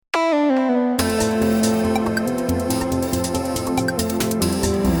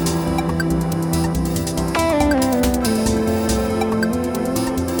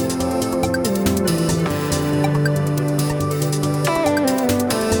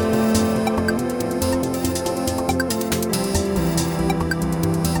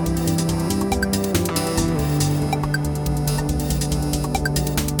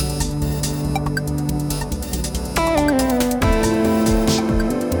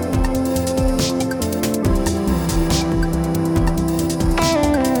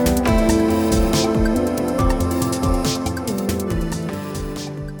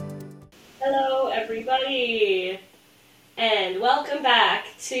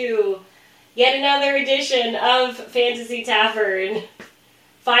to yet another edition of Fantasy Tavern.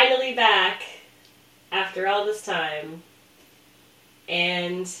 Finally back after all this time.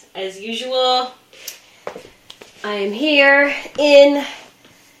 And as usual, I am here in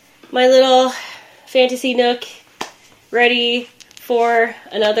my little fantasy nook, ready for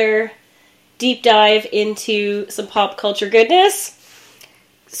another deep dive into some pop culture goodness.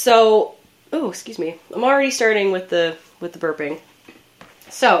 So, excuse me. I'm already starting with the burping.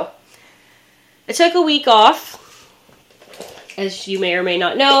 So, I took a week off. As you may or may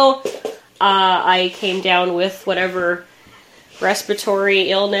not know, I came down with whatever respiratory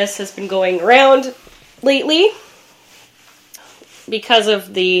illness has been going around lately because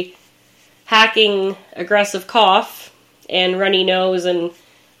of the hacking aggressive cough and runny nose and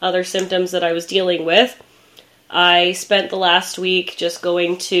other symptoms that I was dealing with. I spent the last week just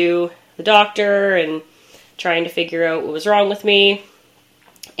going to the doctor and trying to figure out what was wrong with me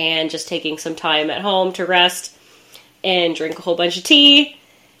and just taking some time at home to rest and drink a whole bunch of tea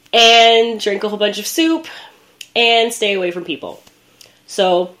and drink a whole bunch of soup and stay away from people.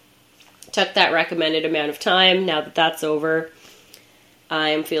 So, took that recommended amount of time. Now that that's over,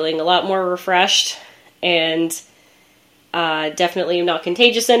 I'm feeling a lot more refreshed and definitely am not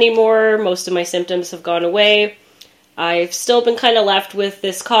contagious anymore. Most of my symptoms have gone away. I've still been kind of left with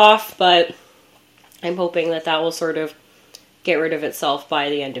this cough, but I'm hoping that will sort of get rid of itself by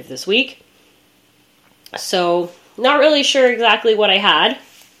the end of this week. So, not really sure exactly what I had,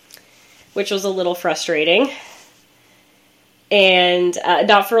 which was a little frustrating. And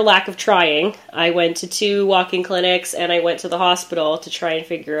not for a lack of trying. I went to 2 walk-in clinics and I went to the hospital to try and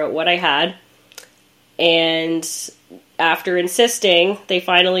figure out what I had. And after insisting, they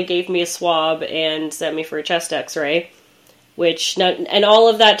finally gave me a swab and sent me for a chest x-ray, and all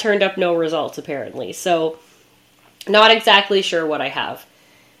of that turned up no results apparently. So, not exactly sure what I have.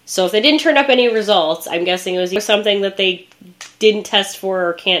 So if they didn't turn up any results, I'm guessing it was something that they didn't test for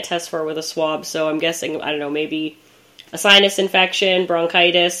or can't test for with a swab. So I'm guessing, I don't know, maybe a sinus infection,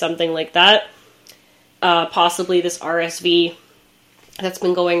 bronchitis, something like that. Possibly this RSV that's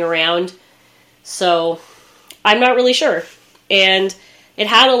been going around. So I'm not really sure. And it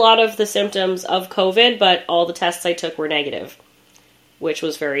had a lot of the symptoms of COVID, but all the tests I took were negative, which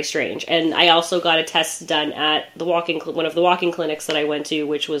was very strange. And I also got a test done at one of the walk-in clinics that I went to,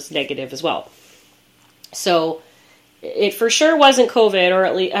 which was negative as well. So it for sure wasn't COVID, or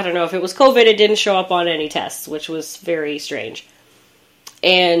at least, I don't know, if it was COVID, it didn't show up on any tests, which was very strange.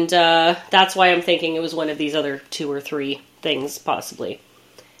 And that's why I'm thinking it was one of these other 2 or 3 things, possibly.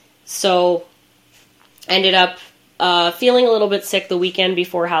 So, ended up feeling a little bit sick the weekend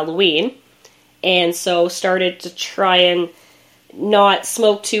before Halloween, and so started to try and not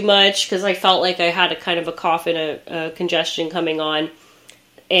smoke too much, because I felt like I had a kind of a cough and a congestion coming on.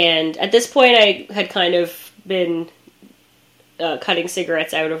 And at this point, I had kind of been cutting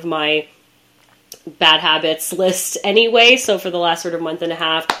cigarettes out of my bad habits list anyway, so for the last sort of month and a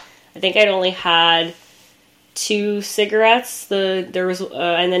half, I think I'd only had 2 cigarettes. I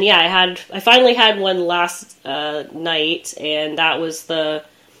finally had one last night, and that was the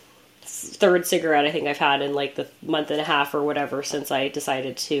 3rd cigarette I think I've had in like the month and a half or whatever since I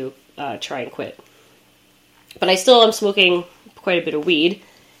decided to try and quit. But I still am smoking quite a bit of weed,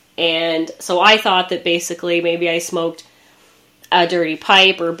 and so I thought that basically maybe I smoked a dirty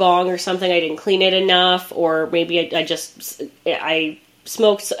pipe or bong or something, I didn't clean it enough, or maybe I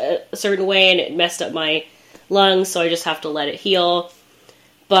smoked a certain way and it messed up my lungs, so I just have to let it heal.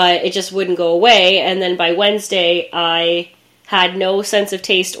 But it just wouldn't go away, and then by Wednesday I had no sense of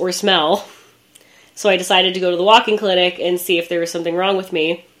taste or smell, so I decided to go to the walk-in clinic and see if there was something wrong with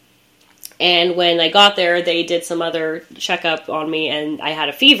me. And when I got there, they did some other checkup on me, and I had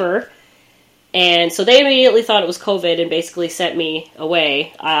a fever. And so they immediately thought it was COVID and basically sent me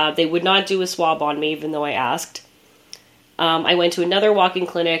away. They would not do a swab on me, even though I asked. I went to another walk-in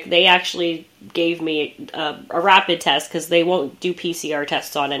clinic. They actually gave me a rapid test, because they won't do PCR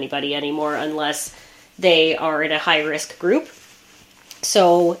tests on anybody anymore unless they are in a high-risk group.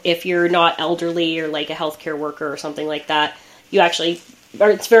 So if you're not elderly or like a healthcare worker or something like that,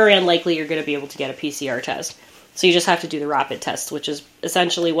 it's very unlikely you're going to be able to get a PCR test. So you just have to do the rapid test, which is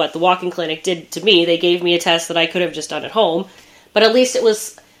essentially what the walk-in clinic did to me. They gave me a test that I could have just done at home, but at least it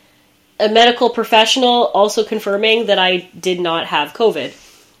was a medical professional also confirming that I did not have COVID.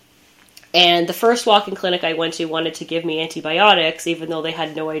 And the first walk-in clinic I went to wanted to give me antibiotics, even though they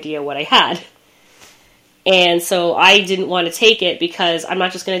had no idea what I had. And so I didn't want to take it, because I'm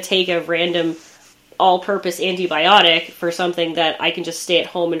not just going to take a random all-purpose antibiotic for something that I can just stay at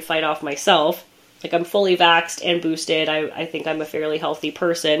home and fight off myself. Like, I'm fully vaxxed and boosted. I think I'm a fairly healthy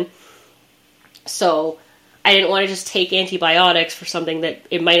person. So I didn't want to just take antibiotics for something that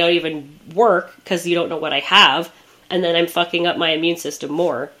it might not even work because you don't know what I have, and then I'm fucking up my immune system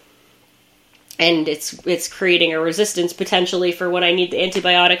more. And it's creating a resistance potentially for when I need the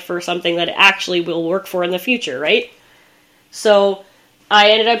antibiotic for something that it actually will work for in the future, right? So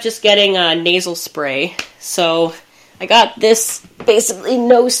I ended up just getting a nasal spray. So I got this basically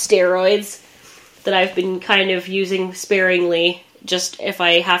no steroids that I've been kind of using sparingly. Just if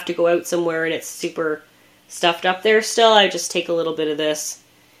I have to go out somewhere and it's super stuffed up there still, I just take a little bit of this.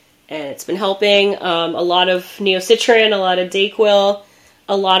 And it's been helping. A lot of Neocitran, a lot of Dayquil,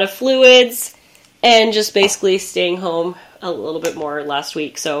 a lot of fluids, and just basically staying home a little bit more last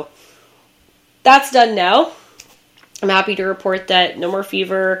week. So that's done now. I'm happy to report that no more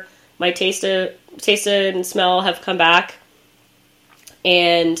fever. My taste and smell have come back.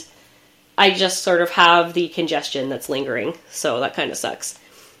 And I just sort of have the congestion that's lingering. So that kind of sucks.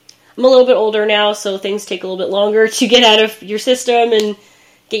 I'm a little bit older now, so things take a little bit longer to get out of your system, and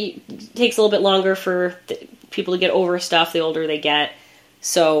it takes a little bit longer for people to get over stuff the older they get.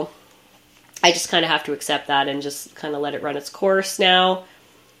 So I just kind of have to accept that and just kind of let it run its course now.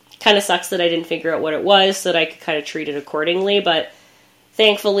 Kind of sucks that I didn't figure out what it was so that I could kind of treat it accordingly, but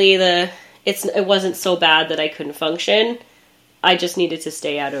thankfully it wasn't so bad that I couldn't function. I just needed to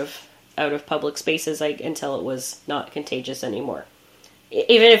stay out of public spaces until it was not contagious anymore.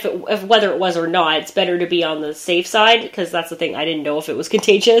 Even if whether it was or not, it's better to be on the safe side, because that's the thing, I didn't know if it was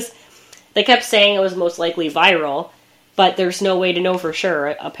contagious. They kept saying it was most likely viral, but there's no way to know for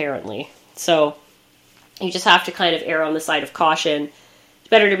sure, apparently. So you just have to kind of err on the side of caution. It's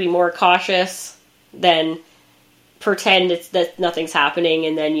better to be more cautious than pretend that nothing's happening,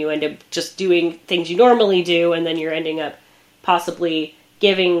 and then you end up just doing things you normally do, and then you're ending up possibly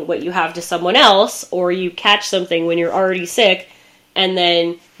giving what you have to someone else, or you catch something when you're already sick, and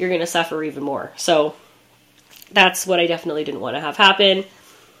then you're going to suffer even more. So that's what I definitely didn't want to have happen.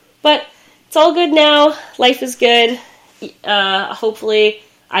 But it's all good now. Life is good. Hopefully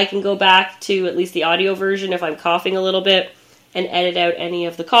I can go back to at least the audio version if I'm coughing a little bit and edit out any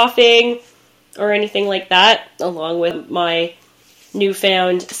of the coughing or anything like that, along with my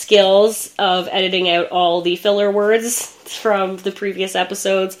newfound skills of editing out all the filler words from the previous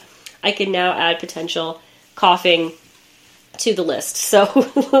episodes. I can now add potential coughing to the list. So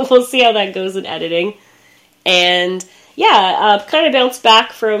we'll see how that goes in editing. And yeah, kind of bounced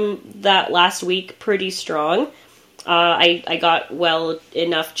back from that last week pretty strong. I got well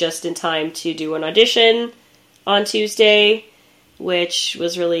enough just in time to do an audition on Tuesday, which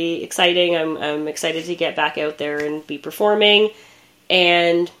was really exciting. I'm excited to get back out there and be performing.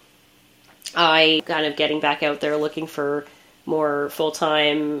 And I kind of getting back out there looking for more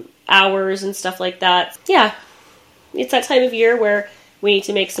full-time hours and stuff like that. Yeah, it's that time of year where we need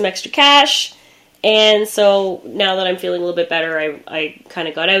to make some extra cash. And so now that I'm feeling a little bit better, I kind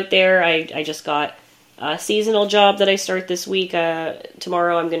of got out there. I just got a seasonal job that I start this week.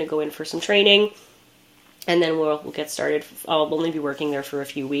 Tomorrow I'm going to go in for some training, and then we'll get started. I'll only be working there for a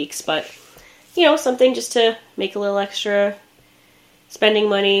few weeks, but, you know, something just to make a little extra spending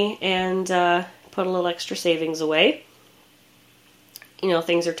money and put a little extra savings away. You know,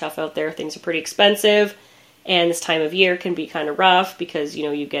 things are tough out there. Things are pretty expensive. And this time of year can be kind of rough because, you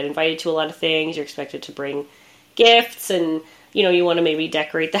know, you get invited to a lot of things. You're expected to bring gifts and, you know, you want to maybe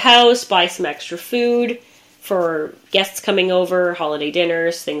decorate the house, buy some extra food for guests coming over, holiday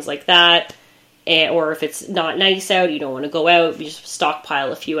dinners, things like that. Or if it's not nice out, you don't want to go out, you just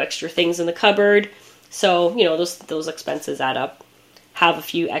stockpile a few extra things in the cupboard. So, you know, those expenses add up. Have a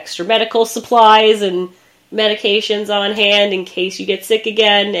few extra medical supplies and medications on hand in case you get sick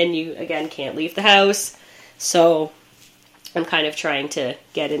again and you, again, can't leave the house. So I'm kind of trying to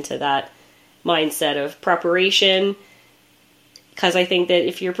get into that mindset of preparation, because I think that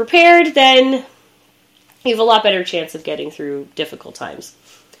if you're prepared, then you have a lot better chance of getting through difficult times.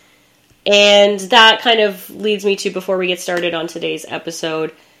 And that kind of leads me to, before we get started on today's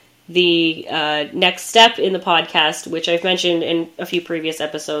episode, the next step in the podcast, which I've mentioned in a few previous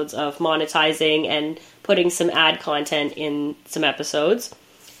episodes, of monetizing and putting some ad content in some episodes.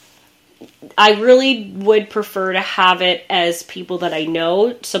 I really would prefer to have it as people that I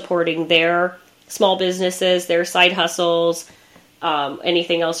know supporting their small businesses, their side hustles,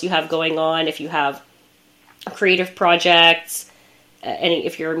 anything else you have going on. If you have creative projects,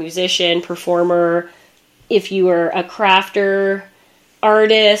 if you're a musician, performer, if you are a crafter,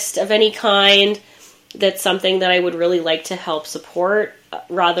 artist of any kind, that's something that I would really like to help support,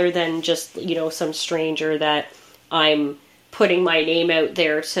 rather than just, you know, some stranger that I'm putting my name out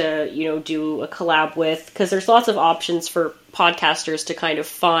there to, do a collab with, because there's lots of options for podcasters to kind of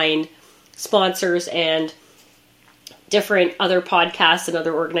find sponsors and different other podcasts and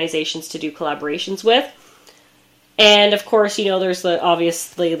other organizations to do collaborations with. And of course, there's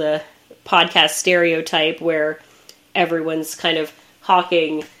obviously the podcast stereotype where everyone's kind of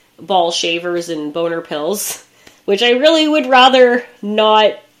hawking ball shavers and boner pills, which I really would rather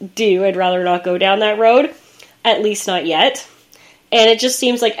not do. I'd rather not go down that road, at least not yet. And it just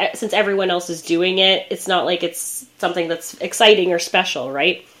seems like since everyone else is doing it, it's not like it's something that's exciting or special,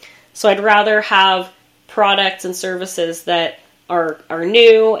 right? So I'd rather have products and services that are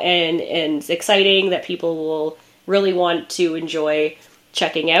new and exciting, that people will really want to enjoy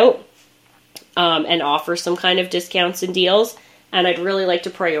checking out, and offer some kind of discounts and deals. And I'd really like to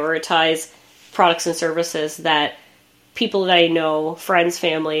prioritize products and services that people that I know, friends,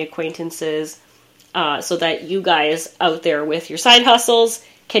 family, acquaintances, so that you guys out there with your side hustles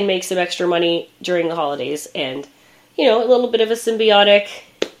can make some extra money during the holidays. And, a little bit of a symbiotic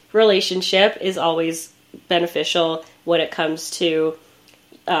relationship is always beneficial when it comes to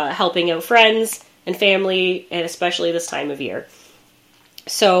helping out friends and family, and especially this time of year.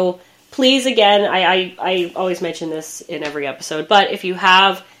 So please, again, I always mention this in every episode, but if you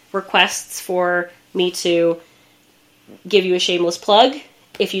have requests for me to give you a shameless plug,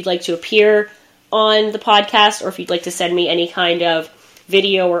 if you'd like to appear on the podcast, or if you'd like to send me any kind of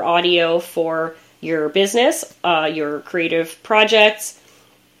video or audio for your business, your creative projects,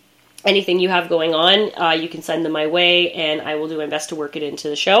 anything you have going on, you can send them my way, and I will do my best to work it into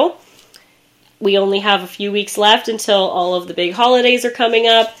the show. We only have a few weeks left until all of the big holidays are coming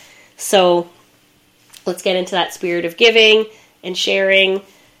up, so let's get into that spirit of giving and sharing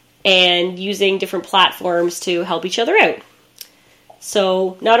and using different platforms to help each other out.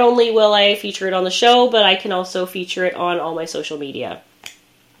 So not only will I feature it on the show, but I can also feature it on all my social media.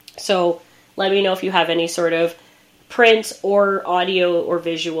 So let me know if you have any sort of print or audio or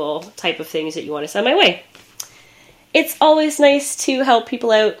visual type of things that you want to send my way. It's always nice to help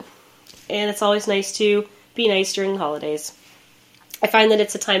people out, and it's always nice to be nice during the holidays. I find that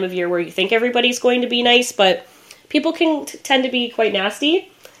it's a time of year where you think everybody's going to be nice, but people can tend to be quite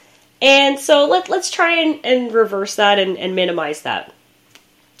nasty. And so let's try and reverse that and minimize that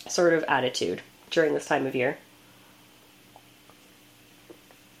sort of attitude during this time of year.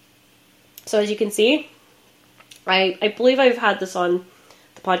 So as you can see, I believe I've had this on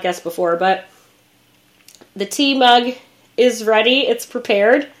the podcast before, but the tea mug is ready. It's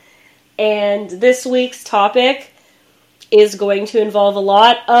prepared. And this week's topic is going to involve a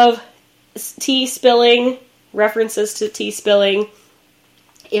lot of tea spilling, references to tea spilling,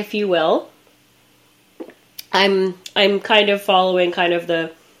 if you will. I'm kind of following kind of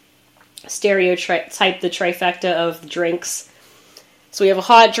the stereotype, the trifecta of drinks. So we have a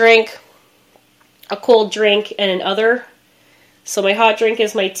hot drink, a cold drink, and an other. So my hot drink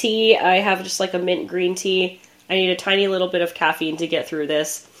is my tea. I have just like a mint green tea. I need a tiny little bit of caffeine to get through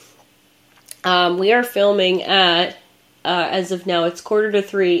this. We are filming at, as of now, it's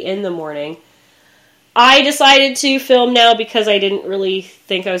 2:45 in the morning. I decided to film now because I didn't really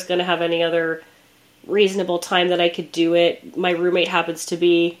think I was going to have any other reasonable time that I could do it. My roommate happens to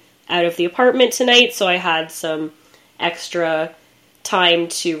be out of the apartment tonight, so I had some extra time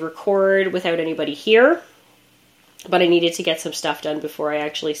to record without anybody here. But I needed to get some stuff done before I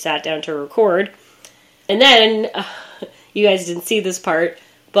actually sat down to record. And then, you guys didn't see this part,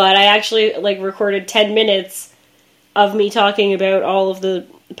 but I actually recorded 10 minutes of me talking about all of the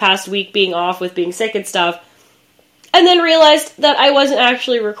past week being off with being sick and stuff, and then realized that I wasn't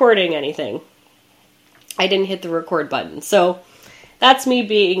actually recording anything. I didn't hit the record button. So that's me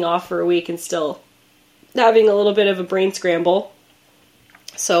being off for a week and still having a little bit of a brain scramble.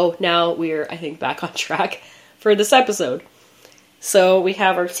 So now we're, I think, back on track for this episode. So we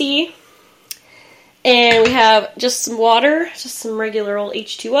have our tea, and we have just some water, just some regular old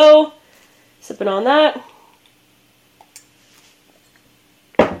H2O, sipping on that.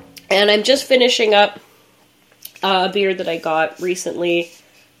 And I'm just finishing up a beer that I got recently.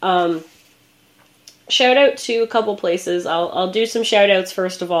 Shout out to a couple places. I'll do some shout outs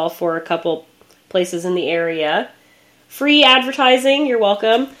first of all for a couple places in the area. Free advertising, you're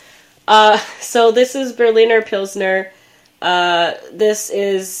welcome. So this is Berliner Pilsner. This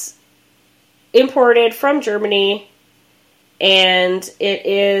is imported from Germany, and it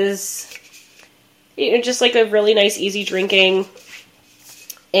is just like a really nice, easy drinking,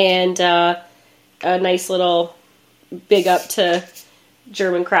 and a nice little big up to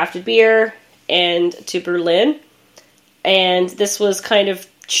German crafted beer and to Berlin. And this was kind of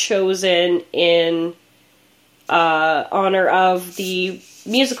chosen in honor of the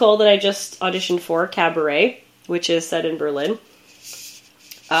musical that I just auditioned for, Cabaret, which is set in Berlin.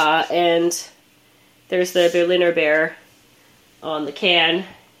 And there's the Berliner Bear on the can,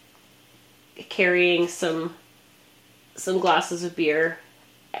 carrying some glasses of beer.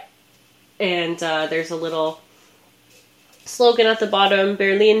 And there's a little slogan at the bottom,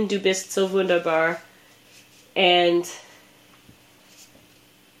 Berlin, du bist so wunderbar. And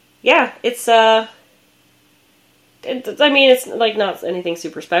yeah, it's it's like not anything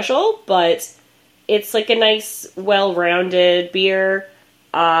super special, but it's like a nice, well-rounded beer.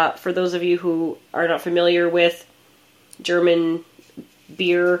 For those of you who are not familiar with German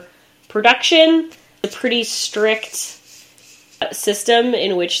beer production, a pretty strict system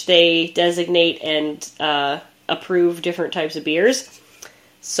in which they designate and approve different types of beers.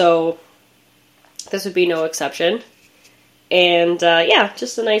 So this would be no exception. And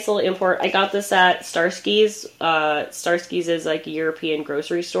just a nice little import. I got this at Starsky's. Starsky's is like a European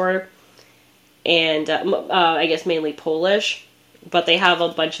grocery store, and I guess mainly Polish, but they have a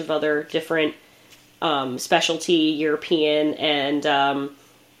bunch of other different specialty European and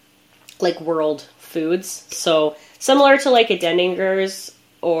like world foods. So similar to like a Denninger's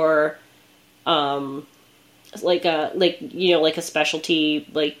or like a specialty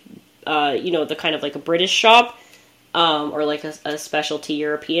the kind of like a British shop. Or like a specialty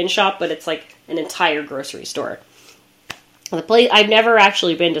European shop, but it's like an entire grocery store. The place I've never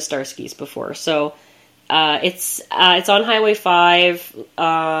actually been to Starsky's before, so it's on Highway 5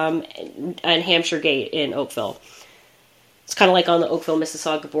 and Hampshire Gate in Oakville. It's kind of like on the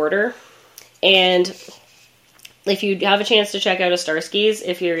Oakville-Mississauga border. And if you have a chance to check out a Starsky's,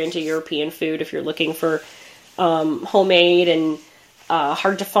 if you're into European food, if you're looking for homemade and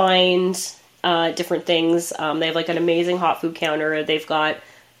hard to find different things. They have like an amazing hot food counter. They've got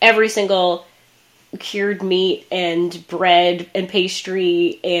every single cured meat and bread and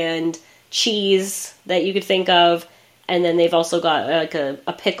pastry and cheese that you could think of. And then they've also got like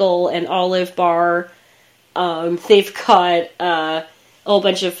a pickle and olive bar. They've got a whole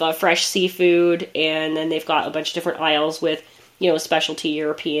bunch of fresh seafood. And then they've got a bunch of different aisles with, specialty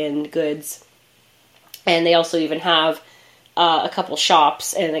European goods. And they also even have a couple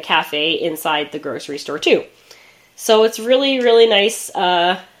shops and a cafe inside the grocery store too. So it's really, really nice.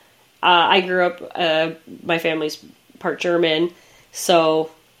 I grew up, my family's part German,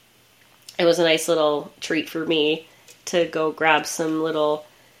 so it was a nice little treat for me to go grab some little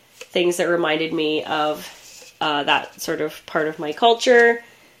things that reminded me of that sort of part of my culture,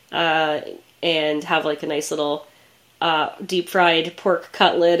 and have like a nice little deep fried pork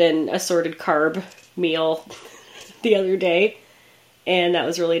cutlet and assorted carb meal the other day, and that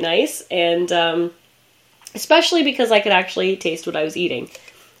was really nice, and especially because I could actually taste what I was eating,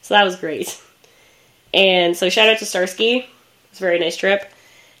 so that was great. And so shout out to Starsky. It's a very nice trip.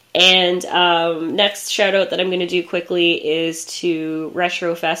 And next shout out that I'm going to do quickly is to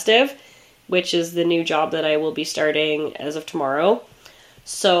Retro Festive, which is the new job that I will be starting as of tomorrow.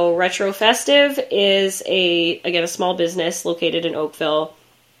 So Retro Festive is a small business located in Oakville.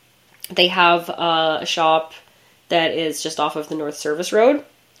 They have a shop that is just off of the North Service Road,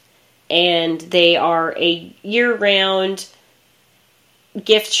 and they are a year-round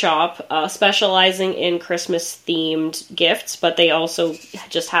gift shop specializing in Christmas-themed gifts, but they also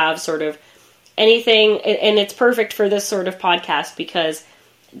just have sort of anything, and it's perfect for this sort of podcast because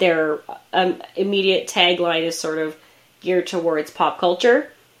their immediate tagline is sort of geared towards pop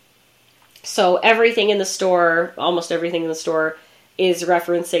culture. So everything in the store, almost everything in the store, is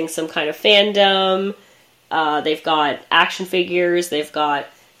referencing some kind of fandom. They've got action figures, they've got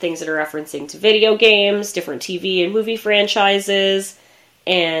things that are referencing to video games, different TV and movie franchises,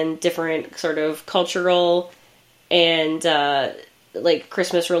 and different sort of cultural and like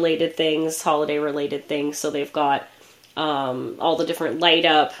Christmas-related things, holiday-related things. So they've got all the different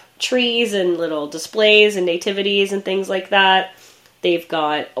light-up trees and little displays and nativities and things like that. They've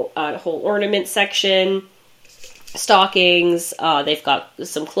got a whole ornament section, stockings. They've got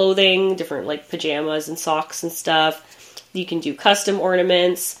some clothing, different like pajamas and socks and stuff. You can do custom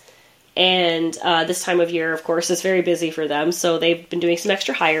ornaments. And this time of year, of course, is very busy for them. So they've been doing some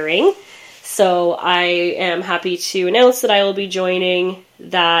extra hiring. So I am happy to announce that I will be joining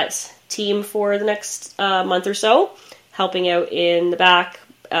that team for the next month or so, helping out in the back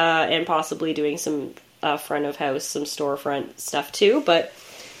and possibly doing some front of house, some storefront stuff too. But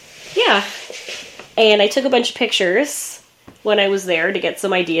yeah, and I took a bunch of pictures when I was there to get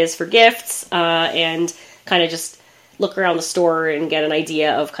some ideas for gifts and kind of just look around the store and get an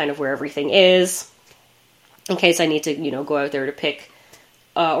idea of kind of where everything is in case I need to, go out there to pick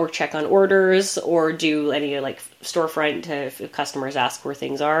or check on orders, or do any like storefront if customers ask where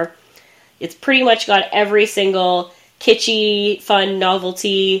things are. It's pretty much got every single kitschy, fun,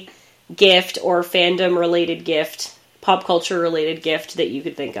 novelty gift or fandom-related gift, pop culture-related gift that you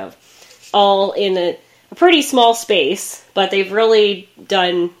could think of. All in a pretty small space, but they've really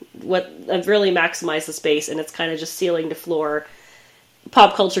done I've really maximized the space, and it's kind of just ceiling to floor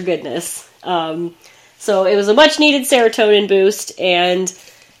pop culture goodness. So it was a much-needed serotonin boost, and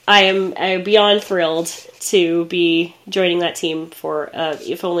I am beyond thrilled to be joining that team for,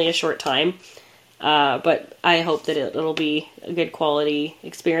 if only a short time. But I hope that it'll be a good quality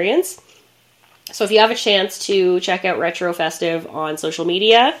experience. So if you have a chance to check out Retro Festive on social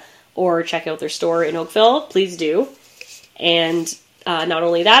media or check out their store in Oakville, please do. And not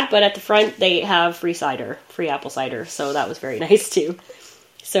only that, but at the front they have free apple cider. So that was very nice too.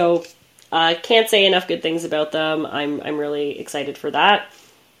 So can't say enough good things about them. I'm really excited for that.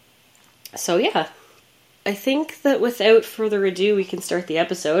 So yeah, I think that without further ado, we can start the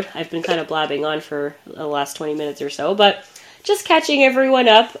episode. I've been kind of blabbing on for the last 20 minutes or so, but just catching everyone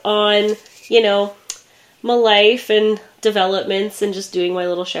up on, my life and developments and just doing my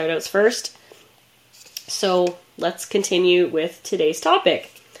little shout outs first. So let's continue with today's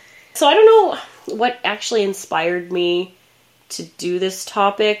topic. So I don't know what actually inspired me to do this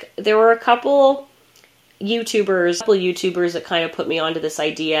topic. There were a couple YouTubers that kind of put me onto this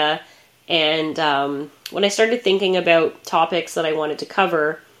idea. And when I started thinking about topics that I wanted to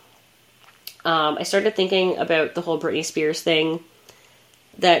cover, I started thinking about the whole Britney Spears thing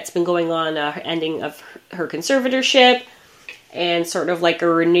that's been going on, ending of her conservatorship, and sort of like a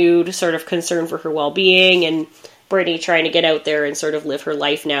renewed sort of concern for her well-being, and Britney trying to get out there and sort of live her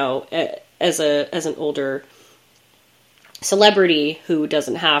life now as an older celebrity who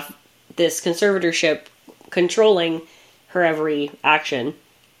doesn't have this conservatorship controlling her every action.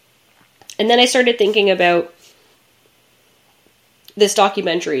 And then I started thinking about this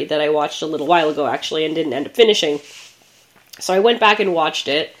documentary that I watched a little while ago, actually, and didn't end up finishing. So I went back and watched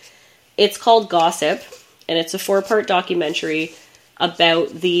it. It's called Gossip, and it's a 4-part documentary about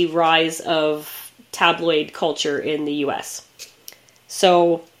the rise of tabloid culture in the US.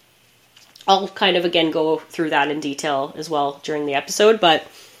 So I'll kind of, again, go through that in detail as well during the episode, but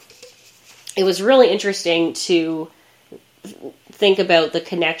it was really interesting to think about the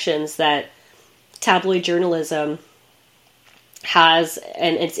connections that tabloid journalism has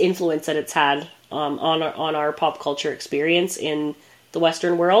and its influence that it's had on our pop culture experience in the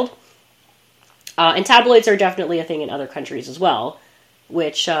Western world. And tabloids are definitely a thing in other countries as well,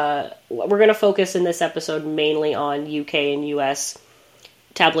 which we're going to focus in this episode mainly on UK and US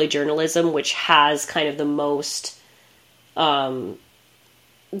tabloid journalism, which has kind of the most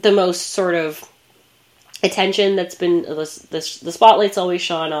sort of attention that's been, the spotlight's always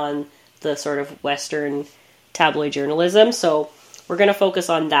shone on the sort of Western tabloid journalism. So we're going to focus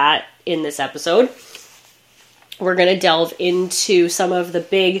on that in this episode. We're going to delve into some of the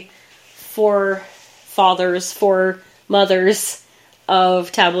big foremothers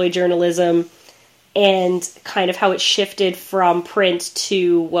of tabloid journalism and kind of how it shifted from print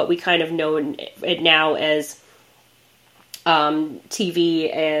to what we kind of know it now as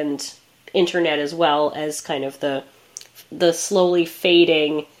TV and internet, as well as kind of the slowly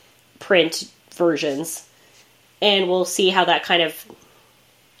fading print versions. And we'll see how that kind of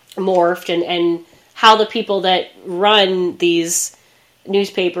morphed and how the people that run these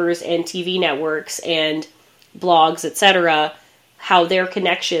newspapers and TV networks and blogs, etc., how their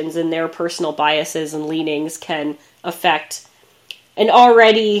connections and their personal biases and leanings can affect an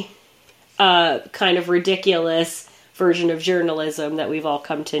already kind of ridiculous version of journalism that we've all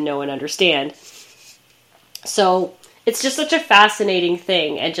come to know and understand. So it's just such a fascinating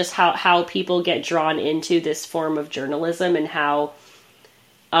thing, and just how people get drawn into this form of journalism and how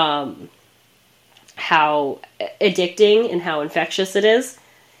addicting and how infectious it is.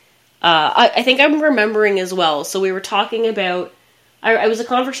 I think I'm remembering as well. So we were talking about, I was a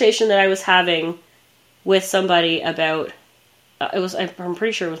conversation that I was having with somebody about, I'm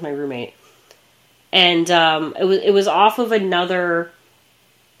pretty sure it was my roommate. And it was off of another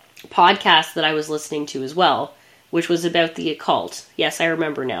podcast that I was listening to as well, which was about the occult. Yes, I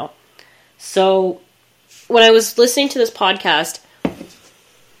remember now. So when I was listening to this podcast,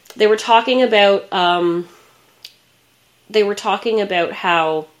 they were talking about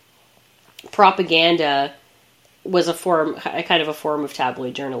how propaganda was a kind of a form of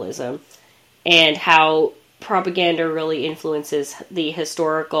tabloid journalism, and how propaganda really influences the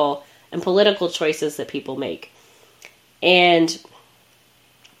historical and political choices that people make. And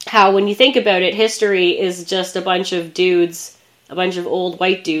how, when you think about it, history is just a bunch of dudes a bunch of old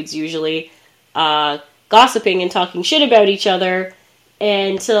white dudes usually, gossiping and talking shit about each other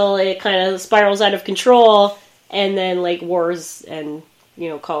until it kind of spirals out of control, and then, like, wars and,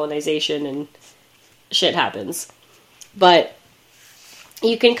 colonization and shit happens. But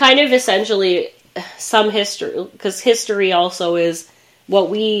you can kind of essentially, some history, because history also is what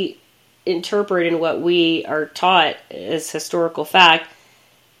we interpret and what we are taught as historical fact.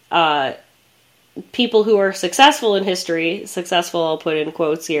 People who are successful in history, successful, I'll put in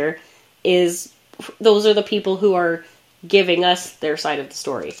quotes here, those are the people who are giving us their side of the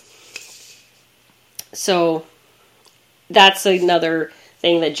story. So that's another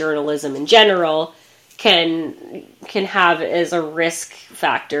thing that journalism in general can have as a risk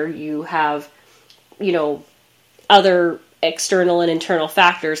factor. You have, other external and internal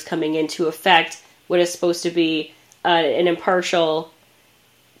factors coming into effect what is supposed to be an impartial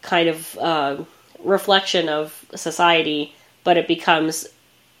kind of reflection of society, but it becomes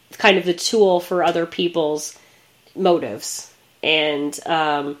kind of the tool for other people's motives. And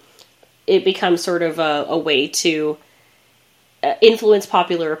it becomes sort of a way to influence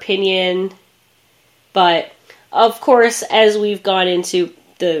popular opinion. But, of course, as we've gone into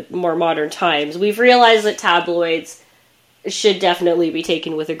the more modern times, we've realized that tabloids should definitely be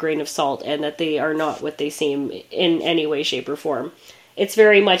taken with a grain of salt, and that they are not what they seem in any way, shape, or form. It's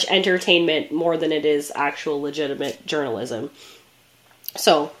very much entertainment more than it is actual legitimate journalism.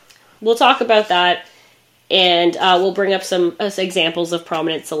 So, we'll talk about that, and we'll bring up some examples of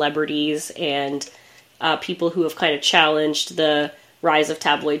prominent celebrities and people who have kind of challenged the rise of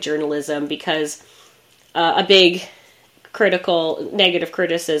tabloid journalism, because a big negative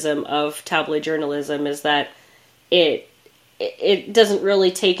criticism of tabloid journalism is that it doesn't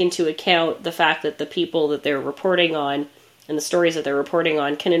really take into account the fact that the people that they're reporting on and the stories that they're reporting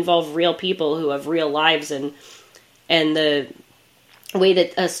on can involve real people who have real lives, and the way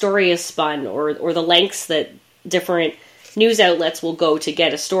that a story is spun, or the lengths that different news outlets will go to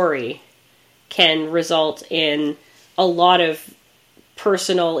get a story, can result in a lot of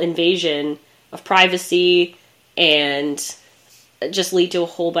personal invasion of privacy and just lead to a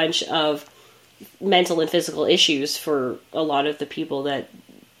whole bunch of mental and physical issues for a lot of the people that,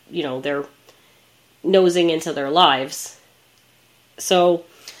 they're nosing into their lives. So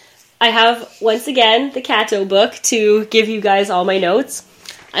I have, once again, the Cato book to give you guys all my notes.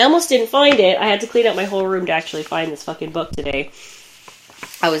 I almost didn't find it. I had to clean up my whole room to actually find this fucking book today.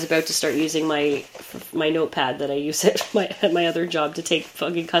 I was about to start using my notepad that I use at my other job to take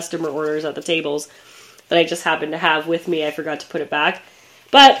fucking customer orders at the tables that I just happened to have with me. I forgot to put it back.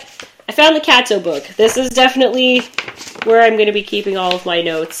 But I found the Cato book. This is definitely where I'm going to be keeping all of my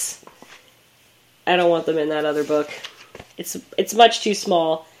notes. I don't want them in that other book. It's much too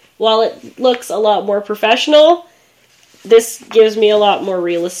small. While it looks a lot more professional, this gives me a lot more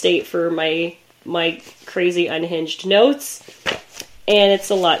real estate for my crazy unhinged notes. And it's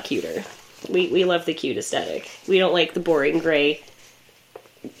a lot cuter. We love the cute aesthetic. We don't like the boring gray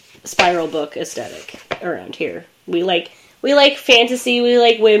spiral book aesthetic around here. We like fantasy, we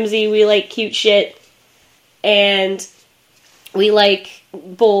like whimsy, we like cute shit, and we like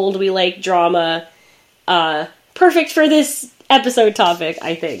bold, we like drama. Perfect for this episode topic,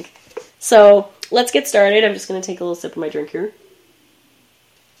 I think. So, let's get started. I'm just going to take a little sip of my drink here.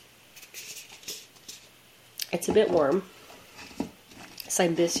 It's a bit warm. Ist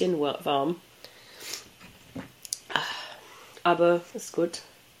ein bisschen warm. Aber ist gut.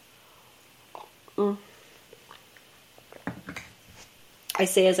 I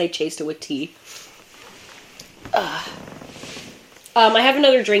say as I chase it with tea. I have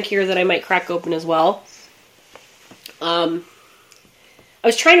another drink here that I might crack open as well. I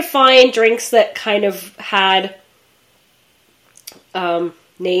was trying to find drinks that kind of had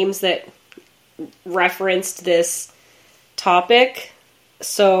names that referenced this topic.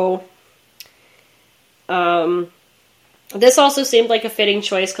 So, this also seemed like a fitting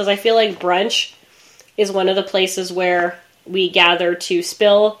choice because I feel like brunch is one of the places where we gather to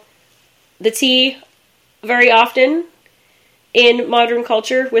spill the tea very often in modern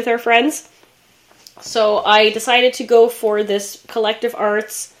culture with our friends. So I decided to go for this Collective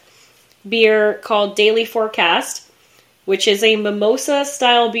Arts beer called Daily Forecast, which is a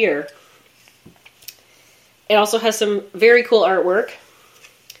mimosa-style beer. It also has some very cool artwork.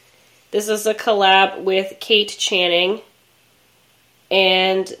 This is a collab with Kate Channing,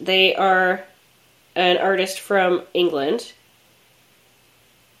 and they are an artist from England.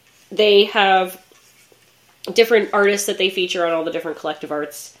 They have different artists that they feature on all the different Collective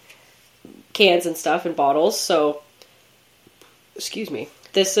Arts cans and stuff and bottles. So, excuse me.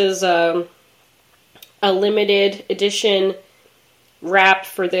 This is a limited edition wrap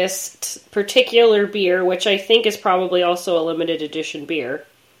for this particular beer, which I think is probably also a limited edition beer.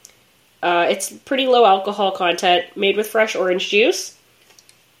 It's pretty low alcohol content, made with fresh orange juice.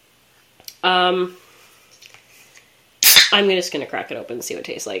 I'm just going to crack it open and see what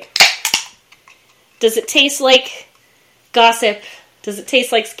it tastes like. Does it taste like gossip? Does it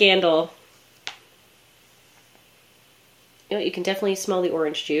taste like scandal? You know, you can definitely smell the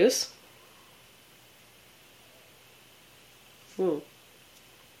orange juice.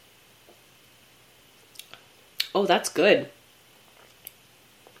 Oh, that's good.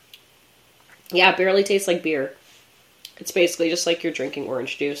 Yeah, it barely tastes like beer. It's basically just like you're drinking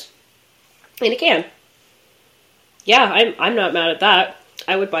orange juice in a can. Yeah, I'm not mad at that.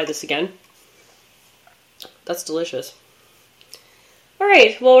 I would buy this again. That's delicious.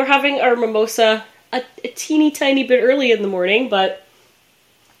 Alright, well, we're having our mimosa a teeny tiny bit early in the morning, but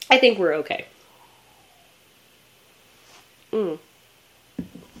I think we're okay. And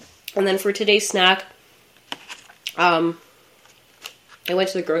then for today's snack, I went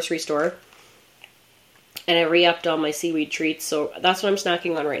to the grocery store and I re-upped on my seaweed treats, so that's what I'm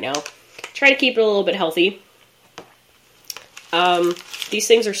snacking on right now. Try to keep it a little bit healthy. These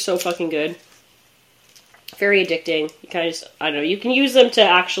things are so fucking good. Very addicting. You kind of just, I don't know, you can use them to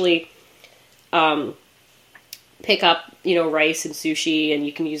actually pick up, rice and sushi, and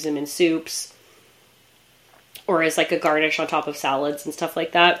you can use them in soups or as like a garnish on top of salads and stuff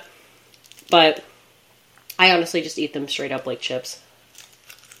like that. But I honestly just eat them straight up like chips.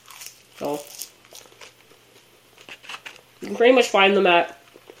 So you can pretty much find them at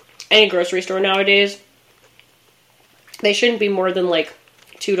any grocery store nowadays. They shouldn't be more than like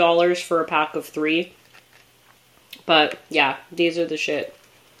 $2 for a pack of 3. But yeah, these are the shit.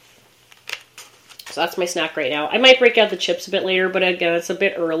 So that's my snack right now. I might break out the chips a bit later, but again, it's a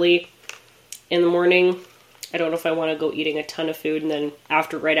bit early in the morning. I don't know if I want to go eating a ton of food and then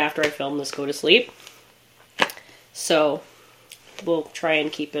right after I film this, go to sleep. So we'll try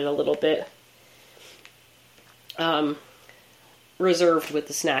and keep it a little bit reserved with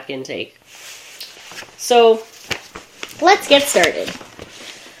the snack intake. So let's get started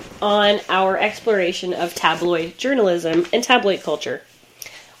on our exploration of tabloid journalism and tabloid culture.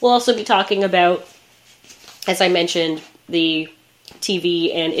 We'll also be talking about, as I mentioned, the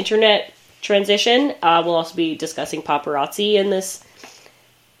TV and internet transition. We'll also be discussing paparazzi in this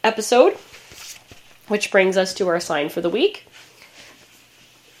episode, which brings us to our sign for the week,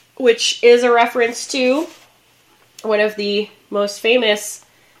 which is a reference to one of the most famous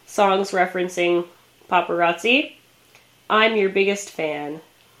songs referencing paparazzi, I'm Your Biggest Fan.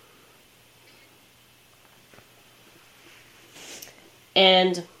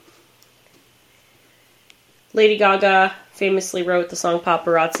 And Lady Gaga famously wrote the song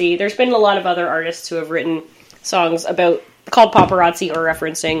Paparazzi. There's been a lot of other artists who have written songs called Paparazzi or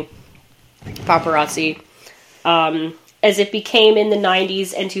referencing paparazzi. As it became in the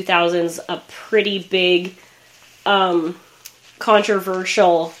 90s and 2000s a pretty big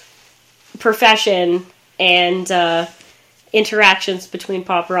controversial profession, and interactions between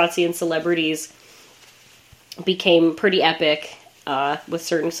paparazzi and celebrities became pretty epic with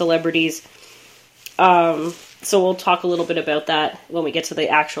certain celebrities. So we'll talk a little bit about that when we get to the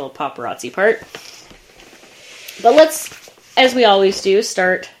actual paparazzi part. But let's, as we always do,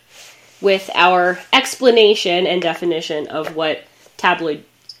 start with our explanation and definition of what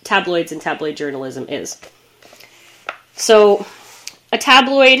tabloids and tabloid journalism is. So, a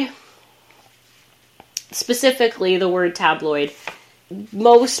tabloid, specifically the word tabloid,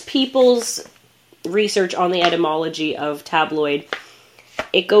 most people's research on the etymology of tabloid,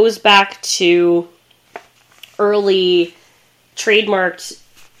 it goes back to an early trademarked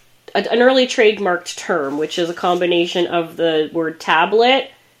term, which is a combination of the word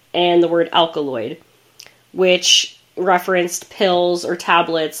tablet and the word alkaloid, which referenced pills or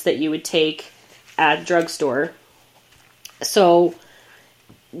tablets that you would take at a drugstore. So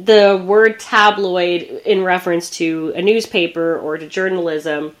the word tabloid, in reference to a newspaper or to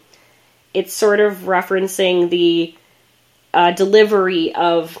journalism, it's sort of referencing the delivery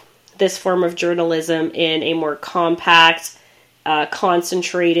of this form of journalism in a more compact,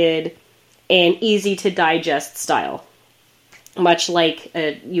 concentrated, and easy to digest style, much like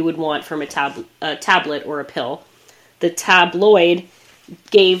you would want from a tablet or a pill. The tabloid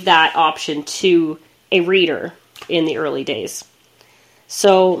gave that option to a reader in the early days.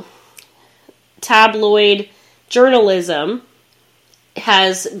 So, tabloid journalism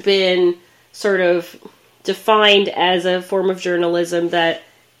has been sort of defined as a form of journalism that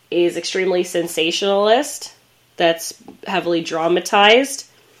is extremely sensationalist, that's heavily dramatized,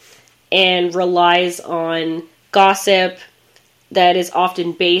 and relies on gossip, that is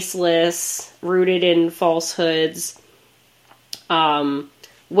often baseless, rooted in falsehoods. When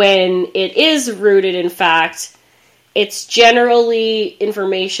it is rooted in fact, it's generally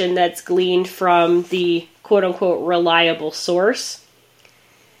information that's gleaned from the quote-unquote reliable source.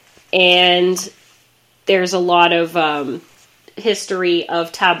 And there's a lot of history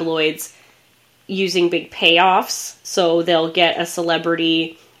of tabloids using big payoffs. So they'll get a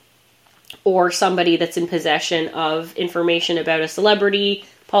celebrity or somebody that's in possession of information about a celebrity,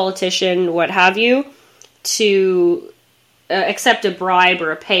 politician, what have you, to accept a bribe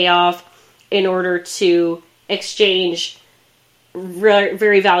or a payoff in order to exchange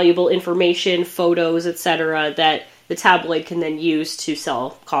very valuable information, photos, etc., that the tabloid can then use to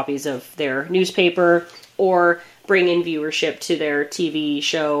sell copies of their newspaper or bring in viewership to their TV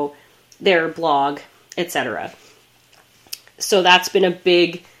show, their blog, etc. So that's been a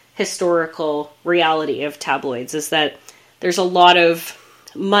big historical reality of tabloids, is that there's a lot of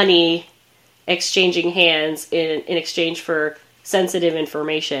money exchanging hands in exchange for sensitive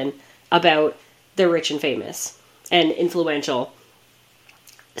information about the rich and famous and influential,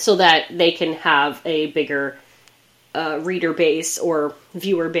 so that they can have a bigger reader base or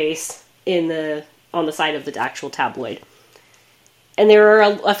viewer base on the side of the actual tabloid. And there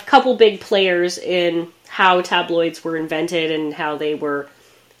are a couple big players in how tabloids were invented and how they were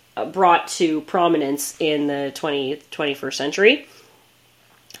brought to prominence in the 21st century.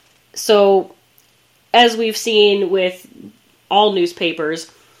 So, as we've seen with all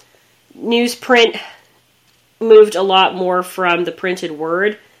newspapers, newsprint moved a lot more from the printed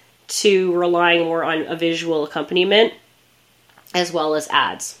word to relying more on a visual accompaniment as well as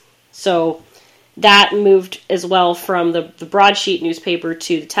ads. So that moved as well from the broadsheet newspaper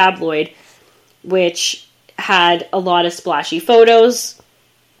to the tabloid, which had a lot of splashy photos,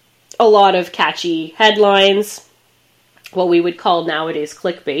 a lot of catchy headlines, what we would call nowadays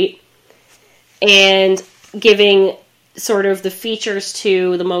clickbait, and giving sort of the features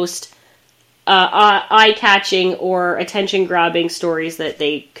to the most eye-catching or attention-grabbing stories that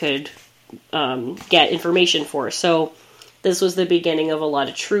they could get information for. So this was the beginning of a lot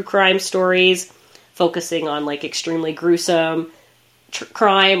of true crime stories, focusing on like extremely gruesome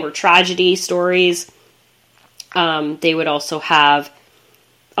crime or tragedy stories. They would also have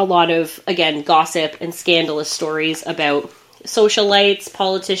a lot of, again, gossip and scandalous stories about socialites,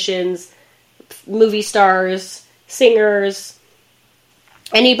 politicians, movie stars, singers,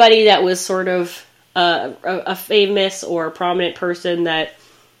 anybody that was sort of a famous or prominent person that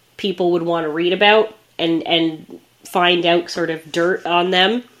people would want to read about and find out sort of dirt on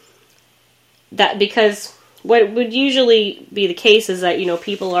them. That because what would usually be the case is that, you know,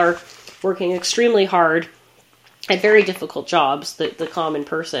 people are working extremely hard at very difficult jobs, the common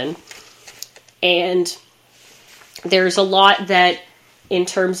person. And there's a lot that, in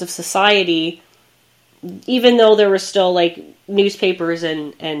terms of society, even though there were still like newspapers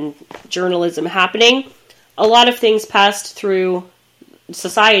and journalism happening, a lot of things passed through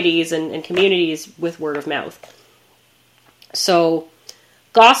societies and communities with word of mouth. So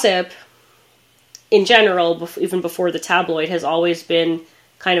gossip, in general, even before the tabloid, has always been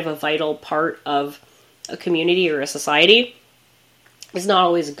kind of a vital part of a community or a society. It's not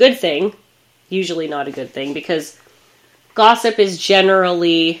always a good thing, usually not a good thing, because gossip is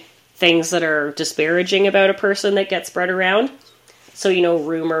generally things that are disparaging about a person that get spread around. So, you know,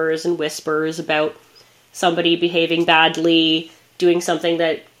 rumors and whispers about somebody behaving badly, doing something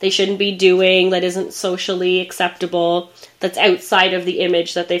that they shouldn't be doing, that isn't socially acceptable, that's outside of the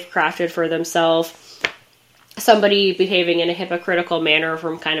image that they've crafted for themselves. Somebody behaving in a hypocritical manner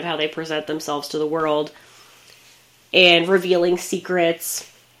from kind of how they present themselves to the world, and revealing secrets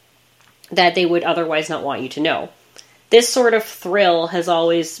that they would otherwise not want you to know. This sort of thrill has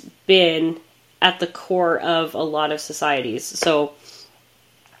always been at the core of a lot of societies. So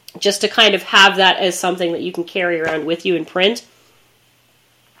just to kind of have that as something that you can carry around with you in print,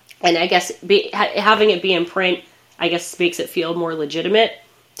 and I guess having it be in print, I guess, makes it feel more legitimate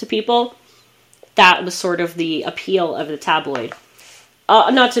to people. That was sort of the appeal of the tabloid.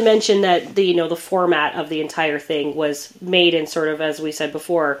 Not to mention that the format of the entire thing was made in sort of, as we said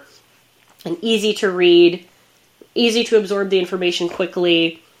before, an easy to read, easy to absorb the information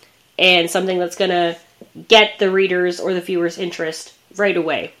quickly, and something that's going to get the readers or the viewers' interest right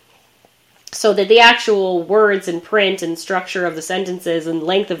away. So that the actual words and print and structure of the sentences and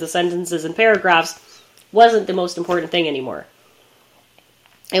length of the sentences and paragraphs wasn't the most important thing anymore.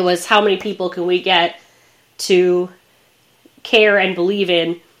 It was how many people can we get to care and believe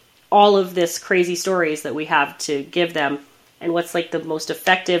in all of this crazy stories that we have to give them, and what's like the most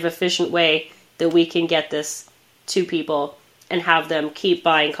effective, efficient way that we can get this to people and have them keep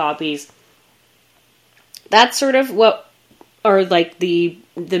buying copies. That's sort of what are like the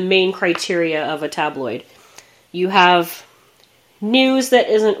main criteria of a tabloid. You have news that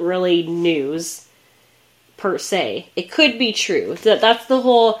isn't really news per se. It could be true. That's the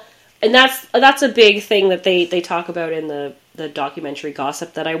whole, and that's a big thing that they talk about in the documentary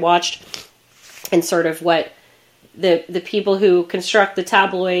Gossip that I watched, and sort of what the people who construct the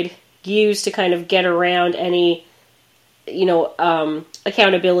tabloid use to kind of get around any,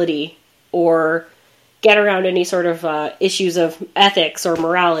 accountability or get around any sort of issues of ethics or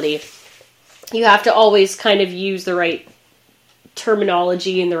morality. You have to always kind of use the right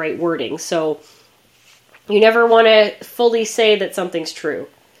terminology and the right wording. So you never want to fully say that something's true.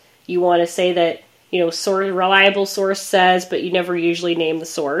 You want to say that, reliable source says, but you never usually name the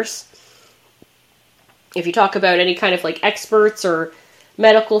source. If you talk about any kind of like experts or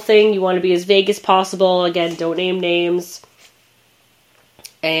medical thing, you want to be as vague as possible. Again, don't name names.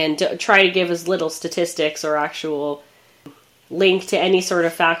 And try to give as little statistics or actual link to any sort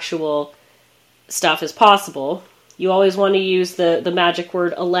of factual stuff as possible. You always want to use the magic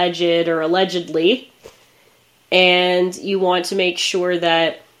word alleged or allegedly. And you want to make sure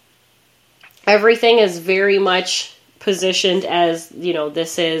that everything is very much positioned as,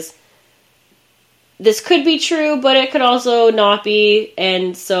 this could be true, but it could also not be.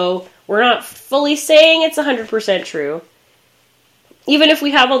 And so we're not fully saying it's 100% true. Even if we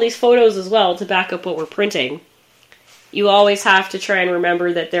have all these photos as well to back up what we're printing, you always have to try and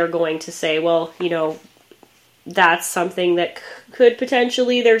remember that they're going to say, well, that's something that could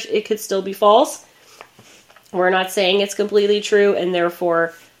potentially, it could still be false. We're not saying it's completely true, and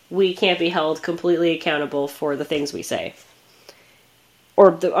therefore we can't be held completely accountable for the things we say.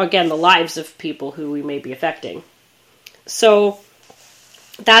 Or, the lives of people who we may be affecting. So,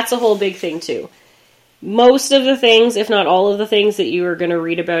 that's a whole big thing too. Most of the things, if not all of the things that you are going to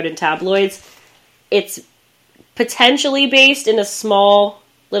read about in tabloids, it's potentially based in a small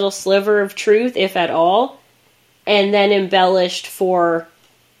little sliver of truth, if at all, and then embellished for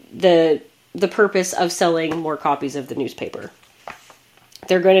the purpose of selling more copies of the newspaper.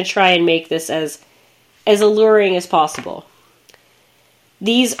 They're going to try and make this as alluring as possible.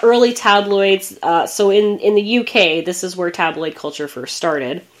 These early tabloids, so in the UK, this is where tabloid culture first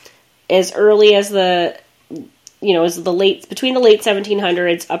started. As early as between the late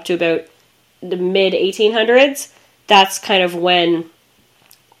 1700s up to about the mid 1800s, that's kind of when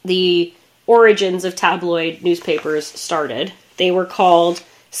the origins of tabloid newspapers started. They were called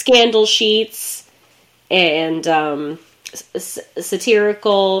scandal sheets and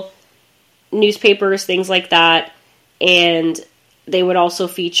satirical newspapers, things like that. And they would also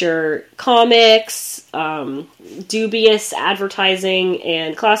feature comics, dubious advertising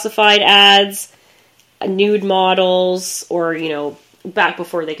and classified ads, nude models, or, back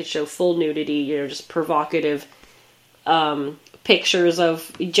before they could show full nudity, just provocative pictures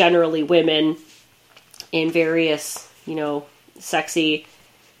of generally women in various, sexy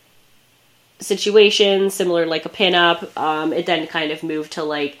situations, similar like a pinup. It then kind of moved to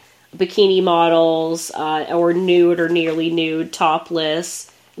like bikini models, or nude or nearly nude,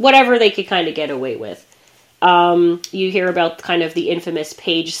 topless, whatever they could kind of get away with. You hear about kind of the infamous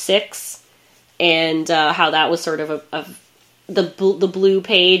page 6 and how that was sort of the blue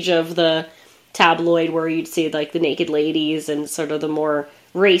page of the tabloid where you'd see like the naked ladies and sort of the more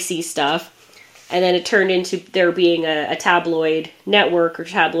racy stuff. And then it turned into there being a tabloid network or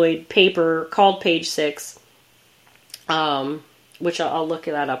tabloid paper called Page 6, which I'll look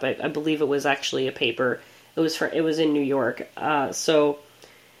that up. I believe it was actually a paper. It was in New York. So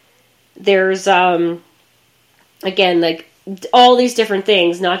there's again like all these different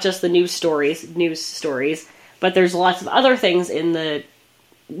things, not just the news stories, but there's lots of other things in the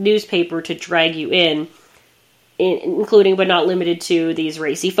newspaper to drag you in, including but not limited to these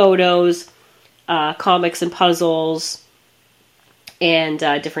racy photos, comics and puzzles, and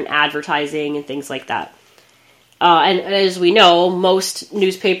different advertising and things like that. And as we know, most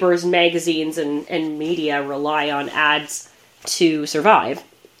newspapers, magazines, and media rely on ads to survive.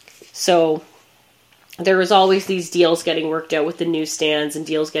 So there was always these deals getting worked out with the newsstands and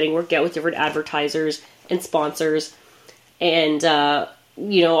deals getting worked out with different advertisers and sponsors. And,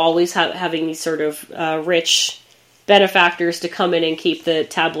 always having these sort of rich benefactors to come in and keep the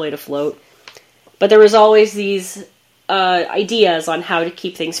tabloid afloat. But there was always these ideas on how to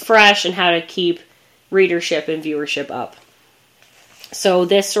keep things fresh and how to keep readership and viewership up. So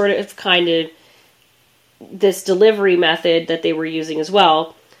this sort of this delivery method that they were using as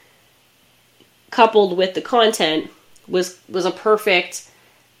well, coupled with the content, was a perfect,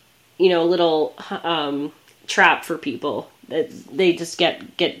 little trap for people. They just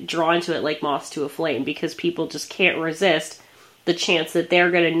get drawn to it like moths to a flame, because people just can't resist the chance that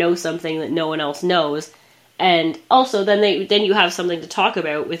they're going to know something that no one else knows. And also, then you have something to talk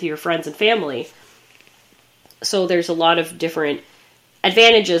about with your friends and family. So there's a lot of different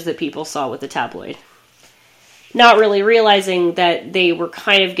advantages that people saw with the tabloid. Not really realizing that they were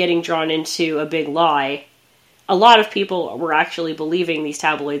kind of getting drawn into a big lie. A lot of people were actually believing these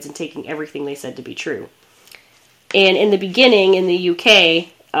tabloids and taking everything they said to be true. And in the beginning, in the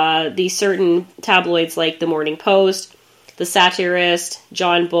UK, these certain tabloids like the Morning Post, the Satirist,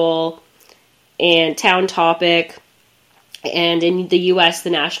 John Bull, and Town Topic, and in the US, the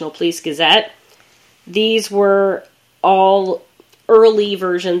National Police Gazette, these were all early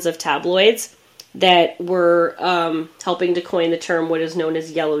versions of tabloids that were helping to coin the term what is known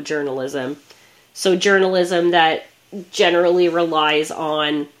as yellow journalism. So journalism that generally relies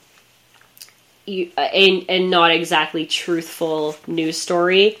on a not exactly truthful news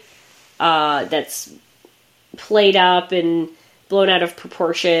story that's played up and blown out of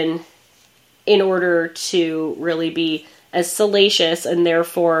proportion in order to really be as salacious and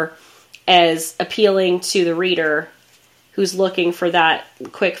therefore as appealing to the reader who's looking for that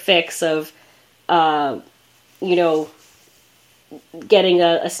quick fix of, getting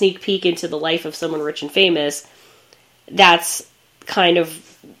a sneak peek into the life of someone rich and famous. That's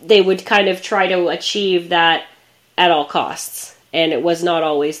they would kind of try to achieve that at all costs. And it was not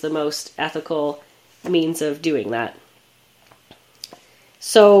always the most ethical means of doing that.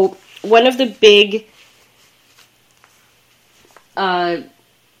 So one of the big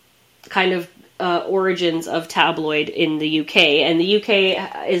origins of tabloid in the UK, and the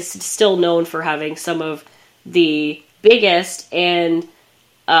UK is still known for having some of the biggest and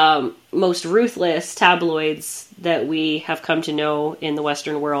most ruthless tabloids that we have come to know in the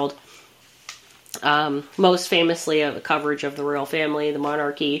Western world. Most famously, a coverage of the royal family, the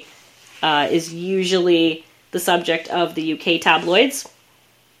monarchy, is usually the subject of the UK tabloids.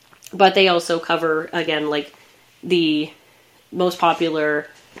 But they also cover, again, like the most popular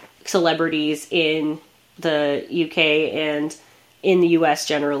celebrities in the UK and in the US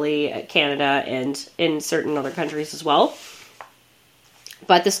generally, Canada, and in certain other countries as well.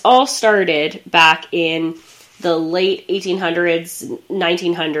 But this all started back in the late 1800s,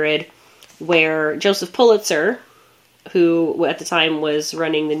 1900, where Joseph Pulitzer, who at the time was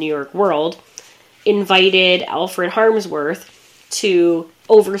running the New York World, invited Alfred Harmsworth to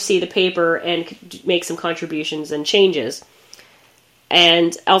oversee the paper and make some contributions and changes.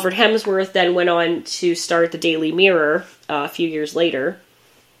 And Alfred Hemsworth then went on to start the Daily Mirror a few years later.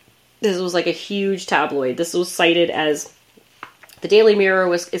 This was like a huge tabloid. This was cited as, the Daily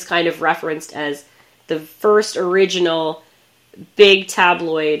Mirror is kind of referenced as the first original big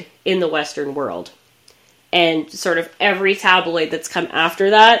tabloid in the Western world. And sort of every tabloid that's come after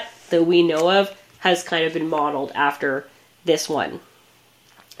that we know of has kind of been modeled after this one.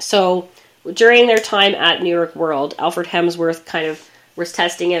 So during their time at New York World, Alfred Hemsworth kind of was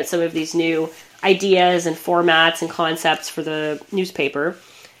testing out some of these new ideas and formats and concepts for the newspaper.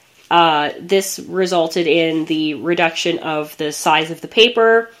 This resulted in the reduction of the size of the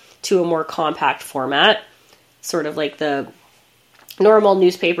paper to a more compact format. Sort of like the normal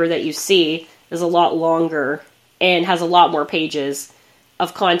newspaper that you see is a lot longer and has a lot more pages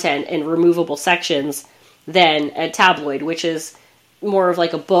of content and removable sections than a tabloid, which is more of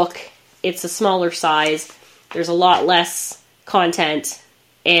like a book. It's a smaller size. There's a lot less content,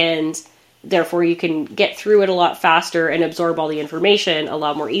 and therefore you can get through it a lot faster and absorb all the information a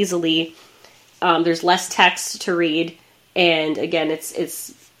lot more easily. There's less text to read, and again,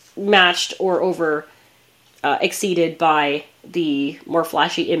 it's matched or exceeded by the more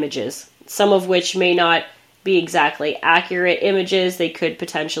flashy images, some of which may not be exactly accurate images. They could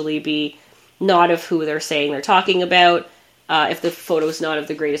potentially be not of who they're saying they're talking about. If the photo is not of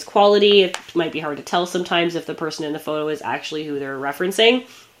the greatest quality, it might be hard to tell sometimes if the person in the photo is actually who they're referencing.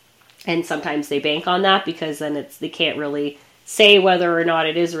 And sometimes they bank on that because then they can't really say whether or not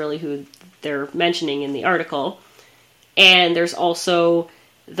it is really who they're mentioning in the article. And there's also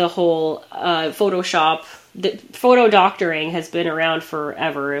the whole Photoshop. The photo doctoring has been around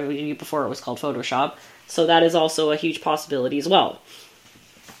forever, before it was called Photoshop. So that is also a huge possibility as well.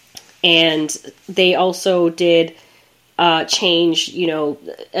 And they also did change,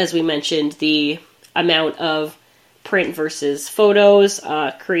 as we mentioned, the amount of print versus photos,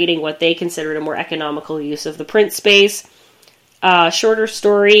 creating what they considered a more economical use of the print space, shorter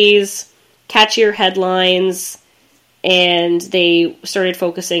stories, catchier headlines, and they started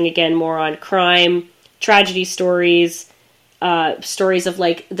focusing again more on crime, tragedy stories, stories of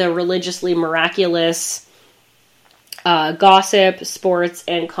like the religiously miraculous, gossip, sports,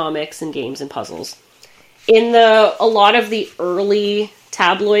 and comics, and games and puzzles. In a lot of the early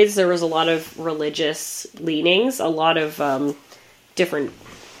tabloids, there was a lot of religious leanings. A lot of different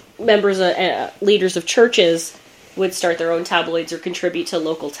members, leaders of churches would start their own tabloids or contribute to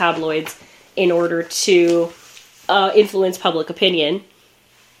local tabloids in order to influence public opinion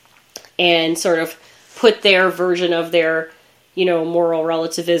and sort of put their version of their, moral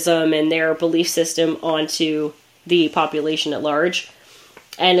relativism and their belief system onto the population at large.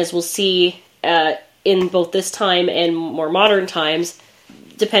 And as we'll see in both this time and more modern times,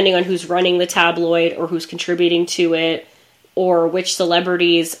 depending on who's running the tabloid or who's contributing to it, or which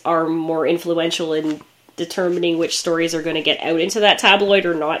celebrities are more influential in determining which stories are going to get out into that tabloid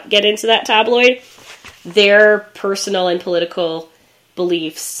or not get into that tabloid, their personal and political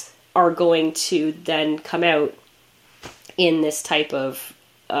beliefs are going to then come out in this type of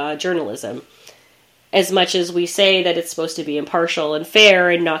journalism. As much as we say that it's supposed to be impartial and fair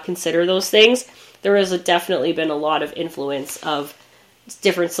and not consider those things, there has definitely been a lot of influence of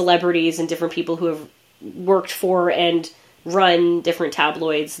different celebrities and different people who have worked for and run different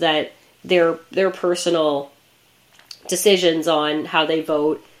tabloids, that their personal decisions on how they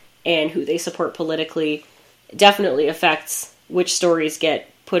vote and who they support politically definitely affects which stories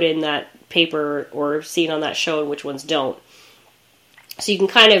get put in that paper or seen on that show and which ones don't. So you can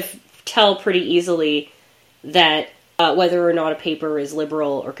kind of tell pretty easily that whether or not a paper is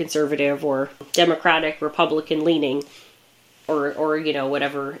liberal or conservative or Democratic, Republican leaning, or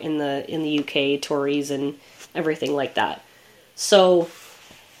whatever in the UK, Tories and everything like that. So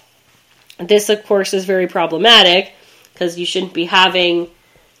this, of course, is very problematic because you shouldn't be having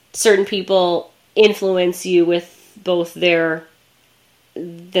certain people influence you with both the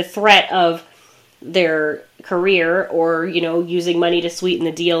threat of their career or, using money to sweeten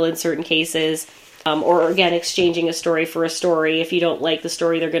the deal in certain cases, or again, exchanging a story for a story. If you don't like the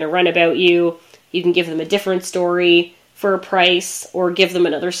story they're going to run about you, you can give them a different story for a price, or give them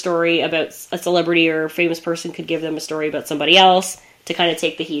another story about a celebrity or a famous person could give them a story about somebody else to kind of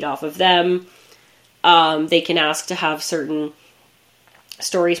take the heat off of them. They can ask to have certain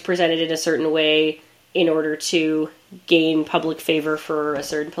stories presented in a certain way in order to gain public favor for a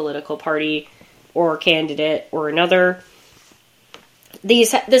certain political party or candidate or another.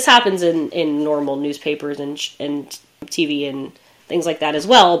 This happens in normal newspapers and TV and things like that as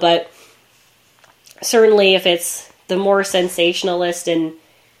well, but certainly if it's the more sensationalist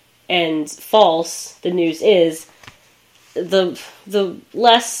and false the news is, the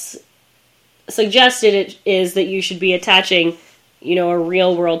less suggested it is that you should be attaching, a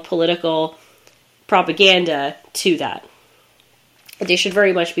real world political propaganda to that. They should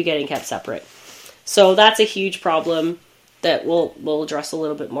very much be getting kept separate. So that's a huge problem that we'll address a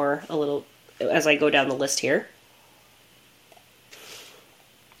little as I go down the list here.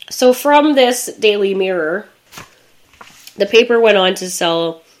 So from this Daily Mirror, the paper went on to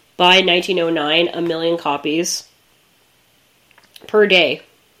sell, by 1909, 1 million copies per day.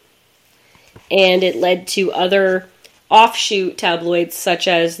 And it led to other offshoot tabloids such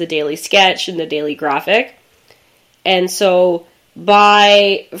as the Daily Sketch and the Daily Graphic. And so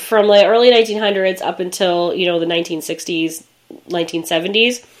from the early 1900s up until, the 1960s,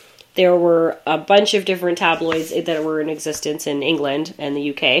 1970s, there were a bunch of different tabloids that were in existence in England and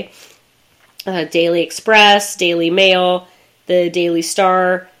the UK. Daily Express, Daily Mail, the Daily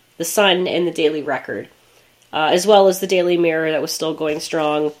Star, the Sun, and the Daily Record, as well as the Daily Mirror that was still going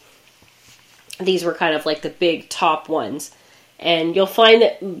strong. These were kind of like the big top ones. And you'll find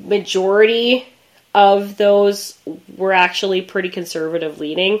that majority of those were actually pretty conservative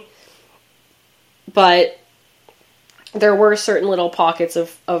leaning. But there were certain little pockets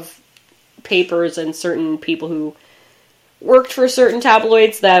of papers and certain people who worked for certain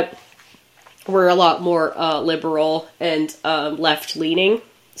tabloids that were a lot more liberal and left-leaning.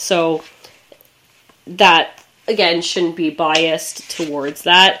 So that, again, shouldn't be biased towards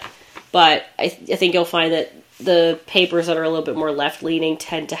that. But I think you'll find that the papers that are a little bit more left-leaning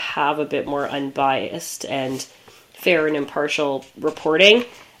tend to have a bit more unbiased and fair and impartial reporting,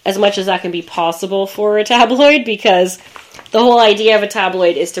 as much as that can be possible for a tabloid, because the whole idea of a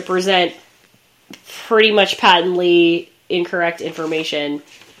tabloid is to present pretty much patently incorrect information,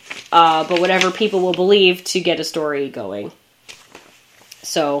 but whatever people will believe to get a story going.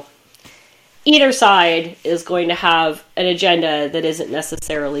 So either side is going to have an agenda that isn't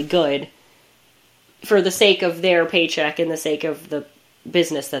necessarily good for the sake of their paycheck and the sake of the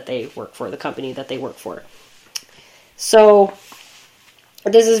business that they work for, the company that they work for. So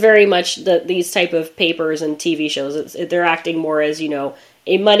this is very much these type of papers and TV shows. They're acting more as,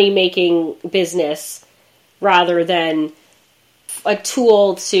 a money-making business rather than a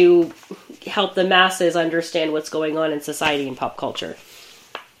tool to help the masses understand what's going on in society and pop culture.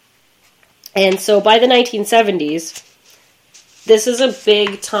 And so by the 1970s, this is a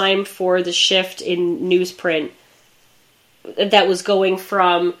big time for the shift in newsprint that was going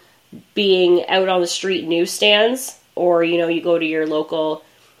from being out on the street newsstands, or, you go to your local,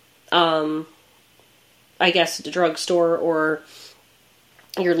 the drugstore or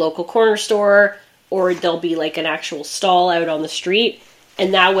your local corner store, or there'll be like an actual stall out on the street,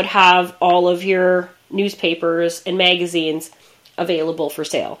 and that would have all of your newspapers and magazines available for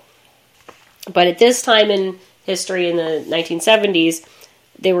sale. But at this time in history, in the 1970s,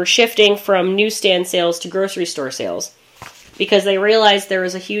 they were shifting from newsstand sales to grocery store sales because they realized there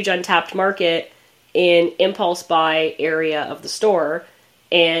was a huge untapped market in impulse buy area of the store,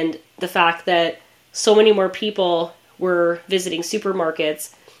 and the fact that so many more people were visiting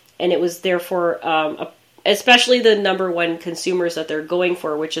supermarkets, and it was therefore, especially the number one consumers that they're going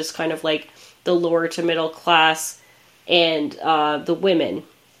for, which is kind of like the lower to middle class and the women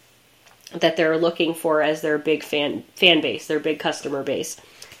that they're looking for as their big fan base, their big customer base.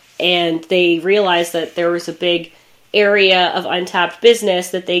 And they realized that there was a big area of untapped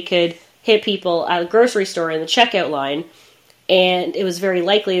business that they could hit people at a grocery store in the checkout line, and it was very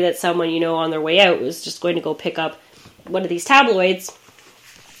likely that someone, on their way out was just going to go pick up one of these tabloids,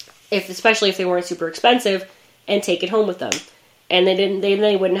 especially if they weren't super expensive, and take it home with them. And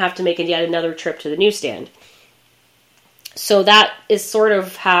they wouldn't have to make yet another trip to the newsstand. So that is sort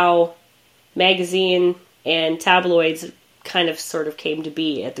of how magazine and tabloids kind of sort of came to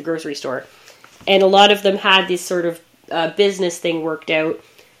be at the grocery store. And a lot of them had this sort of business thing worked out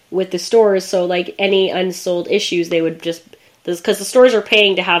with the stores. So like any unsold issues, they would just, because the stores are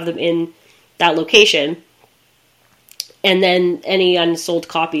paying to have them in that location. And then any unsold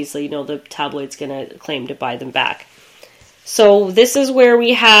copies, the tabloid's going to claim to buy them back. So this is where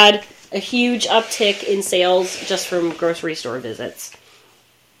we had a huge uptick in sales just from grocery store visits.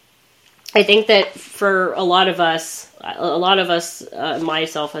 I think that for a lot of us,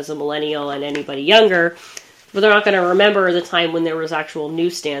 myself as a millennial and anybody younger, but they're not going to remember the time when there was actual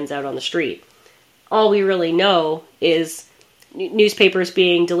newsstands out on the street. All we really know is newspapers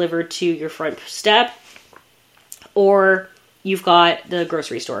being delivered to your front step, or you've got the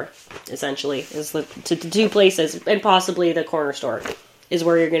grocery store, essentially, is the two places, and possibly the corner store is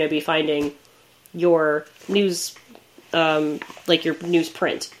where you're going to be finding your news, like your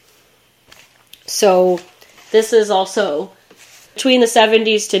newsprint. So this is also, between the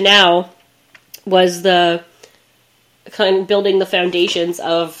 70s to now, was the kind of building the foundations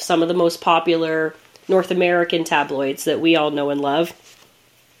of some of the most popular North American tabloids that we all know and love.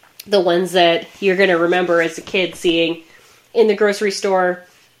 The ones that you're going to remember as a kid seeing in the grocery store,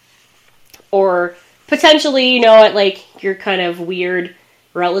 or potentially, at like your kind of weird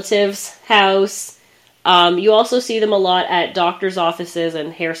relative's house. You also see them a lot at doctor's offices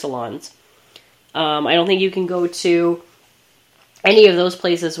and hair salons. I don't think you can go to any of those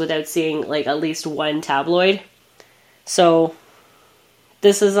places without seeing like at least one tabloid. So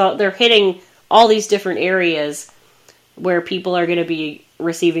this is they're hitting all these different areas where people are going to be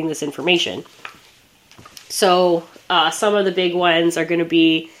receiving this information. So some of the big ones are going to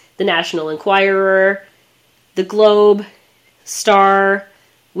be the National Enquirer, the Globe, Star,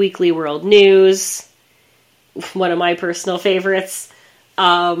 Weekly World News, one of my personal favorites.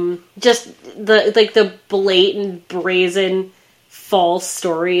 Just the blatant, brazen, false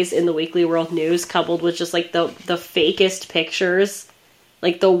stories in the Weekly World News, coupled with just like the fakest pictures,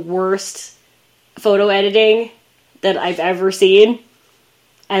 like the worst photo editing that I've ever seen,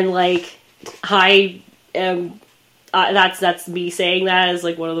 and like I am. That's me saying that as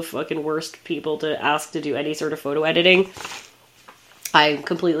like one of the fucking worst people to ask to do any sort of photo editing. I'm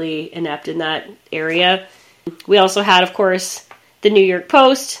completely inept in that area. We also had, of course, the New York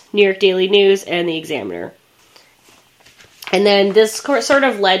Post, New York Daily News, and the Examiner. And then this sort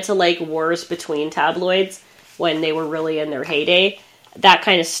of led to like wars between tabloids when they were really in their heyday. That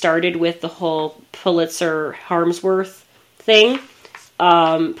kind of started with the whole Pulitzer-Harmsworth thing.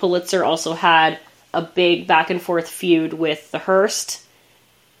 Pulitzer also had a big back and forth feud with the Hearst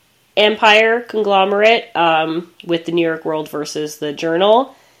Empire conglomerate, with the New York World versus the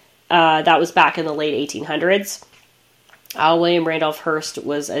Journal. That was back in the late 1800s. William Randolph Hearst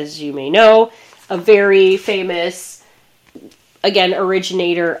was, as you may know, a very famous, again,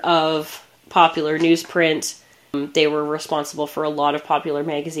 originator of popular newsprint. They were responsible for a lot of popular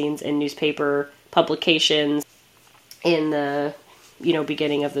magazines and newspaper publications in the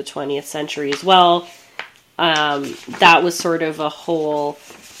beginning of the 20th century as well. That was sort of a whole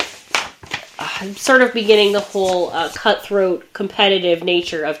sort of beginning the whole cutthroat, competitive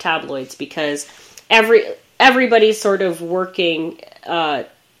nature of tabloids, because everybody's sort of working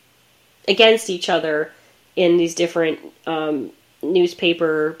against each other in these different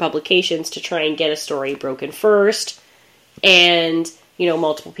newspaper publications to try and get a story broken first. And,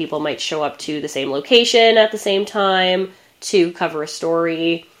 multiple people might show up to the same location at the same time to cover a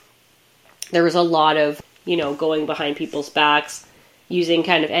story. There was a lot of, going behind people's backs, using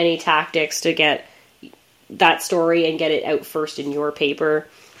kind of any tactics to get that story and get it out first in your paper.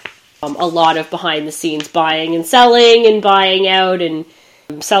 A lot of behind the scenes buying and selling and buying out and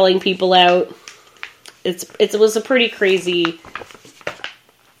selling people out. It was a pretty crazy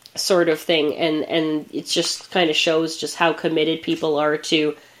sort of thing, and it just kind of shows just how committed people are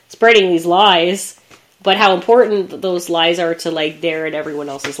to spreading these lies, but how important those lies are to their and everyone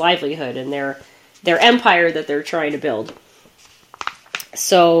else's livelihood and their empire that they're trying to build.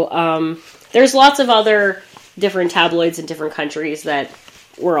 So there's lots of other different tabloids in different countries that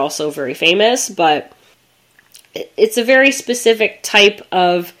were also very famous, but it's a very specific type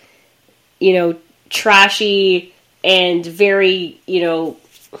of, trashy and very,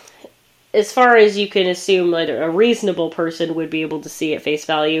 as far as you can assume a reasonable person would be able to see at face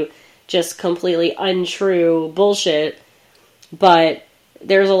value, just completely untrue bullshit. But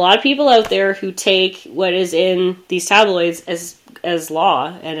there's a lot of people out there who take what is in these tabloids as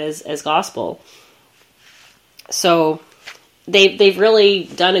law and as gospel. So they've really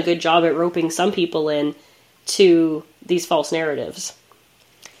done a good job at roping some people in to these false narratives.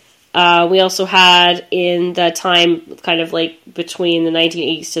 We also had, in the time kind of between the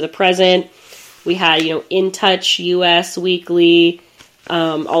 1980s to the present, we had, In Touch US Weekly,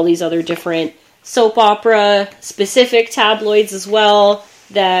 all these other different soap opera specific tabloids as well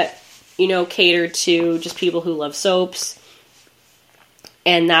that, catered to just people who love soaps.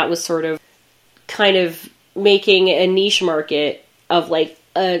 And that was sort of kind of making a niche market of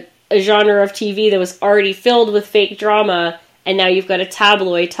a genre of TV that was already filled with fake drama. And now you've got a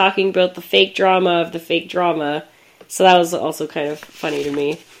tabloid talking about the fake drama of the fake drama. So that was also kind of funny to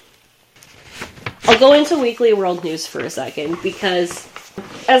me. I'll go into Weekly World News for a second, because,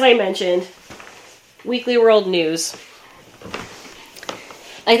 as I mentioned, Weekly World News,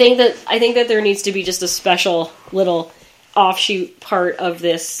 I think that there needs to be just a special little offshoot part of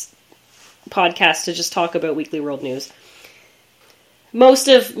this podcast to just talk about Weekly World News. Most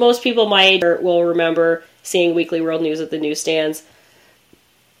people my age will remember seeing Weekly World News at the newsstands.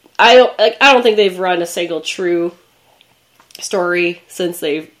 I don't think they've run a single true story since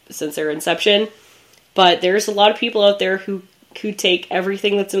their inception, but there's a lot of people out there who take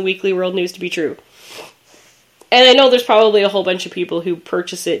everything that's in Weekly World News to be true. And I know there's probably a whole bunch of people who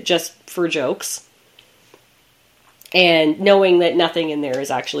purchase it just for jokes, and knowing that nothing in there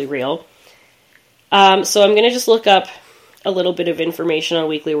is actually real. So I'm going to just look up a little bit of information on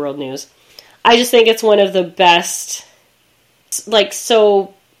Weekly World News. I just think it's one of the best,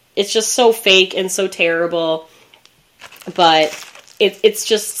 it's just so fake and so terrible, but it's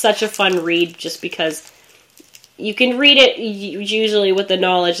just such a fun read, just because you can read it usually with the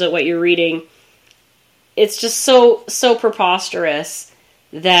knowledge that what you're reading, it's just so preposterous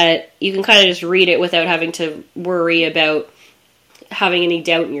that you can kind of just read it without having to worry about having any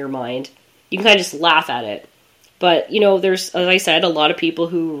doubt in your mind. You can kind of just laugh at it. But, there's, as I said, a lot of people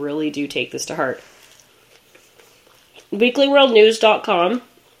who really do take this to heart. weeklyworldnews.com,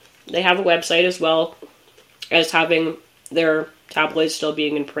 they have a website as well as having their tabloids still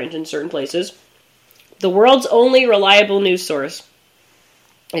being in print in certain places. The world's only reliable news source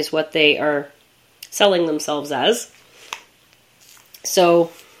is what they are selling themselves as.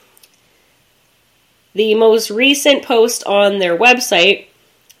 So, the most recent post on their website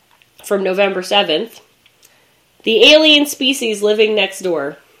from November 7th, the alien species living next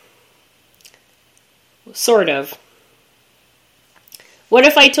door. Sort of. What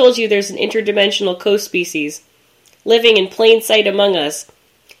if I told you there's an interdimensional co-species living in plain sight among us?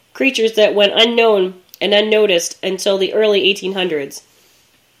 Creatures that went unknown and unnoticed until the early 1800s.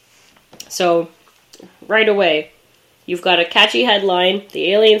 So, right away, you've got a catchy headline,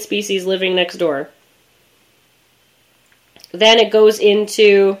 the alien species living next door. Then it goes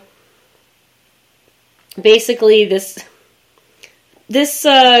into basically this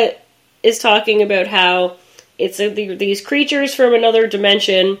is talking about how it's these creatures from another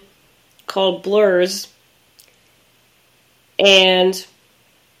dimension called blurs, and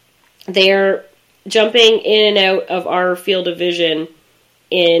they're jumping in and out of our field of vision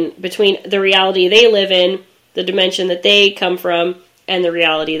in between the reality they live in, the dimension that they come from, and the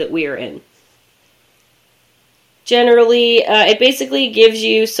reality that we are in. Generally, it basically gives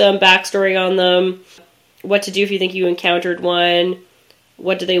you some backstory on them, what to do if you think you encountered one,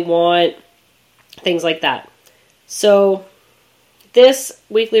 what do they want, things like that. So, this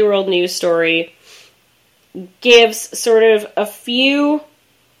Weekly World News story gives sort of a few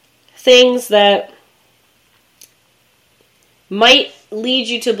things that might lead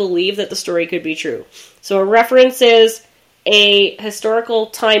you to believe that the story could be true. So it references a historical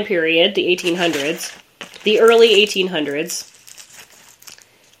time period, the 1800s, the early 1800s,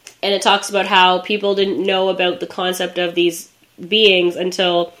 and it talks about how people didn't know about the concept of these beings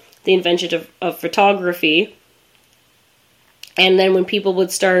until the invention of photography. And then when people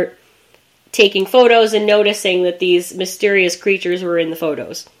would start taking photos and noticing that these mysterious creatures were in the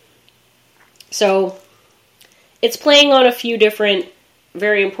photos. So it's playing on a few different,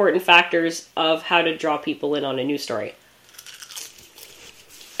 very important factors of how to draw people in on a news story.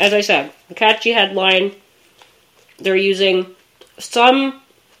 As I said, a catchy headline. They're using some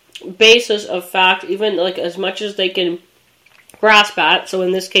basis of fact, even like as much as they can grasp at. So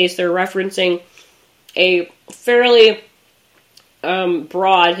in this case, they're referencing a fairly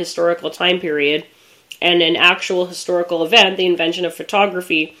broad historical time period and an actual historical event, the invention of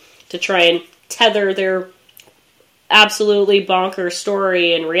photography, to try and tether their absolutely bonkers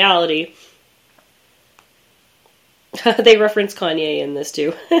story and reality. They reference Kanye in this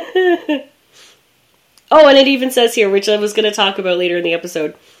too. Oh, and it even says here, which I was going to talk about later in the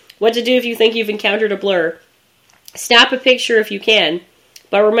episode, what to do if you think you've encountered a blur. Snap a picture if you can,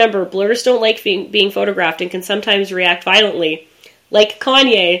 but remember, blurs don't like being photographed and can sometimes react violently, like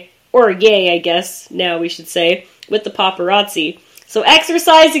Kanye, or Ye, I guess, now we should say, with the paparazzi. So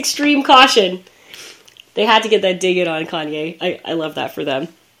exercise extreme caution. They had to get that dig in on Kanye. I love that for them.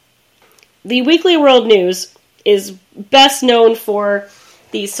 The Weekly World News is best known for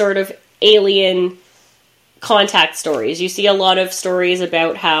these sort of alien contact stories. You see a lot of stories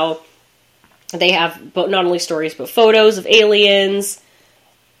about how they have not only stories but photos of aliens.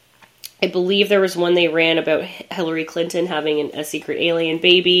 I believe there was one they ran about Hillary Clinton having a secret alien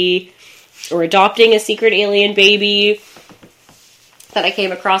baby or adopting a secret alien baby that I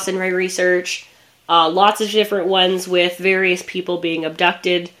came across in my research. Lots of different ones with various people being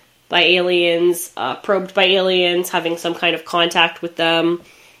abducted by aliens, probed by aliens, having some kind of contact with them.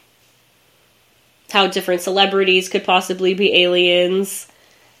 How different celebrities could possibly be aliens.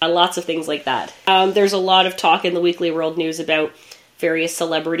 Lots of things like that. There's a lot of talk in the Weekly World News about various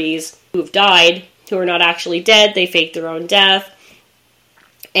celebrities who've died, who are not actually dead. They faked their own death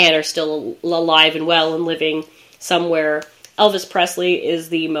and are still alive and well and living somewhere. Elvis Presley is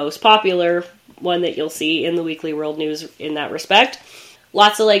the most popular one that you'll see in the Weekly World News in that respect.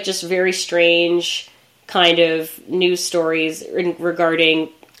 Lots of like just very strange kind of news stories regarding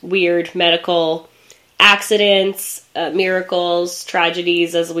weird medical accidents, miracles,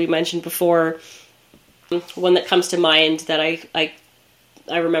 tragedies, as we mentioned before. One that comes to mind that I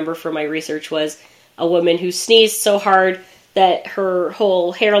remember from my research was a woman who sneezed so hard that her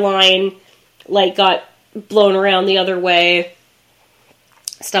whole hairline like got blown around the other way.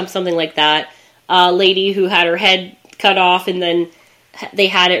 Something like that. A lady who had her head cut off and then they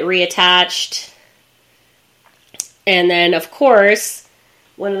had it reattached. And then, of course,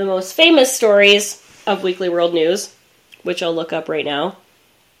 one of the most famous stories of Weekly World News, which I'll look up right now,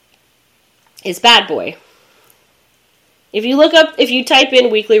 is Bad Boy. If you type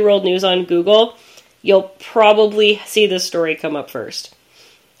in Weekly World News on Google, you'll probably see this story come up first.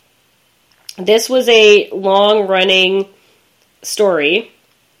 This was a long-running story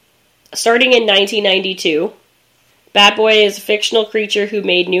starting in 1992. Bad Boy is a fictional creature who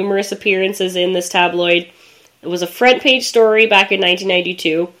made numerous appearances in this tabloid. It was a front-page story back in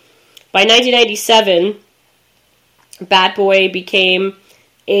 1992. By 1997, Bad Boy became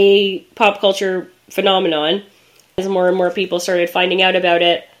a pop culture phenomenon as more and more people started finding out about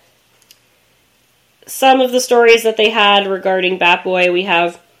it. Some of the stories that they had regarding Bad Boy, we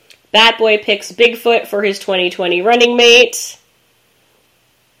have Bad Boy picks Bigfoot for his 2020 running mate.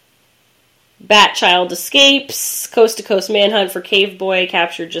 Bat Child escapes. Coast to coast manhunt for Cave Boy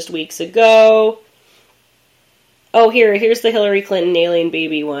captured just weeks ago. Oh, here's the Hillary Clinton alien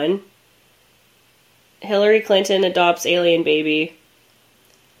baby one. Hillary Clinton adopts alien baby.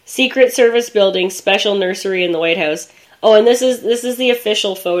 Secret Service building, special nursery in the White House. Oh, and this is the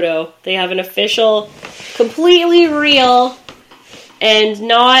official photo. They have an official, completely real and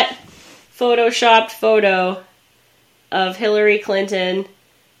not photoshopped photo of Hillary Clinton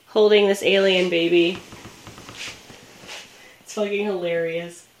holding this alien baby. It's fucking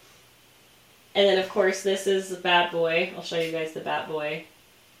hilarious. And then, of course, this is the Bat Boy. I'll show you guys the Bat Boy.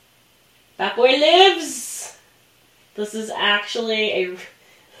 Bat Boy lives! This is actually a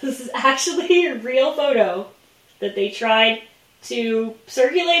real photo that they tried to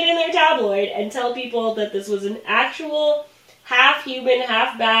circulate in their tabloid and tell people that this was an actual half human,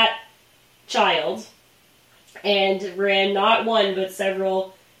 half bat child, and ran not one but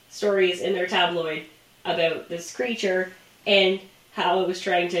several stories in their tabloid about this creature and how it was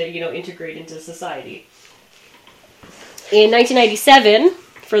trying to, integrate into society. In 1997,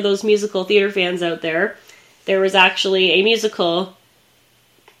 for those musical theater fans out there was actually a musical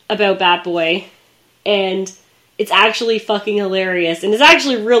about Bat Boy, and it's actually fucking hilarious, and it's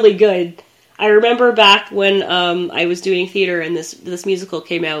actually really good. I remember back when I was doing theater and this musical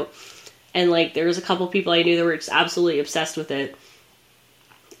came out, and there was a couple people I knew that were just absolutely obsessed with it.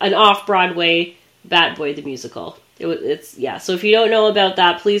 An off-Broadway Bat Boy the musical. So if you don't know about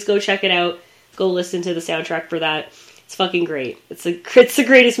that, please go check it out. Go listen to the soundtrack for that. It's fucking great. It's the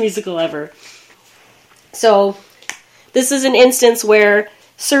greatest musical ever. So, this is an instance where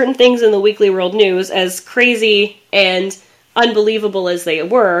certain things in the Weekly World News, as crazy and unbelievable as they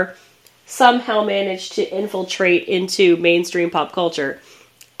were, somehow managed to infiltrate into mainstream pop culture,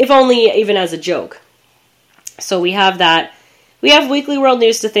 if only even as a joke. So we have that. We have Weekly World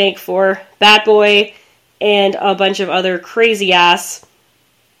News to thank for Bat Boy and a bunch of other crazy-ass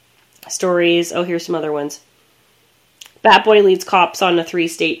stories. Oh, here's some other ones. Bat Boy leads cops on a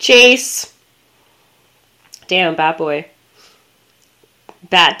 3-state chase. Damn, Bat Boy.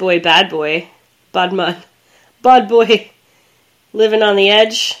 Bat Boy, Bad Boy. Bud Boy. Living on the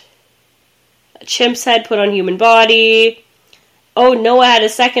edge. A chimp's head put on human body. Oh, Noah had a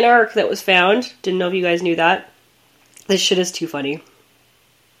second ark that was found. Didn't know if you guys knew that. This shit is too funny.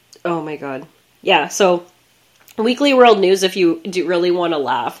 Oh my god. Yeah, so Weekly World News, if you do really want to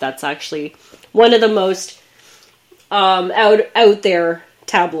laugh, that's actually one of the most out there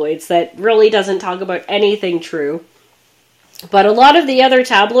tabloids that really doesn't talk about anything true. But a lot of the other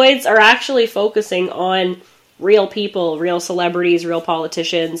tabloids are actually focusing on real people, real celebrities, real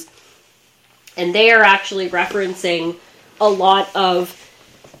politicians. And they are actually referencing a lot of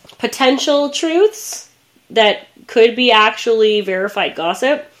potential truths that could be actually verified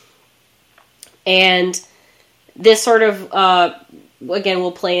gossip. And this sort of, again,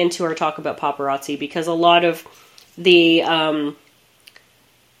 will play into our talk about paparazzi, because a lot of the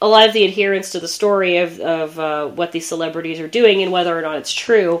adherence to the story of what these celebrities are doing and whether or not it's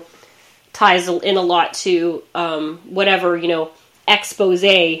true ties in a lot to whatever, expose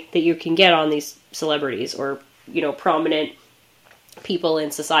that you can get on these celebrities or, prominent people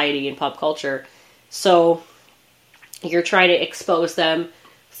in society and pop culture. So you're trying to expose them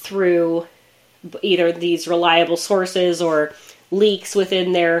through either these reliable sources or leaks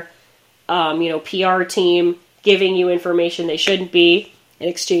within their, PR team giving you information they shouldn't be in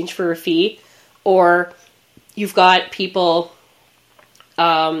exchange for a fee, or you've got people,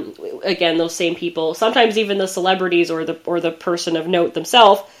 again, those same people, sometimes even the celebrities or the person of note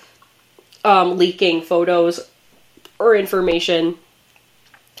themselves, leaking photos or information.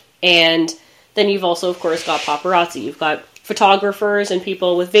 And then you've also, of course, got paparazzi. You've got photographers and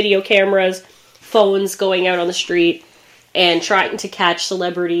people with video cameras, phones going out on the street and trying to catch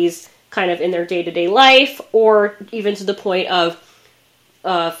celebrities kind of in their day-to-day life, or even to the point of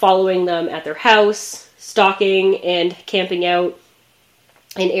following them at their house, stalking and camping out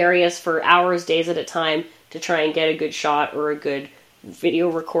in areas for hours, days at a time to try and get a good shot or a good video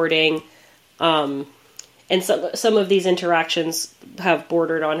recording. And some of these interactions have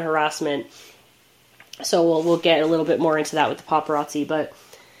bordered on harassment. So we'll get a little bit more into that with the paparazzi. But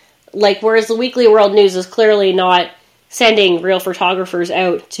whereas the Weekly World News is clearly not sending real photographers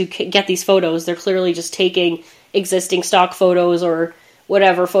out to get these photos, they're clearly just taking existing stock photos or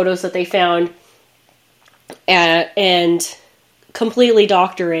whatever photos that they found and completely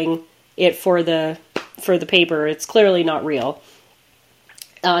doctoring it for the paper. It's clearly not real.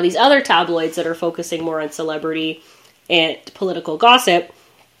 These other tabloids that are focusing more on celebrity and political gossip,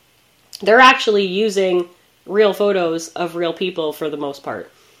 they're actually using real photos of real people for the most part.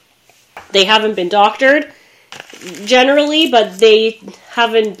 They haven't been doctored generally, but they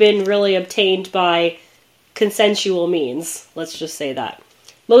haven't been really obtained by consensual means. Let's just say that.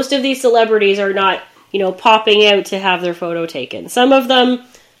 Most of these celebrities are not, popping out to have their photo taken. Some of them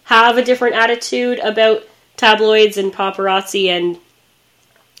have a different attitude about tabloids and paparazzi and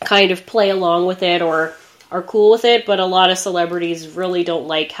kind of play along with it or are cool with it, but a lot of celebrities really don't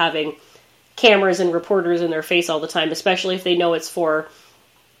like having cameras and reporters in their face all the time, especially if they know it's for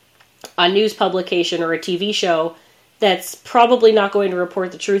a news publication or a TV show that's probably not going to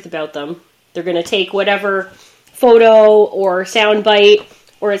report the truth about them. They're going to take whatever photo or soundbite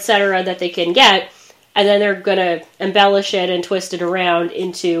or etc. that they can get and then they're going to embellish it and twist it around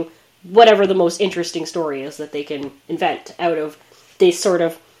into whatever the most interesting story is that they can invent out of these sort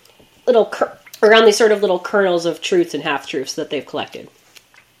of around these sort of little kernels of truths and half-truths that they've collected.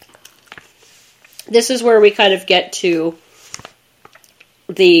 This is where we kind of get to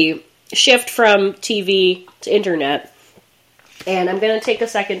the shift from TV to internet. And I'm going to take a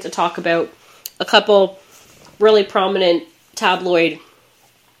second to talk about a couple really prominent tabloid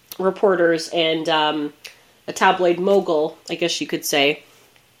reporters and a tabloid mogul, I guess you could say,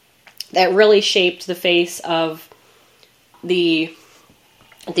 that really shaped the face of the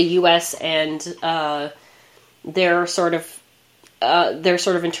U.S. and their sort of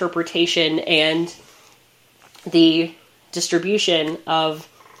interpretation and the distribution of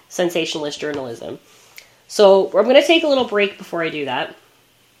sensationalist journalism. So I'm going to take a little break before I do that,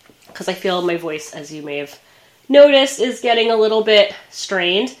 because I feel my voice, as you may have noticed, is getting a little bit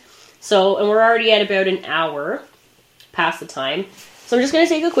strained. And we're already at about an hour past the time. So I'm just going to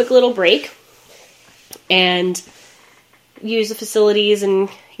take a quick little break and use the facilities and,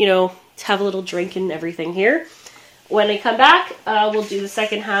 have a little drink and everything here. When I come back, we'll do the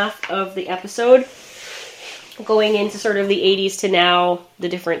second half of the episode, going into sort of the 80s to now, the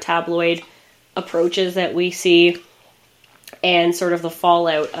different tabloid approaches that we see, and sort of the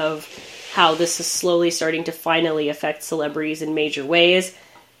fallout of how this is slowly starting to finally affect celebrities in major ways,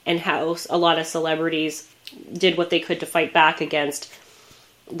 and how a lot of celebrities did what they could to fight back against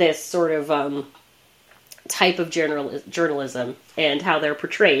this sort of type of journalism and how they're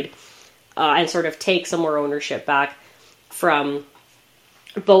portrayed, and sort of take some more ownership back from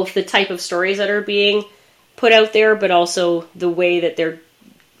both the type of stories that are being put out there, but also the way that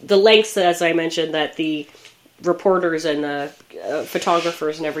the lengths, as I mentioned, that the reporters and the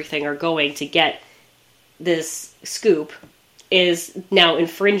photographers and everything are going to get this scoop is now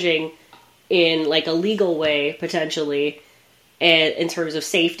infringing in like a legal way, potentially, and in terms of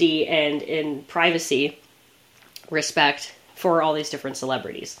safety and in privacy respect for all these different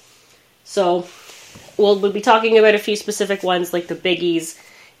celebrities. So we'll be talking about a few specific ones, like the biggies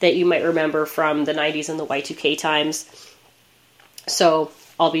that you might remember from the 90s and the Y2K times. So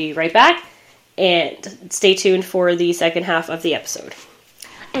I'll be right back, and stay tuned for the second half of the episode.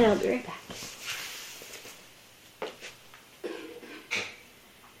 And I'll be right back.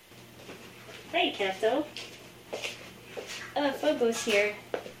 Hey, Cato. Fobo's here.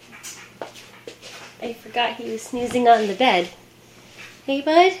 I forgot he was snoozing on the bed. Hey,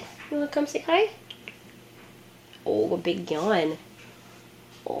 bud. You want to come say hi? Oh, a big yawn.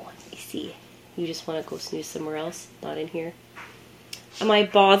 Oh, I see. You just want to go snooze somewhere else? Not in here? Am I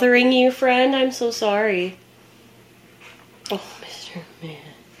bothering you, friend? I'm so sorry. Oh, Mr. Man.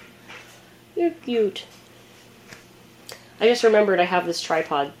 You're cute. I just remembered I have this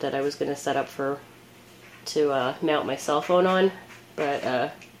tripod that I was going to set up to mount my cell phone on, but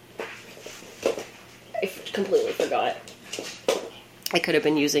I completely forgot. I could have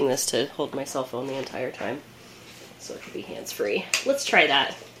been using this to hold my cell phone the entire time, so it could be hands-free. Let's try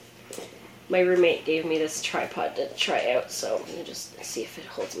that. My roommate gave me this tripod to try out, so I'm going to just see if it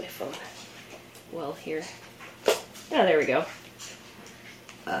holds my phone well here. Ah, there we go.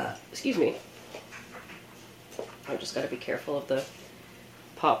 Excuse me. I've just got to be careful of the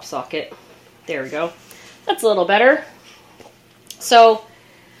pop socket. There we go. That's a little better. So,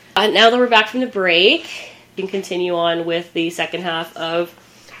 now that we're back from the break, we can continue on with the second half of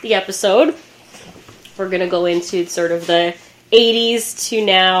the episode. We're going to go into sort of the 80s to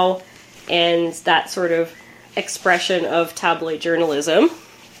now, and that sort of expression of tabloid journalism.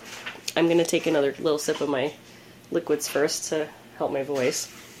 I'm going to take another little sip of my liquids first to help my voice.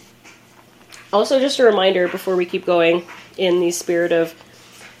 Also, just a reminder before we keep going, in the spirit of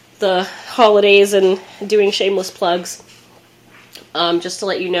the holidays and doing shameless plugs, just to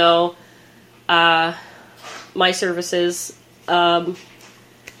let you know, my services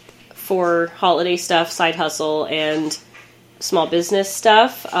for holiday stuff, side hustle, and small business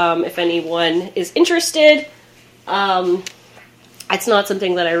stuff. If anyone is interested, it's not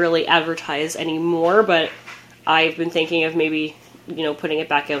something that I really advertise anymore, but I've been thinking of maybe, putting it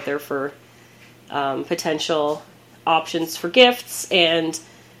back out there for potential options for gifts and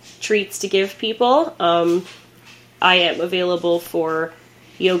treats to give people. I am available for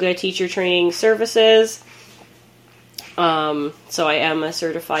yoga teacher training services. So I am a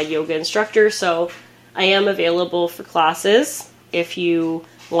certified yoga instructor, so I am available for classes if you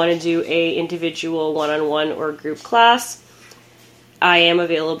want to do a individual one-on-one or group class. I am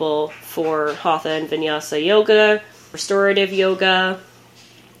available for Hatha and Vinyasa yoga, restorative yoga,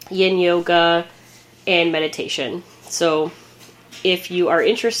 yin yoga, and meditation. So if you are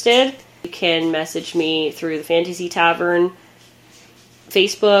interested, can message me through the Fantasy Tavern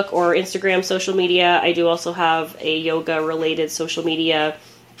Facebook or Instagram social media. I do also have a yoga-related social media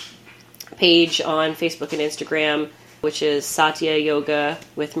page on Facebook and Instagram, which is Satya Yoga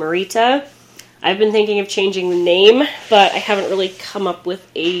with Marita. I've been thinking of changing the name, but I haven't really come up with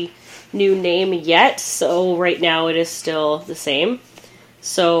a new name yet, so right now it is still the same.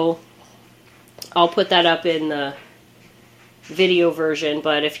 So I'll put that up in the video version,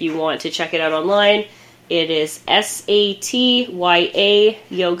 but if you want to check it out online, it is SATYA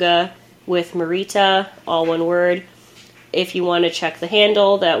Yoga with Marita, all one word. If you want to check the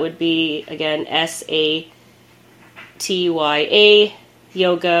handle, that would be, again, SATYA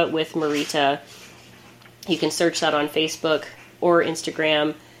Yoga with Marita. You can search that on Facebook or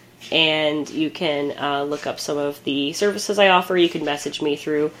Instagram, and you can look up some of the services I offer. You can message me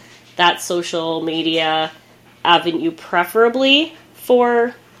through that social media avenue, preferably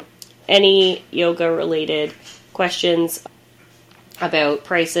for any yoga-related questions about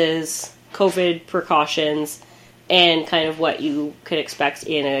prices, COVID precautions, and kind of what you could expect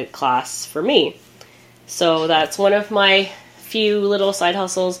in a class for me. So that's one of my few little side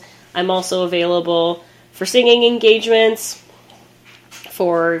hustles. I'm also available for singing engagements,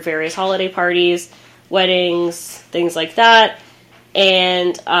 for various holiday parties, weddings, things like that.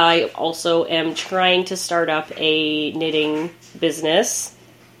 And I also am trying to start up a knitting business,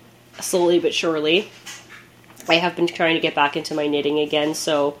 slowly but surely. I have been trying to get back into my knitting again,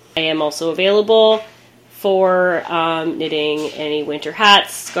 so I am also available for knitting any winter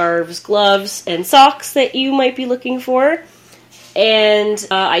hats, scarves, gloves, and socks that you might be looking for. And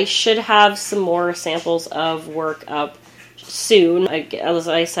I should have some more samples of work up soon. As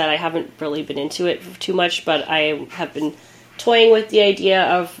I said, I haven't really been into it too much, but I have been toying with the idea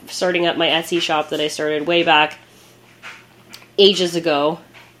of starting up my Etsy shop that I started way back ages ago,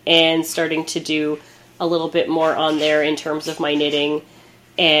 and starting to do a little bit more on there in terms of my knitting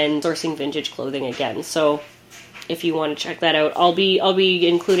and sourcing vintage clothing again. So if you want to check that out, I'll be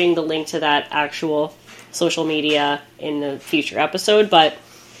including the link to that actual social media in the future episode, but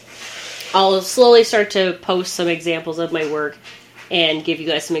I'll slowly start to post some examples of my work and give you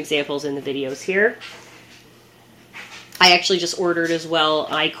guys some examples in the videos here. I actually just ordered as well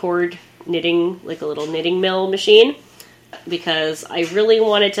I-cord knitting, like a little knitting mill machine, because I really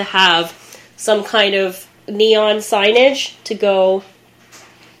wanted to have some kind of neon signage to go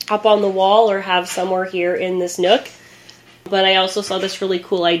up on the wall or have somewhere here in this nook. But I also saw this really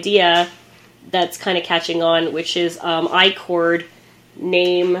cool idea that's kind of catching on, which is I-cord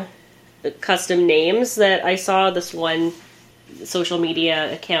custom names that I saw this one social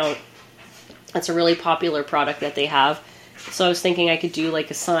media account. That's a really popular product that they have. So I was thinking I could do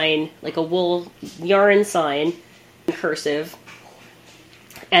like a sign, like a wool yarn sign in cursive,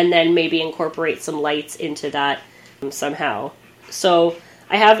 and then maybe incorporate some lights into that somehow. So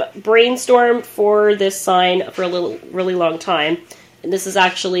I have brainstormed for this sign for a really long time, and this is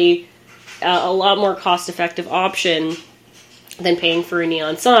actually a lot more cost-effective option than paying for a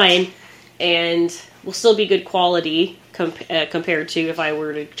neon sign, and will still be good quality compared to if I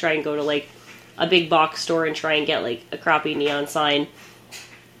were to try and go to like a big box store and try and get like a crappy neon sign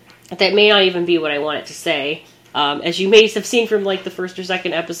that may not even be what I want it to say. As you may have seen from like the first or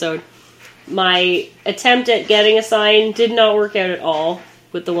second episode, my attempt at getting a sign did not work out at all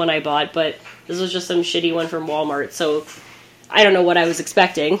with the one I bought, but this was just some shitty one from Walmart, so I don't know what I was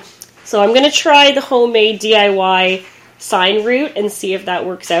expecting. So I'm going to try the homemade DIY sign route and see if that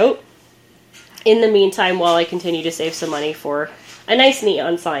works out. In the meantime, while I continue to save some money for a nice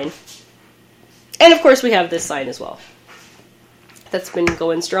neon sign. And of course we have this sign as well. That's been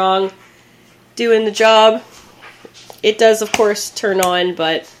going strong, doing the job. It does, of course, turn on,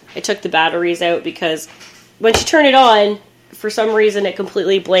 but I took the batteries out because when you turn it on, for some reason it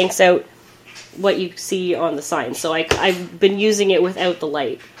completely blanks out what you see on the sign. So I've been using it without the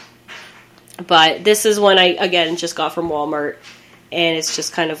light. But this is one I, again, just got from Walmart, and it's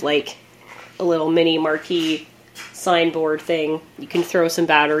just kind of like a little mini marquee signboard thing. You can throw some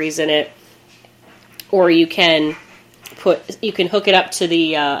batteries in it, or you can hook it up to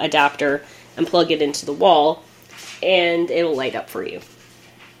the adapter and plug it into the wall, and it'll light up for you.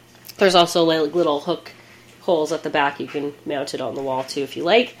 There's also like little hook holes at the back. You can mount it on the wall too if you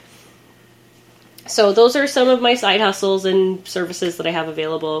like. So those are some of my side hustles and services that I have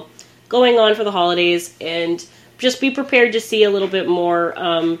available going on for the holidays, and just be prepared to see a little bit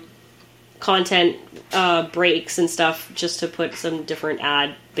more content breaks and stuff, just to put some different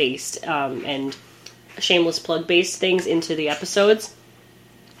ad-based and shameless plug-based things into the episodes.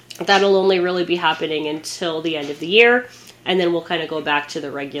 That'll only really be happening until the end of the year, and then we'll kind of go back to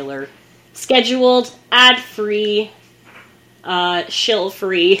the regular scheduled, ad-free,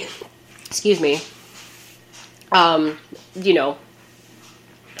 shill-free, excuse me,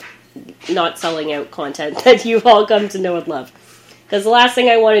 not selling out content that you've all come to know and love. Because the last thing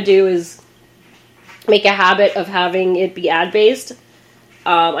I want to do is make a habit of having it be ad-based.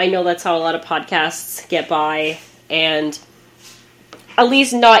 I know that's how a lot of podcasts get by, and at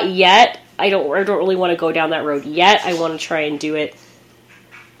least not yet. I don't really want to go down that road yet. I want to try and do it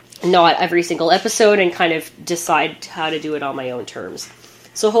not every single episode and kind of decide how to do it on my own terms.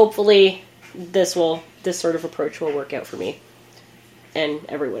 So hopefully this sort of approach will work out for me and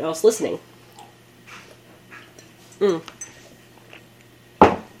everyone else listening.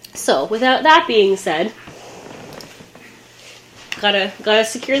 So, without that being said, gotta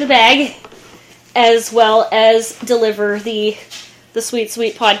secure the bag, as well as deliver the sweet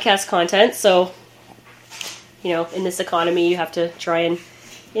podcast content. So, in this economy, you have to try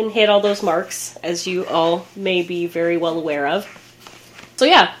and hit all those marks, as you all may be very well aware of. So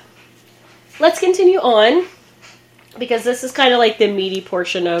yeah, let's continue on, because this is kind of like the meaty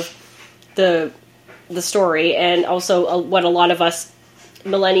portion of the story, and also what a lot of us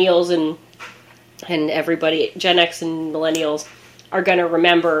millennials and everybody, Gen X and millennials, are going to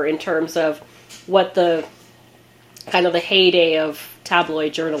remember in terms of what the kind of the heyday of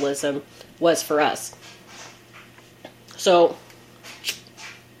tabloid journalism was for us. So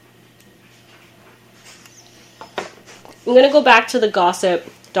I'm going to go back to the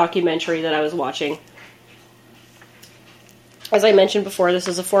gossip documentary that I was watching. As I mentioned before, this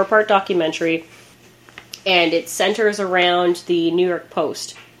is a 4-part documentary, and it centers around the New York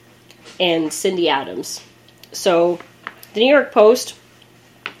Post and Cindy Adams. So, the New York Post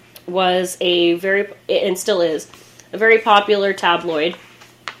was and still is, a very popular tabloid.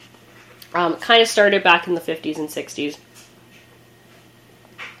 Kind of started back in the 50s and 60s.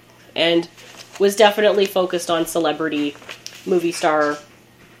 And was definitely focused on celebrity, movie star,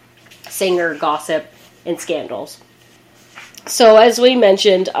 singer, gossip, and scandals. So, as we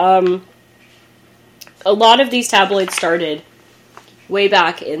mentioned, a lot of these tabloids started way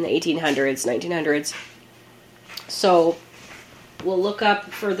back in the 1800s, 1900s. So, we'll look up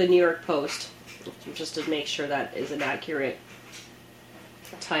for the New York Post, just to make sure that is an accurate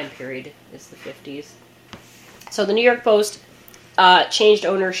time period, is the 50s. So, the New York Post changed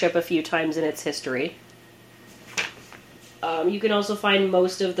ownership a few times in its history. You can also find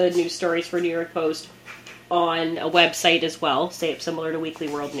most of the news stories for New York Post on a website as well, similar to Weekly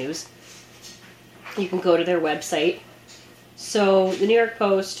World News. You can go to their website. So, the New York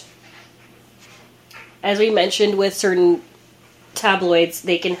Post, as we mentioned with certain tabloids,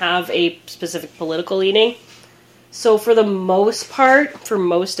 they can have a specific political leaning. So, for the most part, for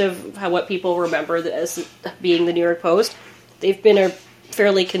most of what people remember as being the New York Post, they've been a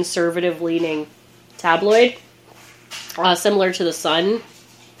fairly conservative-leaning tabloid, similar to the Sun,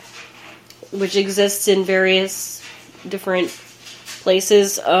 which exists in various different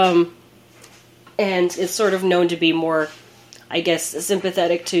places, and is sort of known to be more, I guess,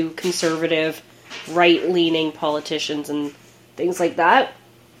 sympathetic to conservative, right-leaning politicians and things like that.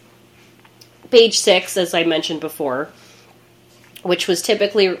 Page 6, as I mentioned before, which was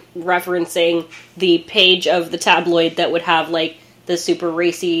typically referencing the page of the tabloid that would have, like, the super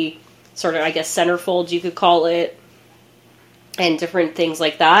racy sort of, I guess, centerfold, you could call it, and different things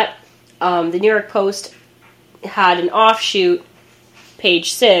like that. The New York Post had an offshoot,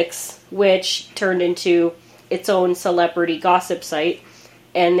 page 6, which turned into its own celebrity gossip site,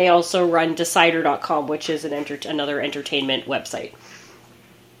 and they also run Decider.com, which is another entertainment website.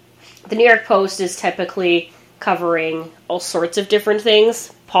 The New York Post is typically covering all sorts of different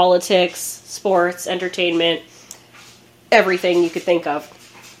things: politics, sports, entertainment, everything you could think of.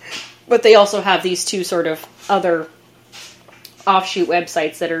 But they also have these two sort of other offshoot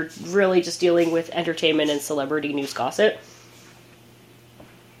websites that are really just dealing with entertainment and celebrity news gossip.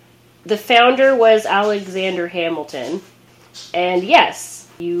 The founder was Alexander Hamilton, and yes,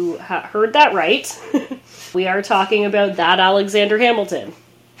 you heard that right. We are talking about that Alexander Hamilton.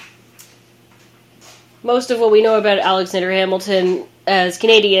 Most of what we know about Alexander Hamilton as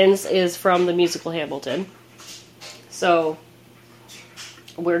Canadians is from the musical Hamilton. So,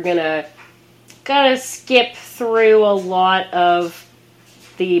 we're gonna kind of skip through a lot of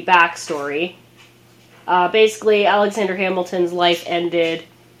the backstory. Basically, Alexander Hamilton's life ended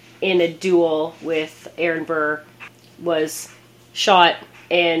in a duel with Aaron Burr, was shot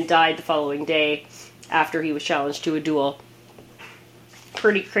and died the following day after he was challenged to a duel.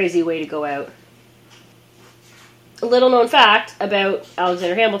 Pretty crazy way to go out. A little known fact about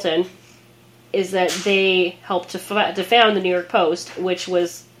Alexander Hamilton is that they helped to found the New York Post, which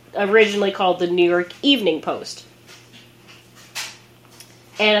was originally called the New York Evening Post.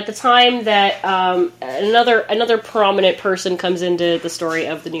 And at the time that another prominent person comes into the story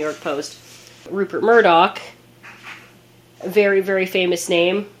of the New York Post, Rupert Murdoch, a very, very famous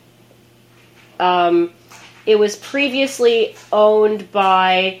name. It was previously owned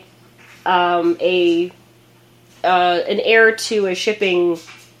by an heir to a shipping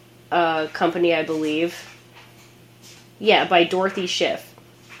company, I believe. Yeah, by Dorothy Schiff.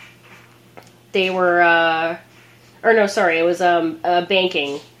 They were, it was a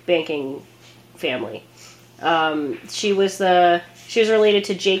banking family. She was related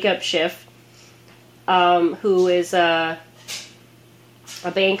to Jacob Schiff, who is a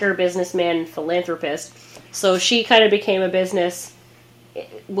banker, businessman, and philanthropist. So she kind of became a business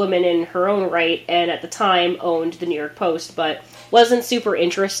woman in her own right, and at the time owned the New York Post, but wasn't super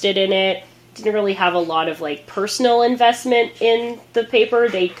interested in it. Didn't really have a lot of like personal investment in the paper.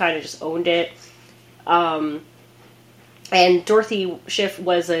 They kind of just owned it. And Dorothy Schiff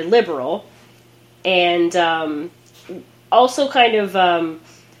was a liberal, and also kind of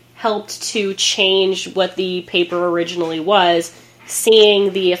helped to change what the paper originally was,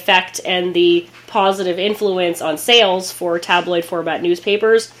 seeing the effect and the positive influence on sales for tabloid format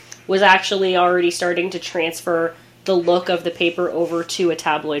newspapers was actually already starting to transfer the look of the paper over to a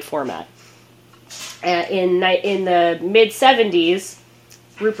tabloid format. In the mid-70s,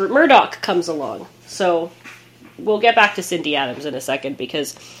 Rupert Murdoch comes along. So we'll get back to Cindy Adams in a second,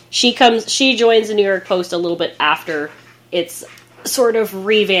 because she joins the New York Post a little bit after its sort of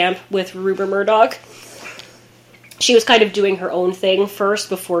revamp with Rupert Murdoch. She was kind of doing her own thing first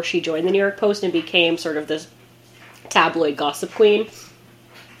before she joined the New York Post and became sort of this tabloid gossip queen.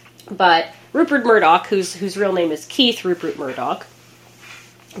 But Rupert Murdoch, whose real name is Keith Rupert Murdoch,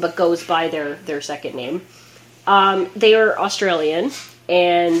 but goes by their second name, they are Australian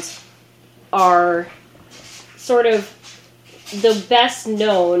and are sort of the best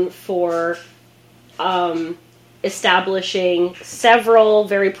known for establishing several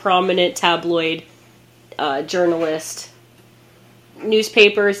very prominent tabloid journalist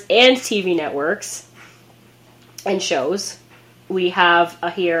newspapers and TV networks and shows. We have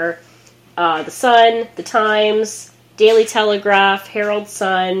here The Sun, The Times, Daily Telegraph, Herald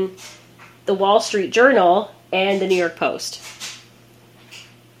Sun, The Wall Street Journal, and the New York Post.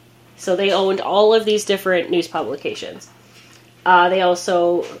 So they owned all of these different news publications. They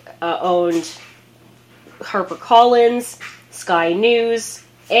also owned HarperCollins, Sky News,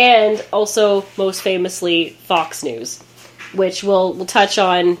 and also, most famously, Fox News, which we'll touch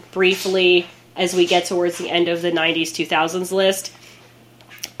on briefly as we get towards the end of the 90s, 2000s list.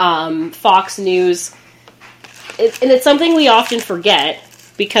 Fox News, and it's something we often forget,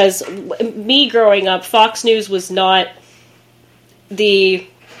 because me growing up, Fox News was not the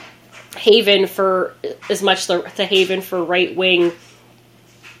haven for, as much the haven for right-wing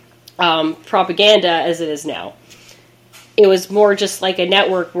propaganda as it is now. It was more just like a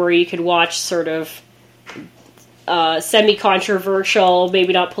network where you could watch sort of semi-controversial,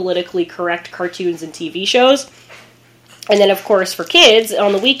 maybe not politically correct cartoons and TV shows. And then, of course, for kids,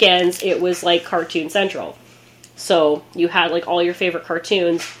 on the weekends, it was like Cartoon Central. So you had like all your favorite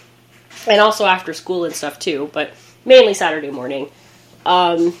cartoons, and also after school and stuff too, but mainly Saturday morning.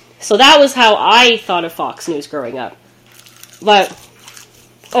 So that was how I thought of Fox News growing up. But,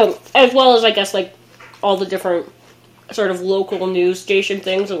 as well as, I guess, like, all the different sort of local news station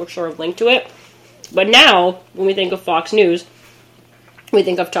things that were sort of linked to it. But now, when we think of Fox News, we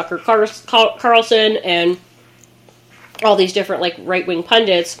think of Tucker Carlson and all these different, like, right-wing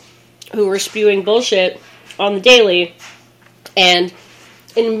pundits who were spewing bullshit on the daily. And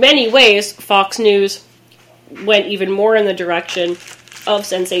in many ways, Fox News went even more in the direction of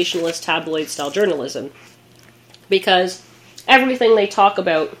sensationalist tabloid-style journalism. Because everything they talk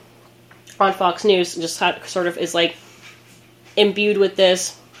about on Fox News just sort of is, like, imbued with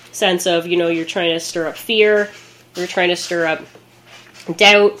this sense of, you know, you're trying to stir up fear, you're trying to stir up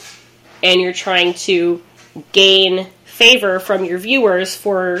doubt, and you're trying to gain favor from your viewers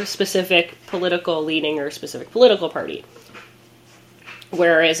for specific political leaning or specific political party.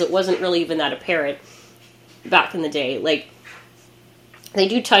 Whereas it wasn't really even that apparent back in the day. Like, they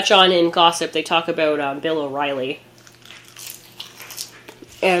do touch on in gossip, they talk about Bill O'Reilly.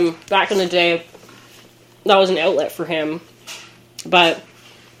 And back in the day, that was an outlet for him. But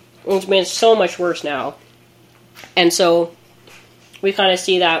it's made so much worse now. And so we kind of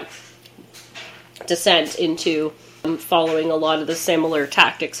see that descent into following a lot of the similar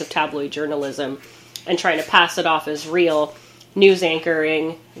tactics of tabloid journalism and trying to pass it off as real news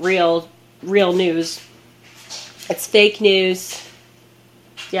anchoring, real news. It's fake news.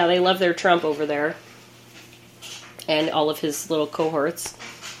 Yeah, they love their Trump over there. And all of his little cohorts.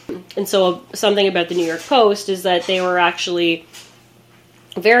 And so something about the New York Post is that they were actually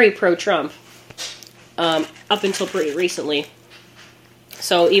very pro-Trump up until pretty recently.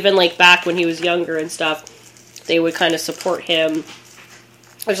 So even like back when he was younger and stuff, they would kind of support him.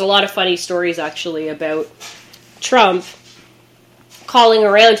 There's a lot of funny stories actually about Trump calling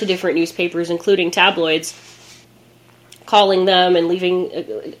around to different newspapers, including tabloids, calling them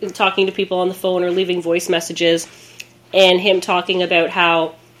and talking to people on the phone or leaving voice messages, and him talking about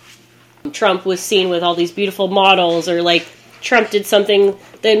how Trump was seen with all these beautiful models, or like Trump did something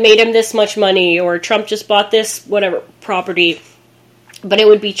that made him this much money, or Trump just bought this whatever property. But it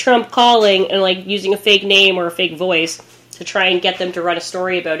would be Trump calling and like using a fake name or a fake voice to try and get them to write a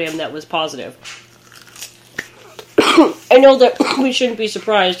story about him that was positive. I know that we shouldn't be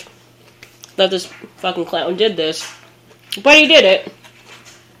surprised that this fucking clown did this, but he did it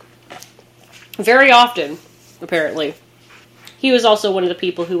very often, apparently. He was also one of the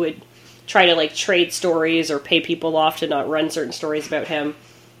people who would try to like trade stories or pay people off to not run certain stories about him,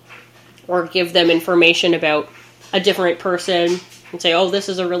 or give them information about a different person and say, oh, this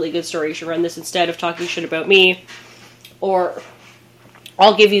is a really good story, you should run this instead of talking shit about me, or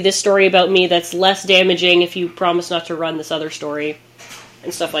I'll give you this story about me that's less damaging if you promise not to run this other story,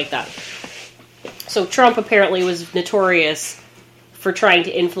 and stuff like that. So Trump apparently was notorious for trying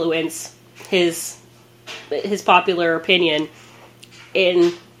to influence his popular opinion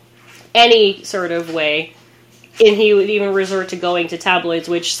in any sort of way, and he would even resort to going to tabloids,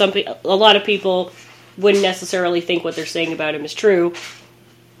 which a lot of people wouldn't necessarily think what they're saying about him is true,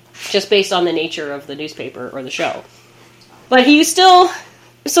 just based on the nature of the newspaper or the show. But he still,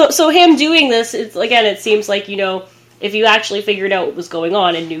 so him doing this, it seems like, if you actually figured out what was going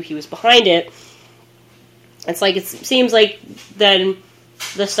on and knew he was behind it, it seems like then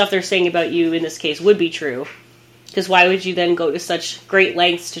the stuff they're saying about you in this case would be true. Because why would you then go to such great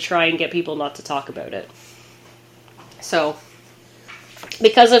lengths to try and get people not to talk about it? So,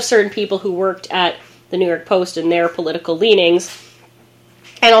 because of certain people who worked at the New York Post and their political leanings,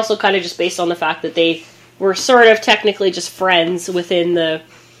 and also kind of just based on the fact that they were sort of technically just friends within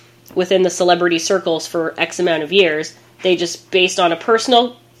the celebrity circles for X amount of years, they just, based on a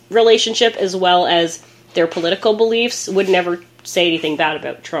personal relationship as well as their political beliefs, would never say anything bad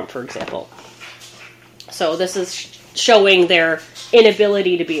about Trump, for example. So this is showing their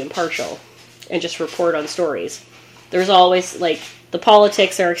inability to be impartial and just report on stories. There's always, the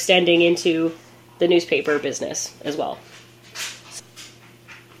politics are extending into the newspaper business as well.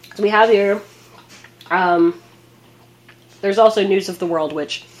 So we have here, there's also News of the World,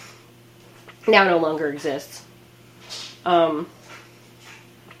 which now no longer exists. Rupert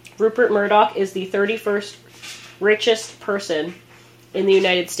Murdoch is the 31st richest person in the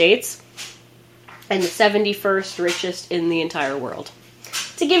United States and the 71st richest in the entire world.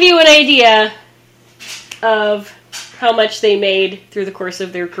 To give you an idea of how much they made through the course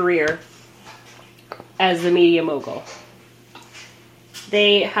of their career as the media mogul.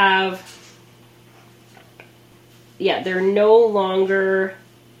 They have, they're no longer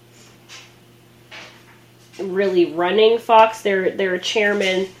really running Fox. They're a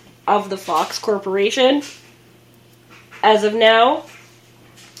chairman of the Fox Corporation as of now,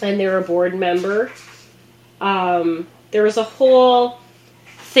 and they're a board member. There was a whole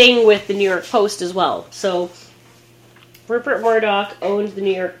thing with the New York Post as well. So Rupert Murdoch owned the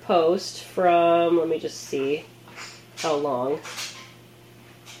New York Post from, let me just see how long.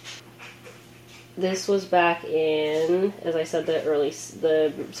 This was back in, as I said,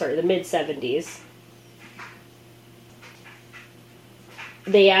 the mid-70s.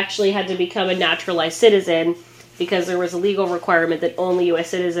 They actually had to become a naturalized citizen because there was a legal requirement that only U.S.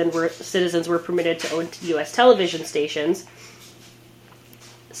 citizens were permitted to own U.S. television stations.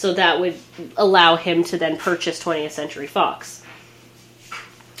 So that would allow him to then purchase 20th Century Fox.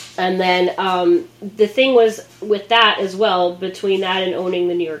 And then the thing was with that as well, between that and owning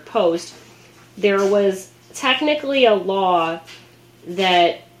the New York Post, there was technically a law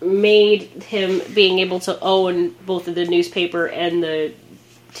that made him being able to own both of the newspaper and the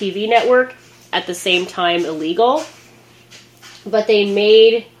TV network at the same time illegal. But they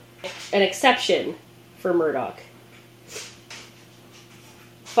made an exception for Murdoch.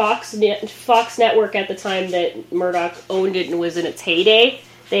 Fox Network at the time that Murdoch owned it and was in its heyday,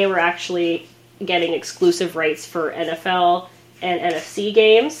 they were actually getting exclusive rights for NFL and NFC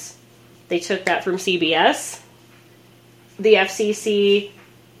games. They took that from CBS. The FCC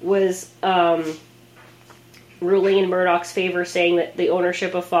was ruling in Murdoch's favor, saying that the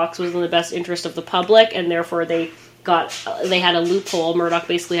ownership of Fox was in the best interest of the public, and therefore they they had a loophole. Murdoch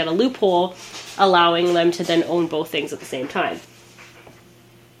basically had a loophole allowing them to then own both things at the same time.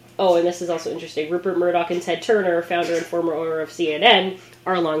 Oh, and this is also interesting. Rupert Murdoch and Ted Turner, founder and former owner of CNN,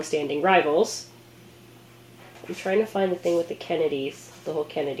 are long-standing rivals. I'm trying to find the thing with the Kennedys, the whole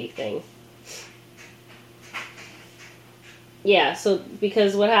Kennedy thing. Yeah, so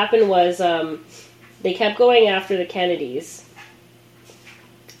because what happened was they kept going after the Kennedys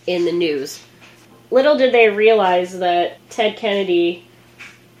in the news. Little did they realize that Ted Kennedy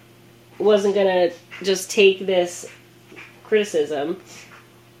wasn't going to just take this criticism,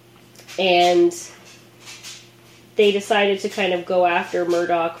 and they decided to kind of go after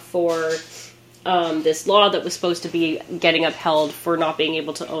Murdoch for this law that was supposed to be getting upheld for not being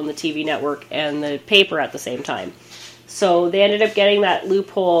able to own the TV network and the paper at the same time. So they ended up getting that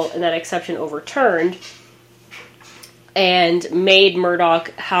loophole and that exception overturned, and made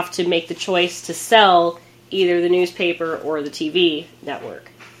Murdoch have to make the choice to sell either the newspaper or the TV network.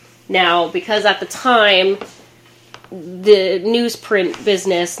 Now, because at the time, the newsprint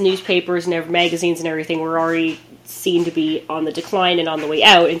business, newspapers and magazines and everything were already seen to be on the decline and on the way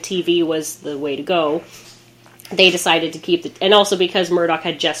out, and TV was the way to go, they decided to keep the... And also because Murdoch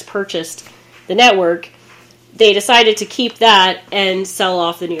had just purchased the network, they decided to keep that and sell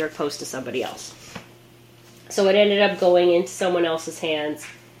off the New York Post to somebody else. So it ended up going into someone else's hands.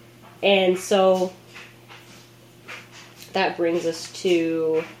 And so that brings us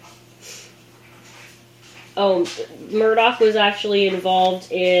to... Oh, Murdoch was actually involved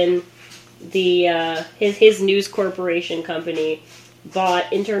in the his News Corporation company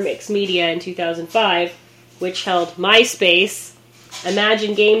bought Intermix Media in 2005, which held MySpace,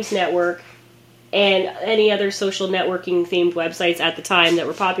 Imagine Games Network, and any other social networking themed websites at the time that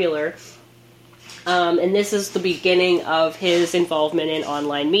were popular. And this is the beginning of his involvement in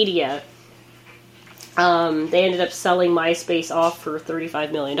online media. They ended up selling MySpace off for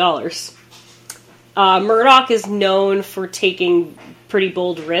 $35 million. Murdoch is known for taking pretty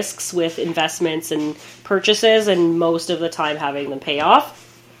bold risks with investments and purchases, and most of the time having them pay off.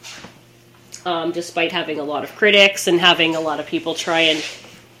 Despite having a lot of critics and having a lot of people try and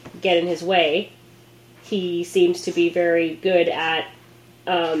get in his way, he seems to be very good at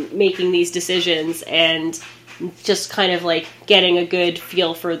making these decisions and just kind of like getting a good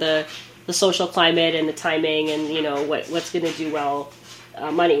feel for the social climate and the timing and, you know, what's going to do well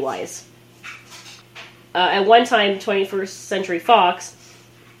money-wise. At one time, 21st Century Fox,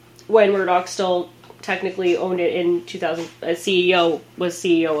 when Murdoch still technically owned it in 2000, was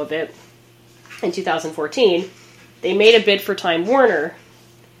CEO of it in 2014, they made a bid for Time Warner,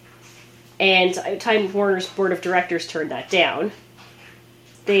 and Time Warner's board of directors turned that down.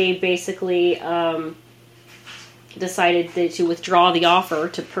 They basically decided to withdraw the offer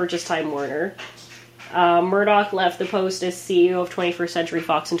to purchase Time Warner. Murdoch left the post as CEO of 21st Century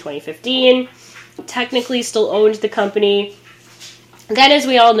Fox in 2015. Technically still owned the company. Then, as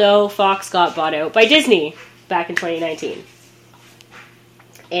we all know, Fox got bought out by Disney back in 2019.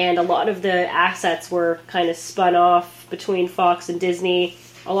 And a lot of the assets were kind of spun off between Fox and Disney.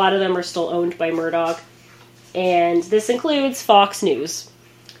 A lot of them are still owned by Murdoch. And this includes Fox News.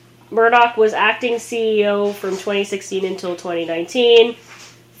 Murdoch was acting CEO from 2016 until 2019,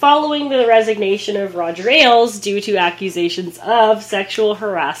 following the resignation of Roger Ailes due to accusations of sexual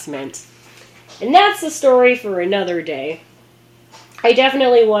harassment. And that's the story for another day. I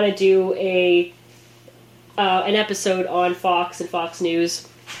definitely want to do an episode on Fox and Fox News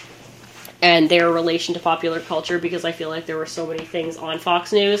and their relation to popular culture, because I feel like there were so many things on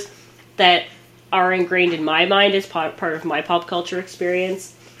Fox News that are ingrained in my mind as part of my pop culture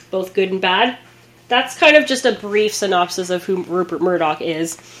experience, both good and bad. That's kind of just a brief synopsis of who Rupert Murdoch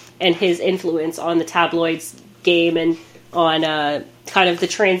is and his influence on the tabloids game and on kind of the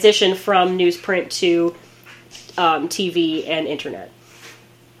transition from newsprint to TV and internet.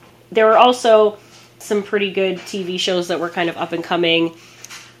 There were also some pretty good TV shows that were kind of up and coming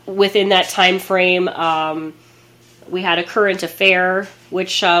within that time frame. We had A Current Affair,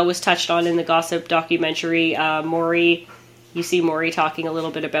 which was touched on in the Gossip documentary. Maury, you see Maury talking a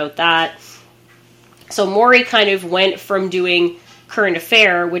little bit about that. So Maury kind of went from doing Current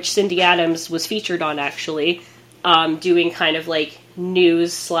Affair, which Cindy Adams was featured on actually, doing kind of like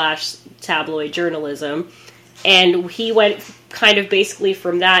news/tabloid journalism. And he went kind of basically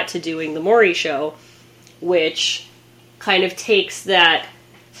from that to doing the Maury Show, which kind of takes that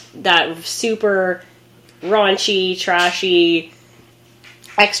super raunchy, trashy,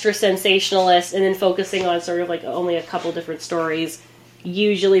 extra sensationalist, and then focusing on sort of like only a couple different stories,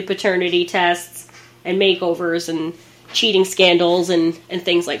 usually paternity tests and makeovers and cheating scandals and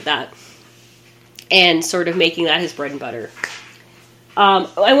things like that. and sort of making that his bread and butter. I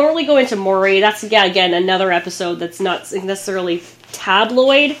won't really go into Maury. That's, again, another episode that's not necessarily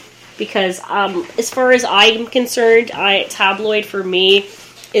tabloid, because as far as I'm concerned, tabloid for me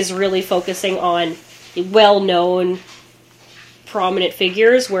is really focusing on well-known, prominent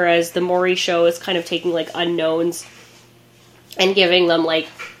figures, whereas the Maury show is kind of taking, like, unknowns and giving them, like,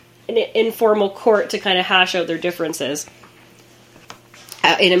 an informal court to kind of hash out their differences,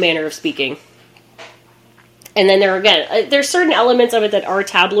 in a manner of speaking. And then there's certain elements of it that are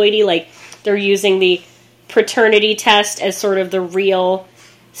tabloidy, like they're using the paternity test as sort of the real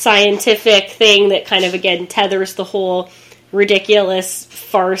scientific thing that kind of, again, tethers the whole ridiculous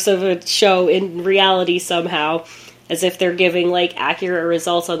farce of a show in reality somehow, as if they're giving, like, accurate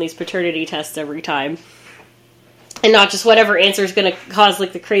results on these paternity tests every time. And not just whatever answer is going to cause,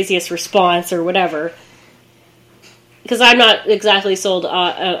 like, the craziest response or whatever. Because I'm not exactly sold,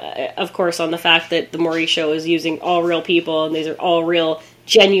 of course, on the fact that the Maury show is using all real people, and these are all real,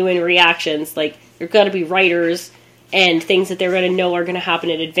 genuine reactions. Like, there got to be writers and things that they're going to know are going to happen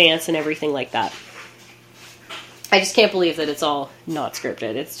in advance and everything like that. I just can't believe that it's all not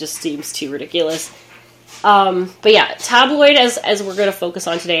scripted. It just seems too ridiculous. But yeah, tabloid, as we're going to focus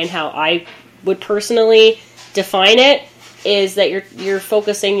on today, and how I would personally define it, is that you're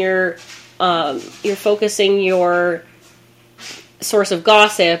focusing your source of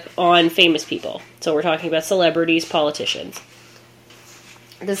gossip on famous people. So we're talking about celebrities, politicians.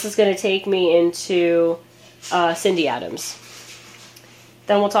 This is going to take me into Cindy Adams.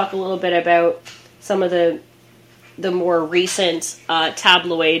 Then we'll talk a little bit about some of the more recent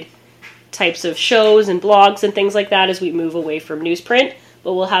tabloid types of shows and blogs and things like that as we move away from newsprint.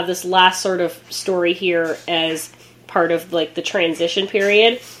 But we'll have this last sort of story here as part of, like, the transition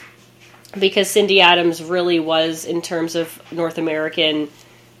period, because Cindy Adams really was, in terms of North American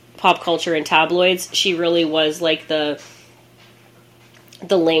pop culture and tabloids, she really was, like, the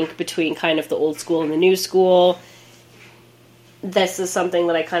link between kind of the old school and the new school. This is something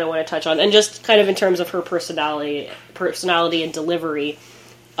that I kind of want to touch on, and just kind of in terms of her personality and delivery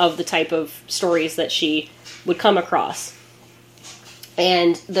of the type of stories that she would come across.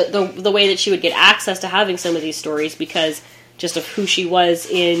 And the way that she would get access to having some of these stories, because just of who she was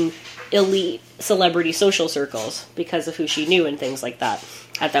in elite celebrity social circles, because of who she knew and things like that.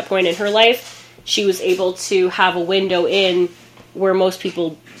 At that point in her life, she was able to have a window in where most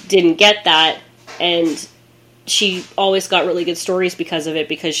people didn't get that, and she always got really good stories because of it,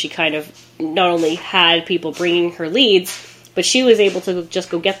 because she kind of not only had people bringing her leads, but she was able to just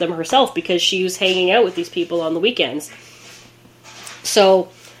go get them herself because she was hanging out with these people on the weekends. So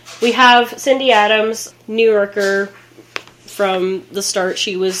we have Cindy Adams, New Yorker from the start.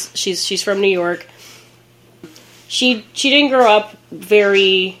 She's from New York. She didn't grow up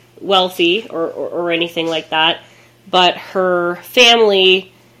very wealthy or anything like that, but her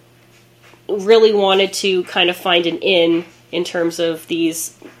family really wanted to kind of find an in terms of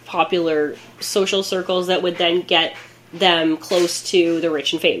these popular social circles that would then get them close to the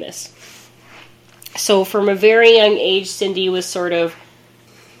rich and famous. So from a very young age, Cindy was sort of,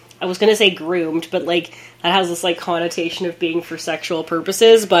 I was going to say groomed, but, like, that has this, like, connotation of being for sexual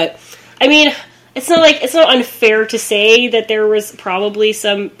purposes. But I mean, it's not unfair to say that there was probably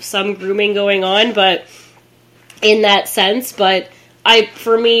some grooming going on, but in that sense. But I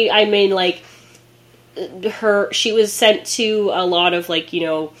mean, like, she was sent to a lot of, like,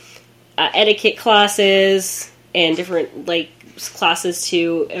 etiquette classes and different, like, classes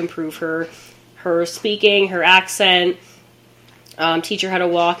to improve her speaking, her accent, teach her how to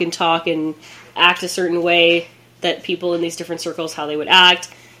walk and talk and act a certain way that people in these different circles, how they would act.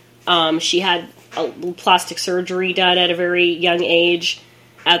 She had a plastic surgery done at a very young age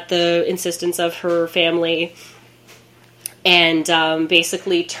at the insistence of her family, and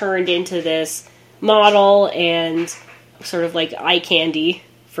basically turned into this model and sort of like eye candy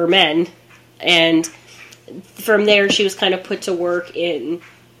for men. And from there, she was kind of put to work in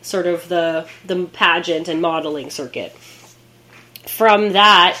sort of the pageant and modeling circuit. From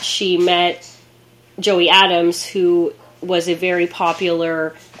that, she met Joey Adams, who was a very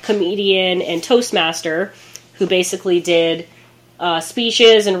popular comedian and Toastmaster, who basically did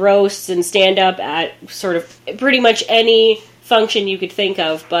speeches and roasts and stand-up at sort of pretty much any function you could think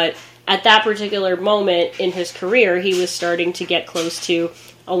of. But at that particular moment in his career, he was starting to get close to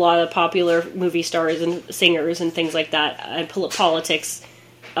a lot of popular movie stars and singers and things like that, and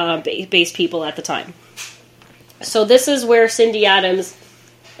politics-based people at the time. So this is where Cindy Adams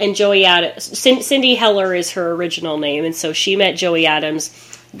and Joey Adams... Cindy Heller is her original name, and so she met Joey Adams.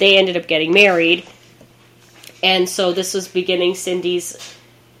 They ended up getting married. And so this was beginning Cindy's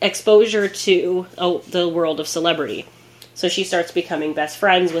exposure to the world of celebrity. So she starts becoming best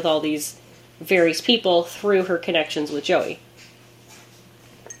friends with all these various people through her connections with Joey.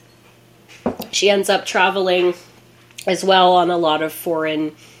 She ends up traveling as well on a lot of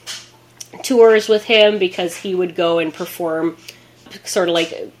foreign tours with him, because he would go and perform sort of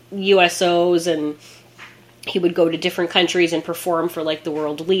like USOs, and he would go to different countries and perform for like the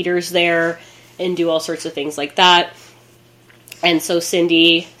world leaders there and do all sorts of things like that. And so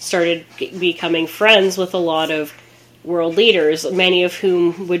Cindy started becoming friends with a lot of world leaders, many of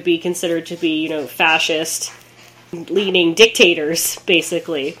whom would be considered to be, fascist leaning dictators,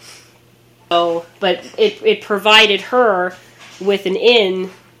 basically. So, but it provided her with an in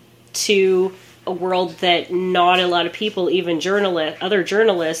to a world that not a lot of people, even other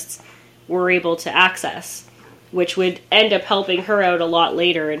journalists, were able to access, which would end up helping her out a lot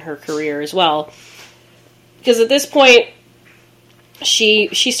later in her career as well. Because at this point, she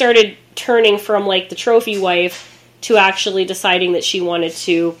started turning from like the trophy wife to actually deciding that she wanted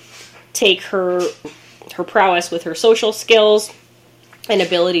to take her prowess with her social skills and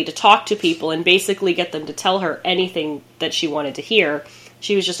ability to talk to people and basically get them to tell her anything that she wanted to hear.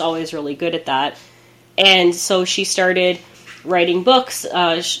 She was just always really good at that. And so she started writing books.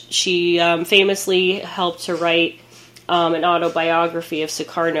 She famously helped to write an autobiography of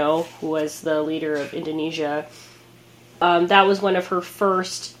Sukarno, who was the leader of Indonesia. That was one of her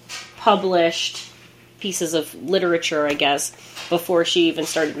first published pieces of literature, I guess, before she even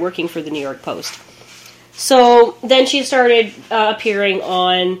started working for the New York Post. So then she started appearing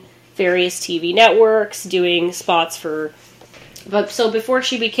on various TV networks, doing spots for... So before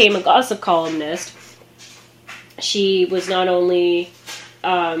she became a gossip columnist, she was not only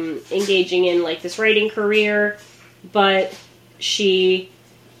engaging in like this writing career, but she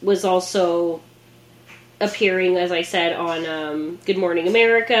was also appearing, as I said, on Good Morning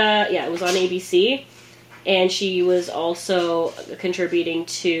America. Yeah, it was on ABC. And she was also contributing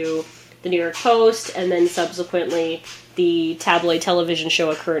to the New York Post, and then subsequently the tabloid television show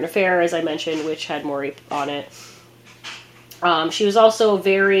A Current Affair, as I mentioned, which had Maury on it. She was also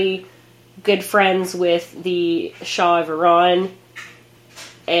very good friends with the Shah of Iran,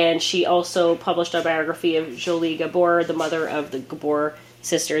 and she also published a biography of Jolie Gabor, the mother of the Gabor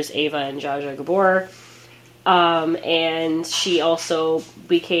sisters, Ava and Jaja Gabor. And she also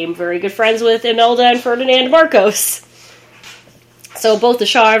became very good friends with Imelda and Ferdinand Marcos. So both the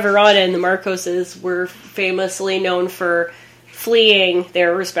Shah of Iran and the Marcoses were famously known for fleeing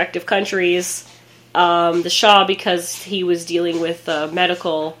their respective countries. The Shah, because he was dealing with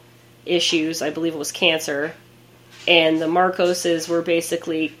medical issues, I believe it was cancer, and the Marcoses were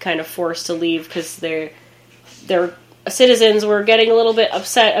basically kind of forced to leave because their citizens were getting a little bit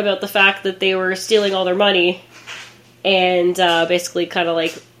upset about the fact that they were stealing all their money and basically kind of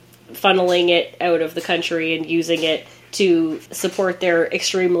like funneling it out of the country and using it to support their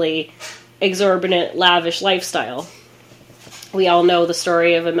extremely exorbitant, lavish lifestyle. We all know the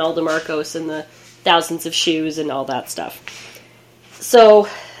story of Imelda Marcos and the thousands of shoes and all that stuff. So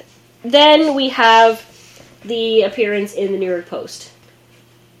then we have the appearance in the New York Post.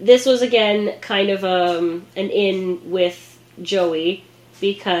 This was, again, kind of an in with Joey,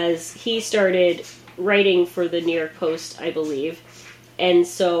 because he started writing for the New York Post, I believe, and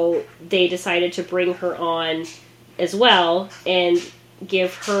so they decided to bring her on as well and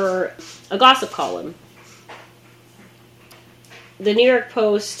give her a gossip column. The New York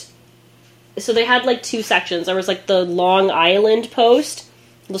Post, so they had like two sections. There was like the Long Island Post,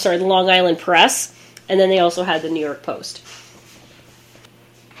 the Long Island Press, and then they also had the New York Post.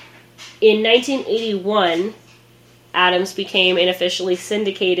 In 1981, Adams became an officially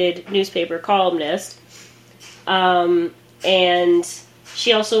syndicated newspaper columnist, and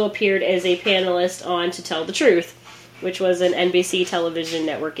she also appeared as a panelist on To Tell the Truth, which was an NBC television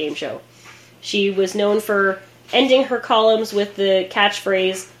network game show. She was known for ending her columns with the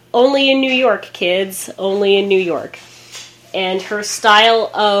catchphrase, "Only in New York, kids, only in New York." And her style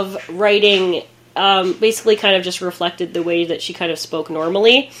of writing basically kind of just reflected the way that she kind of spoke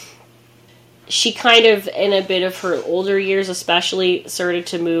normally. She kind of, in a bit of her older years especially, started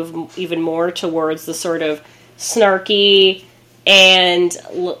to move even more towards the sort of snarky and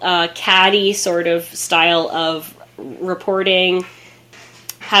catty sort of style of reporting.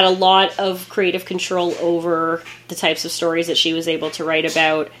 Had a lot of creative control over the types of stories that she was able to write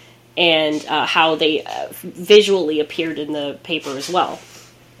about and how they visually appeared in the paper as well.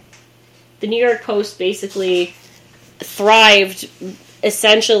 The New York Post basically thrived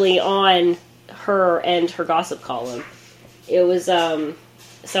essentially on her and her gossip column. It was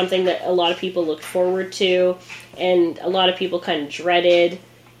something that a lot of people looked forward to and a lot of people kind of dreaded,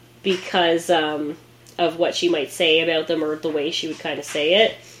 because of what she might say about them or the way she would kind of say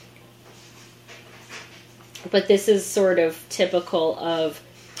it. But this is sort of typical of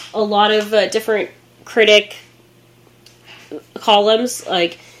a lot of different critic columns,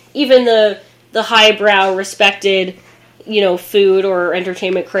 like even the highbrow, respected, food or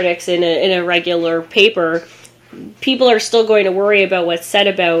entertainment critics in a regular paper. People are still going to worry about what's said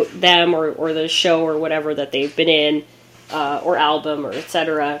about them or the show or whatever that they've been in, or album or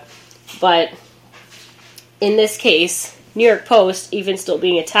etc. But in this case, New York Post, even still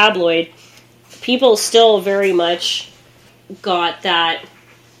being a tabloid, people still very much got that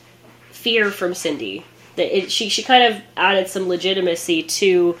fear from Cindy. That she kind of added some legitimacy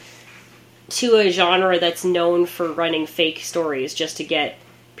to a genre that's known for running fake stories just to get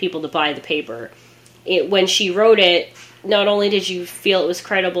people to buy the paper. When she wrote it, not only did you feel it was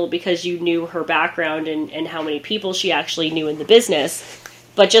credible because you knew her background and how many people she actually knew in the business,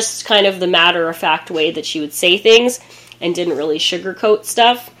 but just kind of the matter-of-fact way that she would say things and didn't really sugarcoat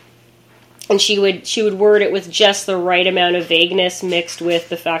stuff. And she would word it with just the right amount of vagueness mixed with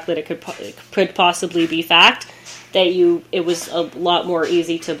the fact that it could possibly be fact, that it was a lot more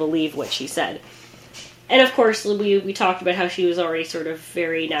easy to believe what she said. And of course, we talked about how she was already sort of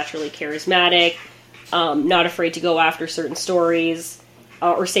very naturally charismatic, not afraid to go after certain stories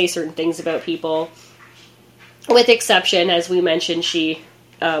or say certain things about people. With exception, as we mentioned, she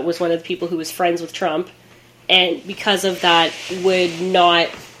was one of the people who was friends with Trump, and because of that would not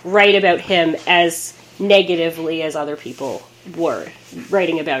write about him as negatively as other people were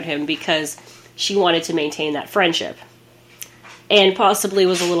writing about him, because she wanted to maintain that friendship. And possibly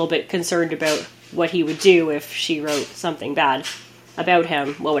was a little bit concerned about what he would do if she wrote something bad about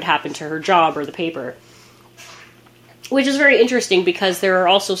him, what would happen to her job or the paper. Which is very interesting, because there are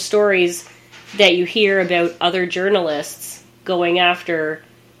also stories that you hear about other journalists going after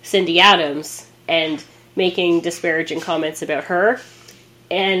Cindy Adams and making disparaging comments about her.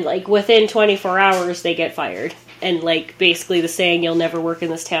 And, within 24 hours, they get fired. And, basically the saying, you'll never work in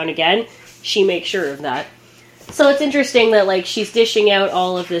this town again, she makes sure of that. So it's interesting that, she's dishing out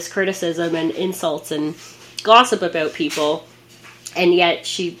all of this criticism and insults and gossip about people, and yet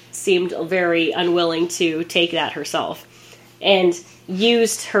she seemed very unwilling to take that herself. And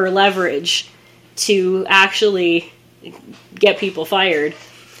used her leverage to actually get people fired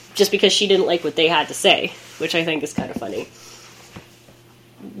just because she didn't like what they had to say, which I think is kind of funny.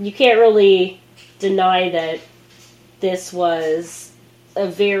 You can't really deny that this was a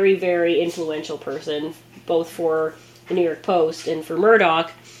very, very influential person, both for the New York Post and for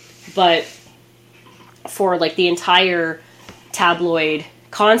Murdoch, but for, the entire tabloid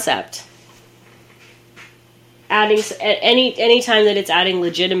concept. Any time that it's adding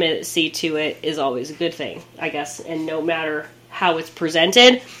legitimacy to it is always a good thing, I guess, and no matter how it's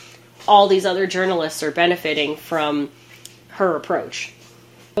presented, all these other journalists are benefiting from her approach.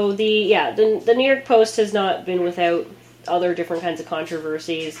 So the New York Post has not been without other different kinds of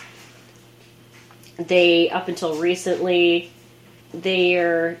controversies. Up until recently,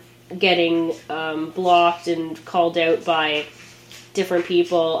 they're getting blocked and called out by different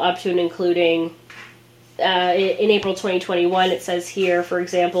people, up to and including in April 2021, it says here, for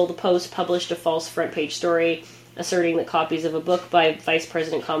example, the Post published a false front page story asserting that copies of a book by Vice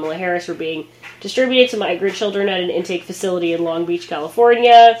President Kamala Harris were being distributed to migrant children at an intake facility in Long Beach,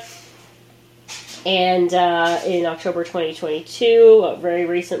 California. And in October 2022, very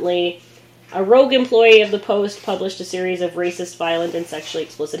recently, a rogue employee of the Post published a series of racist, violent, and sexually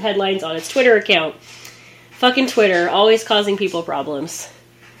explicit headlines on its Twitter account. Fucking Twitter, always causing people problems.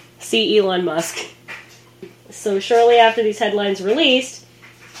 See Elon Musk. So shortly after these headlines released,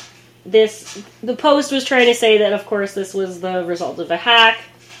 the Post was trying to say that, of course, this was the result of a hack,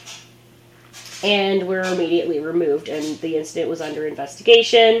 and were immediately removed, and the incident was under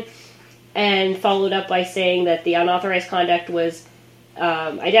investigation, and followed up by saying that the unauthorized conduct was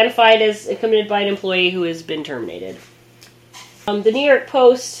identified as committed by an employee who has been terminated. The New York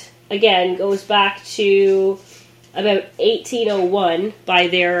Post, again, goes back to about 1801 by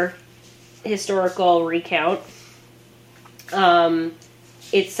their historical recount.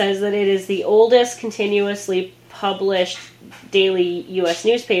 It says that it is the oldest continuously published daily U.S.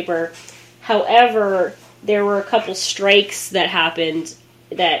 newspaper. However, there were a couple strikes that happened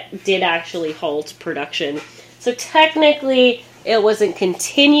that did actually halt production. So technically, it wasn't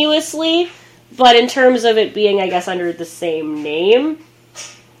continuously, but in terms of it being, I guess, under the same name,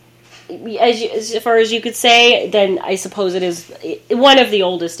 as far as you could say, then I suppose it is one of the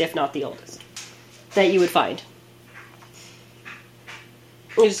oldest, if not the oldest, that you would find.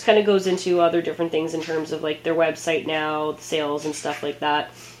 It just kind of goes into other different things in terms of, their website now, sales and stuff like that.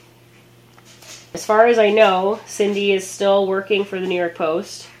 As far as I know, Cindy is still working for the New York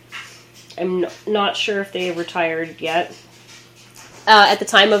Post. I'm not sure if they have retired yet. At the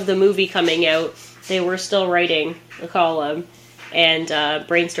time of the movie coming out, they were still writing the column and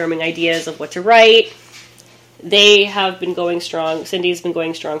brainstorming ideas of what to write. They have been going strong. Cindy's been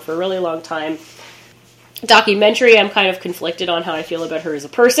going strong for a really long time. Documentary, I'm kind of conflicted on how I feel about her as a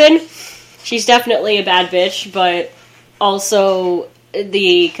person. She's definitely a bad bitch, but also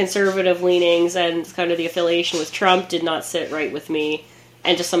the conservative leanings and kind of the affiliation with Trump did not sit right with me,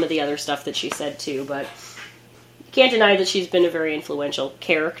 and just some of the other stuff that she said too, but you can't deny that she's been a very influential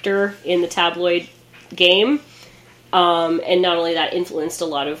character in the tabloid game, and not only that, influenced a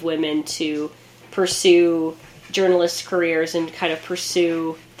lot of women to pursue journalist careers and kind of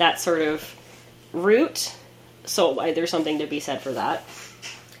pursue that sort of route, so there's something to be said for that.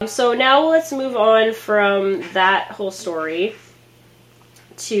 So now let's move on from that whole story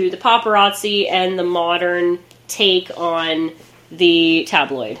to the paparazzi and the modern take on the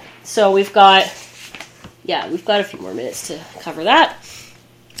tabloid. So we've got a few more minutes to cover that.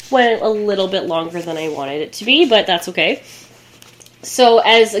 Went a little bit longer than I wanted it to be, but that's okay. So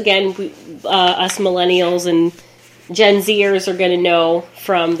as, again, us millennials and Gen Zers are going to know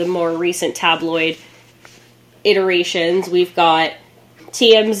from the more recent tabloid iterations, we've got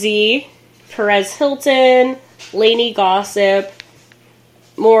TMZ, Perez Hilton, Lainey Gossip,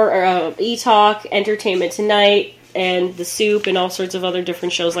 more E-Talk, Entertainment Tonight, and The Soup, and all sorts of other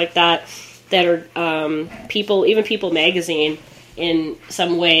different shows like that are People Magazine in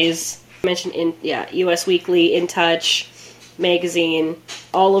some ways. I mentioned US Weekly, In Touch Magazine,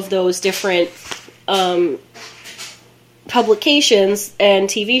 all of those different publications and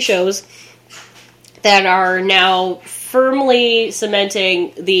TV shows that are now firmly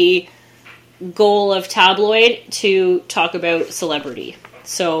cementing the goal of tabloid to talk about celebrity.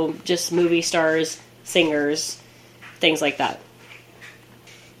 So just movie stars, singers, things like that.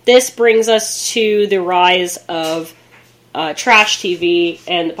 This brings us to the rise of trash TV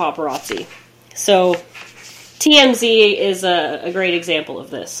and the paparazzi. So TMZ is a great example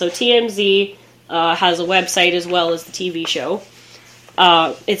of this. So TMZ has a website as well as the TV show.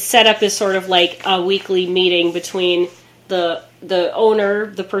 It's set up as sort of like a weekly meeting between the owner,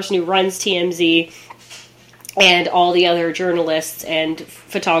 the person who runs TMZ, and all the other journalists and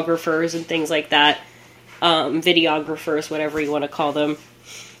photographers and things like that, videographers, whatever you want to call them.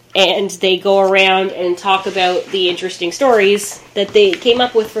 And they go around and talk about the interesting stories that they came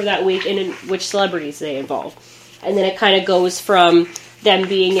up with for that week and in which celebrities they involve. And then it kind of goes from them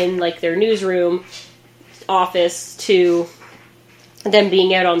being in like their newsroom office to them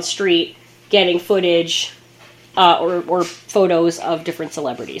being out on the street getting footage or photos of different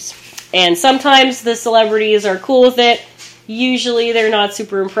celebrities. And sometimes the celebrities are cool with it. Usually they're not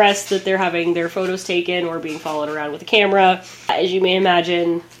super impressed that they're having their photos taken or being followed around with a camera. As you may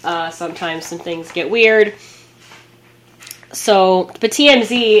imagine, sometimes some things get weird. But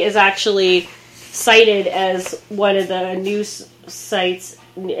TMZ is actually cited as one of the news sites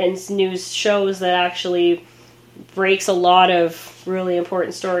and news shows that actually breaks a lot of really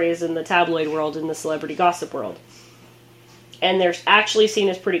important stories in the tabloid world, in the celebrity gossip world. And they're actually seen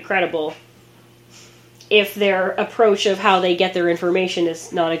as pretty credible if their approach of how they get their information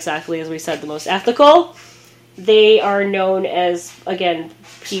is not exactly, as we said, the most ethical. They are known as, again,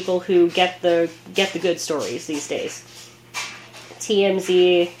 people who get the good stories these days.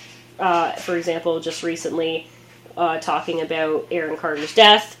 TMZ, for example, just recently talking about Aaron Carter's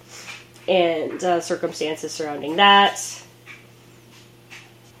death and circumstances surrounding that.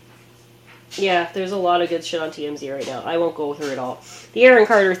 Yeah, there's a lot of good shit on TMZ right now. I won't go through it all. The Aaron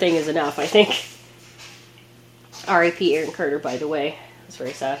Carter thing is enough, I think. R.I.P. Aaron Carter, by the way. That's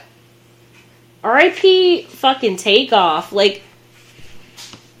very sad. R.I.P. fucking Takeoff. Like,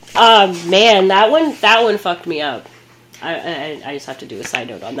 man, that one fucked me up. I just have to do a side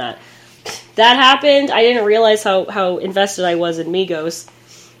note on that. That happened. I didn't realize how invested I was in Migos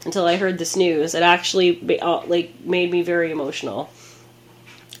until I heard this news. It actually made me very emotional.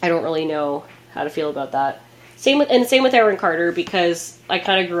 I don't really know how to feel about that. Same with Aaron Carter, because I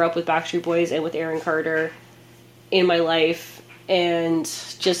kind of grew up with Backstreet Boys and with Aaron Carter in my life, and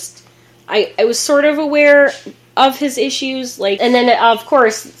just I was sort of aware of his issues, and then of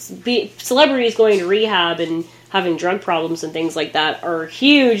course celebrities going to rehab and having drug problems and things like that are a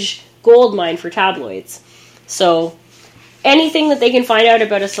huge gold mine for tabloids. So anything that they can find out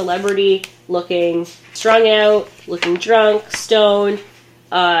about a celebrity looking strung out, looking drunk, stoned,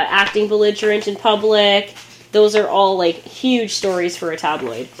 acting belligerent in public, those are all huge stories for a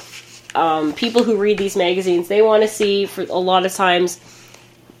tabloid. People who read these magazines, they want to see, for a lot of times,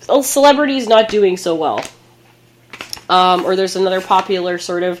 a celebrity's not doing so well. Or there's another popular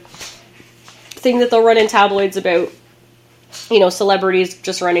sort of thing that they'll run in tabloids about, celebrities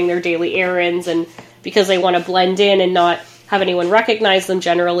just running their daily errands, and because they want to blend in and not have anyone recognize them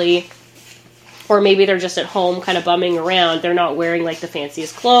generally, or maybe they're just at home kind of bumming around, they're not wearing like the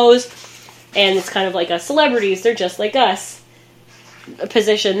fanciest clothes, and it's kind of like us celebrities, they're just like us,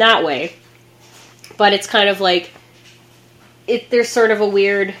 positioned that way. But it's kind of like, there's sort of a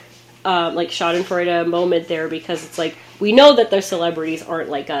weird, like schadenfreude moment there, because it's like, we know that those celebrities aren't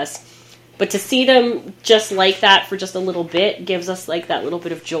like us, but to see them just like that for just a little bit gives us like that little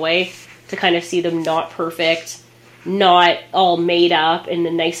bit of joy to kind of see them not perfect, not all made up in the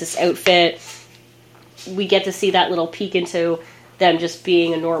nicest outfit. We get to see that little peek into them just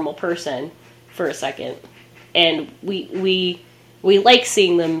being a normal person for a second. And we like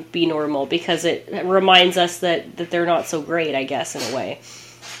seeing them be normal, because it reminds us that they're not so great, I guess, in a way.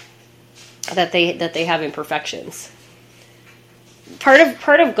 That they have imperfections.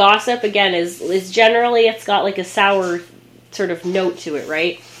 Part of gossip, again, is generally, it's got like a sour sort of note to it,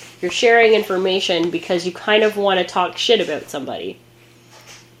 right? You're sharing information because you kind of want to talk shit about somebody.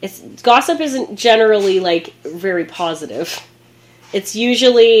 Gossip isn't generally like very positive. It's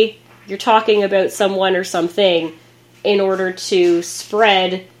usually you're talking about someone or something in order to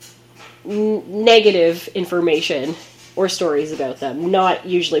spread negative information or stories about them, not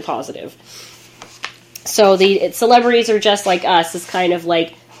usually positive. So celebrities are just like us is kind of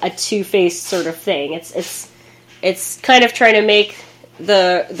like a two-faced sort of thing. It's kind of trying to make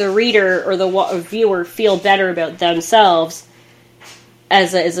the reader or the viewer feel better about themselves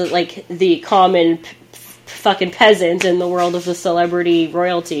as like the common fucking peasant in the world of the celebrity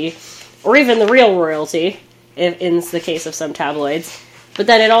royalty, or even the real royalty, in the case of some tabloids. But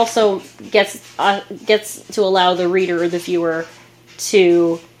then it also gets to allow the reader or the viewer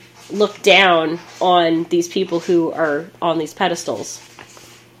to look down on these people who are on these pedestals.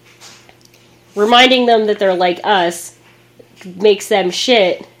 Reminding them that they're like us makes them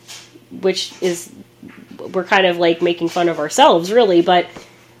shit, which is, we're kind of like making fun of ourselves, really, but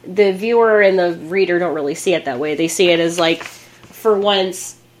the viewer and the reader don't really see it that way. They see it as like, for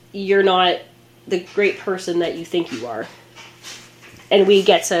once, you're not the great person that you think you are. And we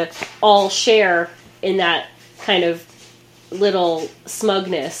get to all share in that kind of little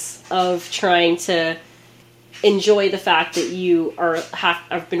smugness of trying to enjoy the fact that you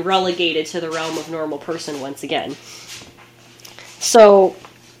have been relegated to the realm of normal person once again. So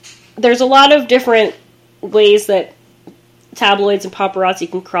there's a lot of different ways that tabloids and paparazzi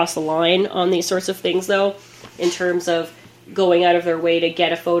can cross the line on these sorts of things, though, in terms of going out of their way to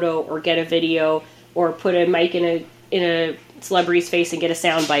get a photo or get a video or put a mic in a celebrity's face and get a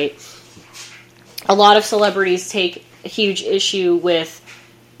soundbite. A lot of celebrities take a huge issue with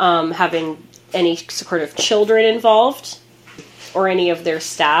having any sort of children involved or any of their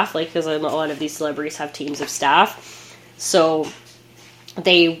staff, like, because a lot of these celebrities have teams of staff. So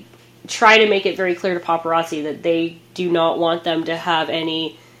they try to make it very clear to paparazzi that they do not want them to have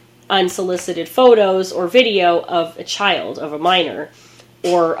any unsolicited photos or video of a child, of a minor,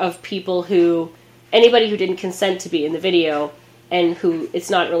 or of anybody who didn't consent to be in the video, and who, it's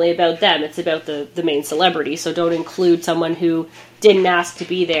not really about them, it's about the main celebrity. So don't include someone who didn't ask to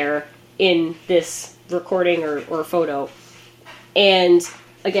be there in this recording or photo. And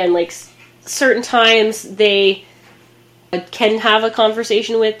again, like, certain times they can have a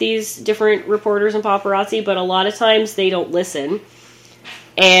conversation with these different reporters and paparazzi, but a lot of times they don't listen.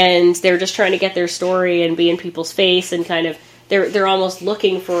 And they're just trying to get their story and be in people's face, and kind of, they're almost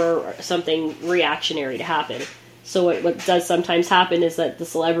looking for something reactionary to happen. So what does sometimes happen is that the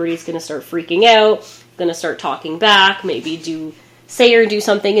celebrity is going to start freaking out, going to start talking back, maybe say or do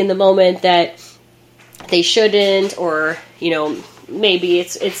something in the moment that they shouldn't, or, maybe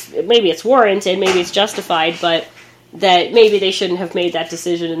it's warranted, maybe it's justified, but that maybe they shouldn't have made that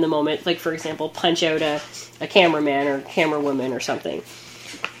decision in the moment. Like, for example, punch out a cameraman or camerawoman or something.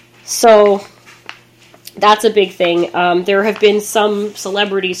 So that's a big thing. There have been some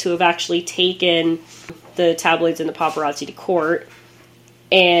celebrities who have actually taken the tabloids and the paparazzi to court.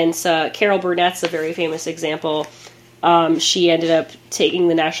 And Carol Burnett's a very famous example. She ended up taking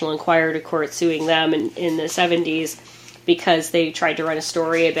the National Enquirer to court, suing them in the 70s because they tried to run a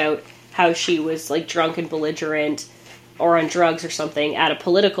story about how she was like drunk and belligerent or on drugs or something at a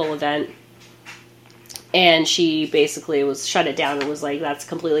political event. And she basically shut it down and was like, that's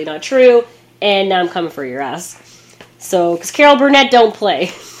completely not true, and now I'm coming for your ass. So, because Carol Burnett don't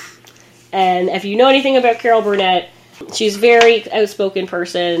play. And if you know anything about Carol Burnett, she's a very outspoken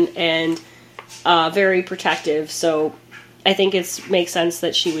person and very protective. So I think it makes sense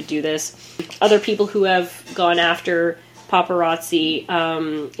that she would do this. Other people who have gone after paparazzi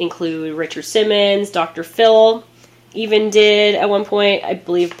include Richard Simmons, Dr. Phil even did at one point. I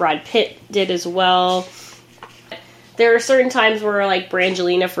believe Brad Pitt did as well. There are certain times where, like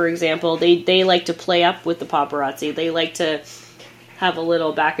Brangelina, for example, they like to play up with the paparazzi. They like to have a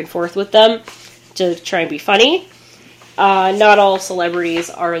little back and forth with them to try and be funny. Not all celebrities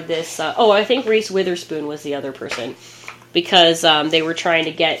are this... I think Reese Witherspoon was the other person. Because they were trying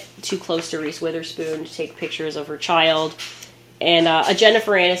to get too close to Reese Witherspoon to take pictures of her child. And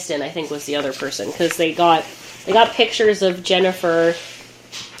Jennifer Aniston, I think, was the other person. Because they got pictures of Jennifer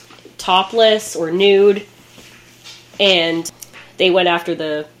topless or nude. And they went after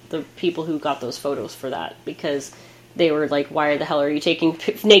the people who got those photos for that. Because they were like, why the hell are you taking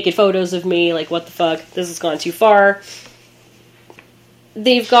naked photos of me? Like, what the fuck? This has gone too far.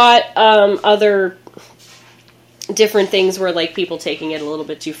 They've got other different things where, like, people taking it a little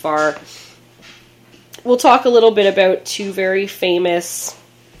bit too far. We'll talk a little bit about two very famous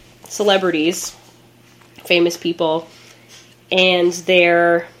celebrities, famous people, and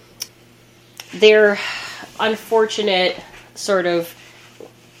their unfortunate sort of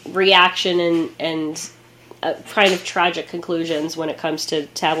reaction and kind of tragic conclusions when it comes to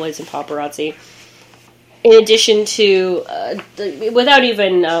tabloids and paparazzi. In addition to, without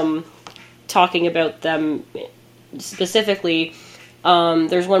even talking about them specifically,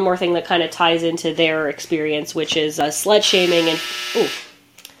 there's one more thing that kind of ties into their experience, which is slut shaming. And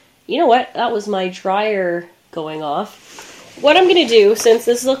you know what? That was my dryer going off. What I'm going to do, since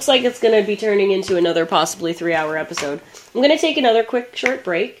this looks like it's going to be turning into another possibly 3-hour episode, I'm going to take another quick short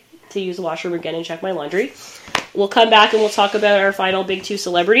break to use the washroom again and check my laundry. We'll come back and we'll talk about our final big two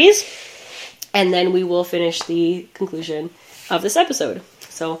celebrities, and then we will finish the conclusion of this episode.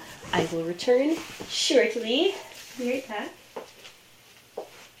 So I will return shortly. Be right back.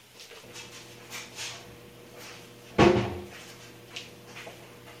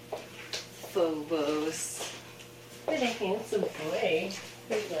 Phobos. What a handsome boy.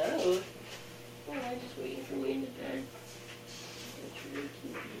 Hello. Oh, I'm just waiting for me in the bed. That's really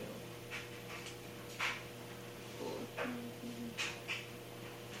cute.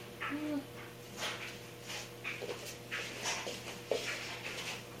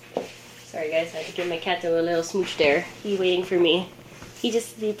 Sorry guys, I had to give my cat a little smooch there. He's waiting for me. He's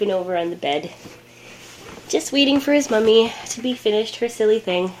just sleeping over on the bed. Just waiting for his mummy to be finished her silly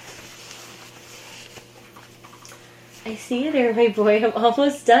thing. I see you there, my boy. I'm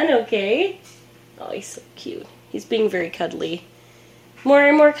almost done, okay? Oh, he's so cute. He's being very cuddly. More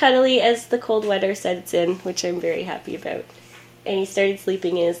and more cuddly as the cold weather sets in, which I'm very happy about. And he started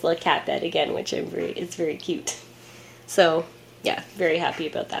sleeping in his little cat bed again, which it's very cute. So, yeah, very happy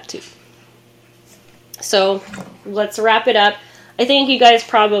about that too. So, let's wrap it up. I think you guys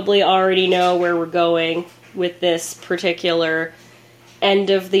probably already know where we're going with this particular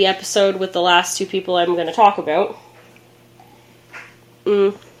end of the episode with the last two people I'm going to talk about.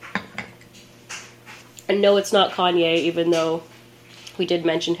 I know it's not Kanye, even though we did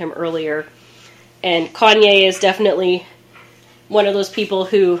mention him earlier. And Kanye is definitely one of those people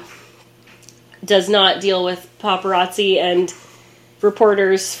who does not deal with paparazzi and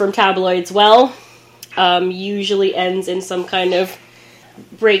reporters from tabloids well. Usually ends in some kind of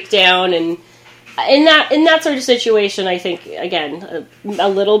breakdown, and in that sort of situation, I think, again, a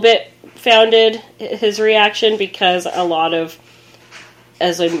little bit founded his reaction, because a lot of,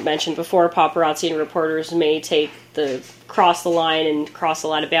 as I mentioned before, paparazzi and reporters may cross the line and cross a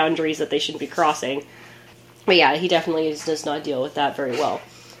lot of boundaries that they shouldn't be crossing. But yeah, he definitely does not deal with that very well.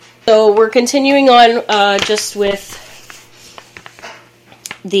 So we're continuing on just with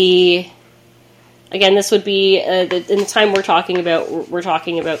the... Again, this would be, in the time we're talking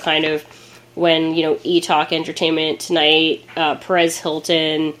about kind of when, E-Talk Entertainment Tonight, Perez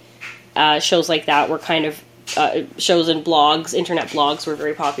Hilton, shows like that were kind of, shows and blogs, internet blogs were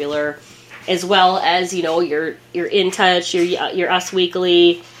very popular, as well as, your In Touch, your Us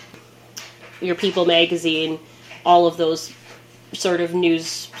Weekly, your People Magazine, all of those sort of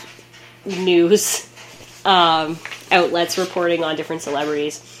news outlets reporting on different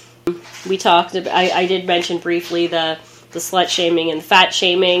celebrities. We talked about, I did mention briefly the slut shaming and fat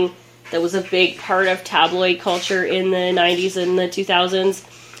shaming that was a big part of tabloid culture in the 90s and the 2000s.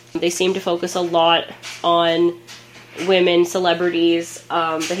 They seem to focus a lot on women, celebrities,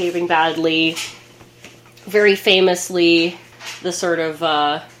 behaving badly. Very famously, the sort of,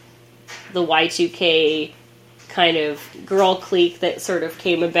 the Y2K kind of girl clique that sort of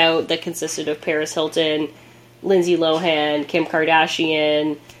came about that consisted of Paris Hilton, Lindsay Lohan, Kim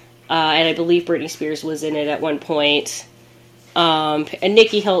Kardashian, and I believe Britney Spears was in it at one point. And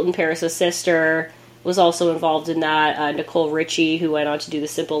Nikki Hilton, Paris' sister, was also involved in that. Nicole Richie, who went on to do The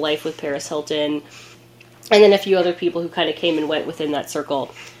Simple Life with Paris Hilton. And then a few other people who kind of came and went within that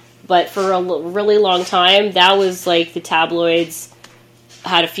circle. But for a really long time, that was like the tabloids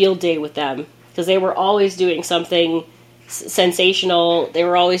had a field day with them. Because they were always doing something sensational. They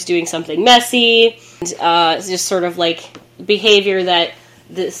were always doing something messy. And, just sort of like behavior that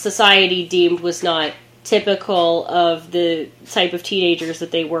the society deemed was not typical of the type of teenagers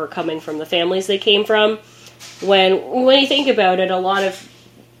that they were, coming from the families they came from. When you think about it, a lot of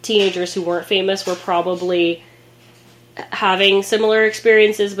teenagers who weren't famous were probably having similar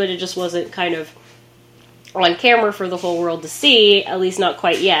experiences, but it just wasn't kind of on camera for the whole world to see, at least not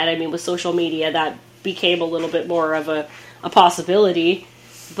quite yet. I mean, with social media, that became a little bit more of a possibility,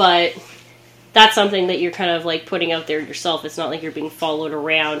 but that's something that you're kind of like putting out there yourself. It's not like you're being followed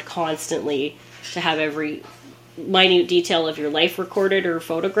around constantly to have every minute detail of your life recorded or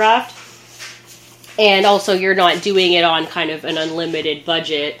photographed. And also, you're not doing it on kind of an unlimited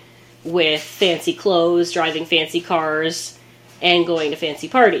budget with fancy clothes, driving fancy cars, and going to fancy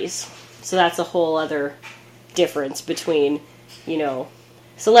parties. So that's a whole other difference between, you know,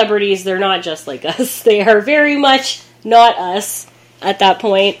 celebrities. They're not just like us. They are very much not us at that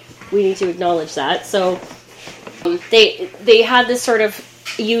point. We need to acknowledge that. So they had this sort of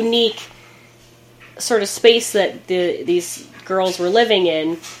unique sort of space that these girls were living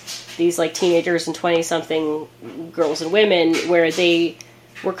in, these like teenagers and 20-something girls and women, where they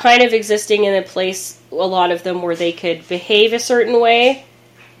were kind of existing in a place, a lot of them, where they could behave a certain way,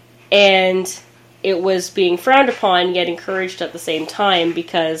 and it was being frowned upon yet encouraged at the same time,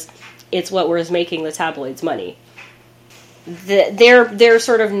 because it's what was making the tabloids money. Their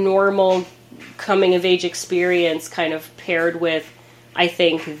sort of normal coming of age experience kind of paired with, I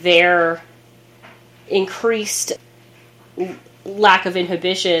think, their increased lack of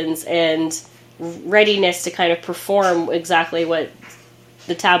inhibitions and readiness to kind of perform exactly what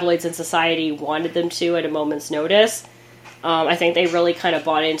the tabloids and society wanted them to at a moment's notice. I think they really kind of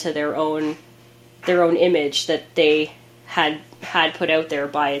bought into their own image that they had put out there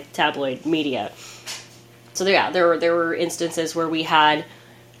by tabloid media. So yeah, there were instances where we had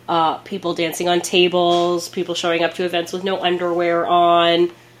people dancing on tables, people showing up to events with no underwear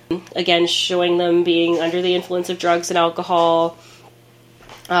on, again showing them being under the influence of drugs and alcohol,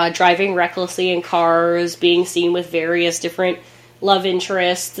 driving recklessly in cars, being seen with various different love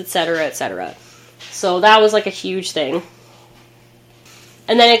interests, etc., etc. So that was like a huge thing.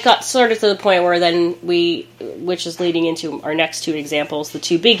 And then it got sort of to the point where then which is leading into our next two examples, the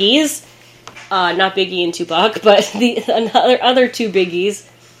two biggies, not Biggie and Tupac, but the other two biggies,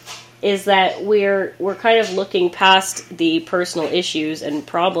 is that we're kind of looking past the personal issues and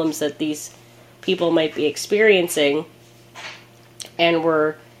problems that these people might be experiencing, and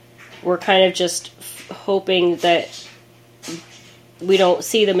we're kind of just hoping that we don't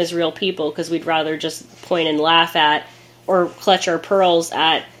see them as real people, because we'd rather just point and laugh at or clutch our pearls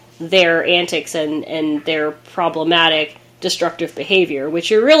at their antics and their problematic, destructive behavior, which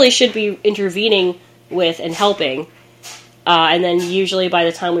you really should be intervening with and helping. And then usually by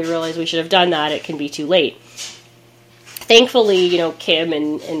the time we realize we should have done that, it can be too late. Thankfully, you know, Kim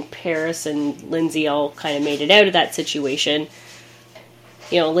and Paris and Lindsay all kind of made it out of that situation.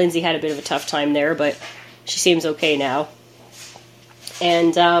 You know, Lindsay had a bit of a tough time there, but she seems okay now.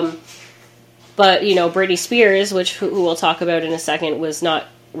 And, but, you know, Britney Spears, who we'll talk about in a second, was not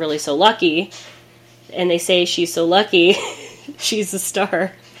really so lucky. And they say she's so lucky, she's a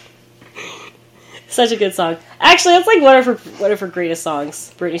star. Such a good song. Actually, that's like one of her greatest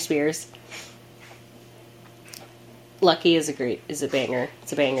songs, Britney Spears. Lucky is a banger.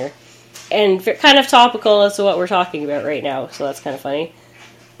 It's a banger. And kind of topical as to what we're talking about right now, so that's kind of funny.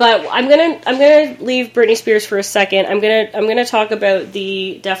 But I'm gonna leave Britney Spears for a second. I'm gonna talk about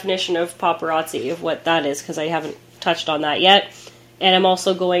the definition of paparazzi, of what that is, because I haven't touched on that yet. And I'm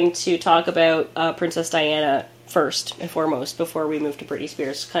also going to talk about Princess Diana first and foremost before we move to Britney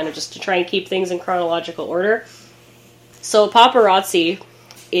Spears, kind of just to try and keep things in chronological order. So paparazzi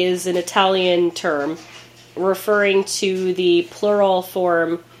is an Italian term referring to the plural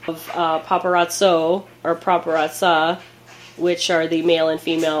form of paparazzo or paparazza, which are the male and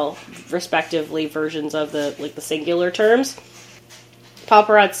female, respectively, versions of the singular terms.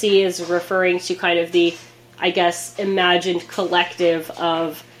 Paparazzi is referring to kind of the, I guess, imagined collective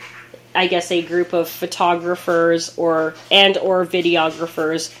of, I guess, a group of photographers or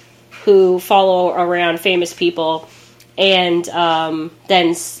videographers who follow around famous people, and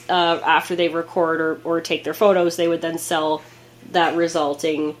then after they record or take their photos, they would then sell that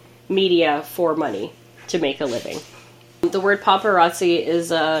resulting media for money to make a living. The word paparazzi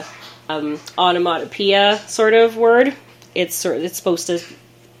is a onomatopoeia sort of word. It's supposed to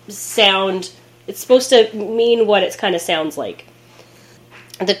sound. It's supposed to mean what it kind of sounds like.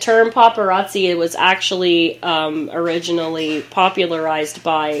 The term paparazzi was actually originally popularized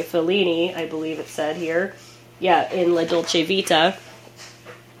by Fellini, I believe it said here. Yeah, in La Dolce Vita.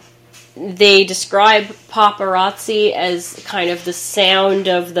 They describe paparazzi as kind of the sound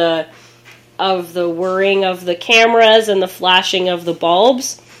of the whirring of the cameras and the flashing of the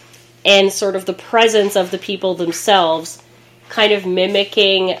bulbs, and sort of the presence of the people themselves, kind of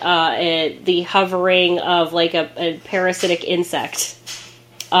mimicking the hovering of like a parasitic insect.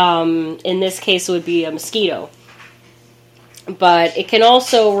 In this case, it would be a mosquito. But it can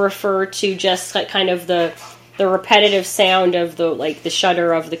also refer to just kind of the repetitive sound of the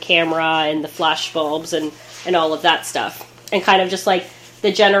shutter of the camera and the flash bulbs and all of that stuff. And kind of just like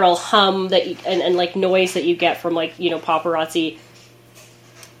the general hum that and like noise that you get from paparazzi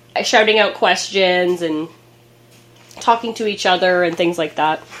shouting out questions and talking to each other and things like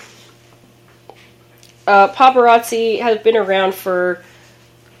that. Paparazzi have been around for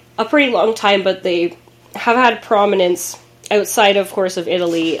a pretty long time, but they have had prominence outside, of course, of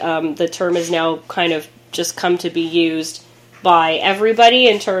Italy. The term is now kind of just come to be used by everybody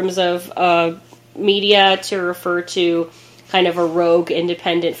in terms of media to refer to kind of a rogue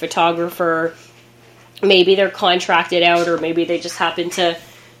independent photographer. Maybe they're contracted out, or maybe they just happen to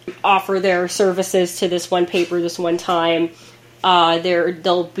offer their services to this one paper this one time. We're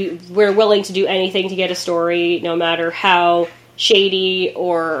willing to do anything to get a story, no matter how shady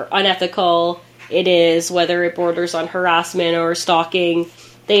or unethical it is, whether it borders on harassment or stalking.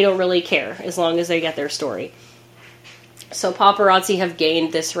 They don't really care as long as they get their story. So paparazzi have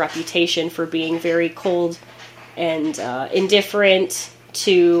gained this reputation for being very cold and indifferent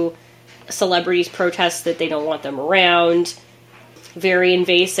to celebrities' protests that they don't want them around. Very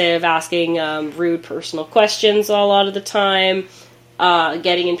invasive, asking rude personal questions a lot of the time,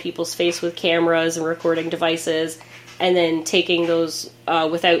 getting in people's face with cameras and recording devices, and then taking those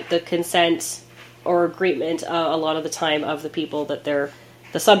without the consent or agreement a lot of the time of the people that they're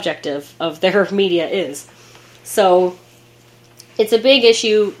the subject of their media is. So it's a big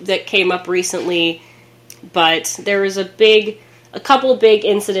issue that came up recently, but there was a couple big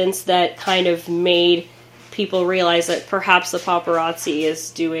incidents that kind of made people realize that perhaps the paparazzi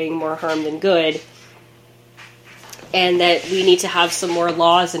is doing more harm than good, and that we need to have some more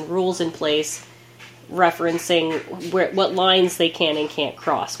laws and rules in place referencing what lines they can and can't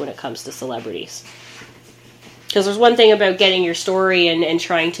cross when it comes to celebrities. Because there's one thing about getting your story and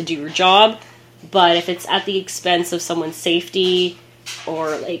trying to do your job, but if it's at the expense of someone's safety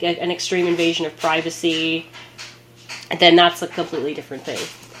or like an extreme invasion of privacy, then that's a completely different thing.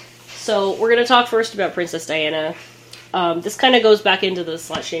 So we're going to talk first about Princess Diana. This kind of goes back into the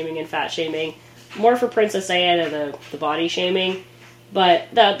slut shaming and fat shaming. More for Princess Diana, the body shaming. But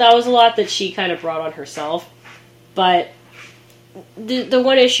that was a lot that she kind of brought on herself. But the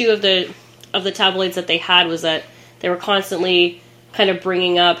one issue of the tabloids that they had was that they were constantly kind of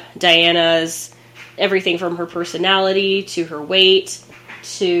bringing up Diana's everything from her personality to her weight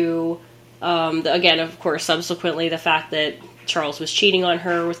to, again, of course, subsequently the fact that Charles was cheating on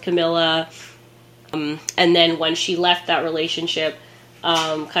her with Camilla. And then when she left that relationship,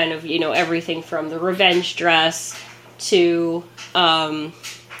 kind of, everything from the revenge dress to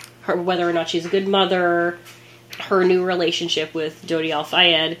her whether or not she's a good mother, her new relationship with Dodi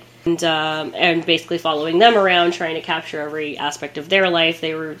Al-Fayed, and basically following them around, trying to capture every aspect of their life.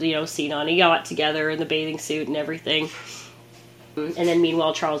 They were, seen on a yacht together in the bathing suit and everything. And then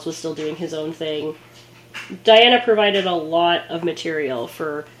meanwhile, Charles was still doing his own thing. Diana provided a lot of material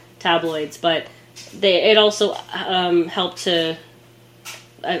for tabloids, but it also helped to,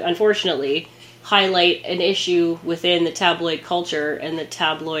 unfortunately, highlight an issue within the tabloid culture and the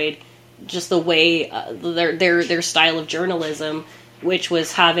tabloid, just the way their style of journalism, which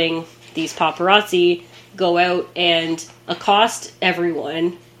was having these paparazzi go out and accost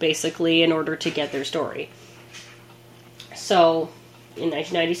everyone, basically, in order to get their story. So, in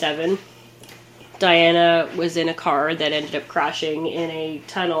 1997, Diana was in a car that ended up crashing in a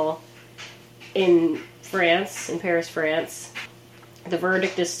tunnel in France, in Paris, France. The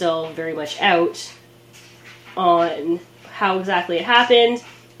verdict is still very much out on how exactly it happened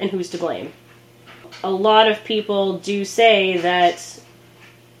and who's to blame. A lot of people do say that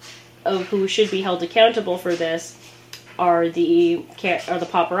who should be held accountable for this are the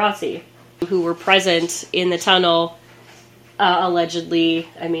paparazzi who were present in the tunnel, allegedly.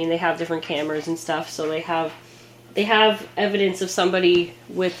 I mean, they have different cameras and stuff, so they have evidence of somebody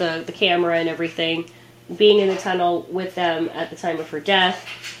with the camera and everything being in the tunnel with them at the time of her death.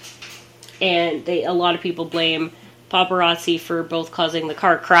 And a lot of people blame paparazzi for both causing the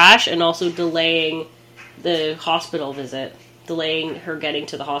car crash and also delaying the hospital visit, delaying her getting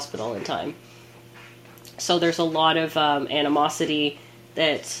to the hospital in time. So there's a lot of animosity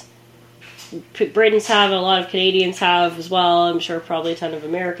that Britons have, and a lot of Canadians have as well. I'm sure probably a ton of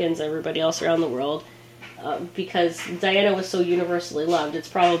Americans, everybody else around the world. Because Diana was so universally loved, it's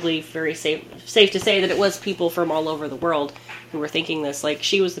probably very safe to say that it was people from all over the world who were thinking this. Like,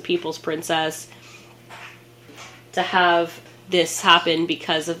 she was the people's princess. To have this happen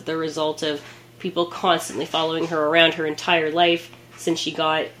because of the result of people constantly following her around her entire life since she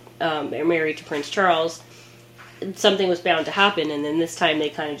got married to Prince Charles, something was bound to happen, and then this time they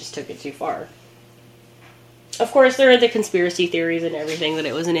kind of just took it too far. Of course, there are the conspiracy theories and everything, that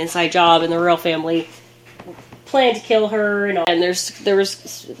it was an inside job and the royal family planned to kill her, and all. And there was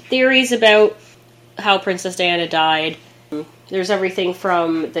theories about how Princess Diana died. There's everything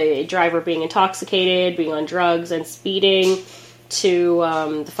from the driver being intoxicated, being on drugs, and speeding, to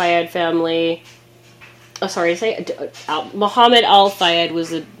the Fayed family. Muhammad Al Fayed was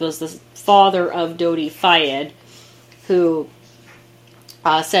the father of Dodi Fayed, who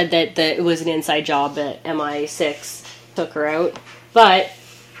said that it was an inside job, that MI6 took her out. But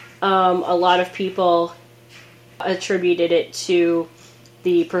a lot of people attributed it to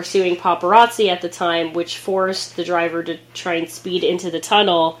the pursuing paparazzi at the time, which forced the driver to try and speed into the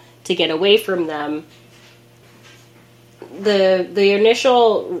tunnel to get away from them. The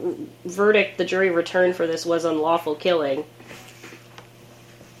initial verdict the jury returned for this was unlawful killing.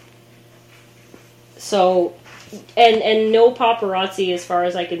 So, and no paparazzi, as far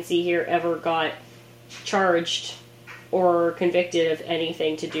as I can see here, ever got charged or convicted of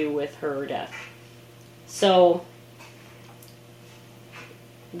anything to do with her death. So,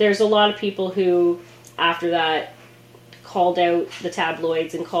 there's a lot of people who, after that, called out the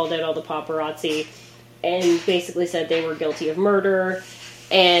tabloids and called out all the paparazzi and basically said they were guilty of murder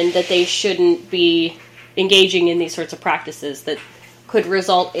and that they shouldn't be engaging in these sorts of practices that could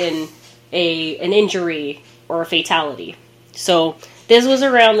result in an injury or a fatality. So this was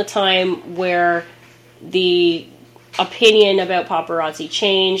around the time where the opinion about paparazzi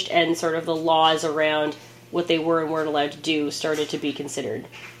changed and sort of the laws around what they were and weren't allowed to do started to be considered.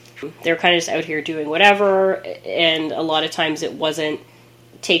 They're kind of just out here doing whatever, and a lot of times it wasn't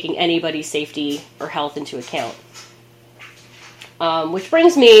taking anybody's safety or health into account. Which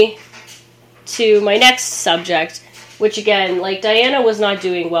brings me to my next subject, which again, like, Diana was not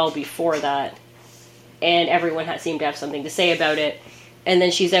doing well before that, and everyone seemed to have something to say about it, and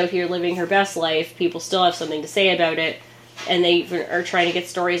then she's out here living her best life, people still have something to say about it, and they are trying to get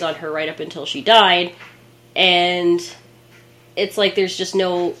stories on her right up until she died, and it's like there's just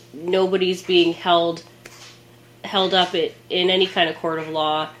nobody's being held up in any kind of court of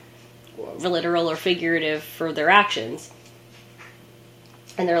law, literal or figurative, for their actions.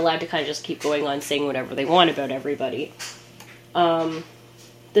 And they're allowed to kind of just keep going on saying whatever they want about everybody.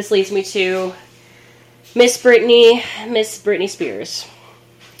 This leads me to Miss Britney Spears.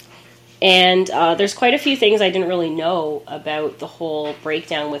 And there's quite a few things I didn't really know about the whole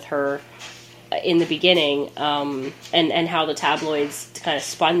breakdown with her in the beginning, and how the tabloids kind of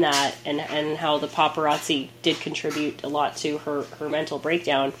spun that, and how the paparazzi did contribute a lot to her mental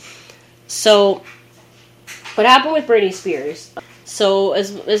breakdown. So, what happened with Britney Spears? So,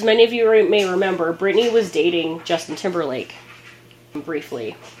 as many of you may remember, Britney was dating Justin Timberlake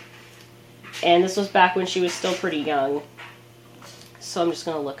briefly. And this was back when she was still pretty young. So I'm just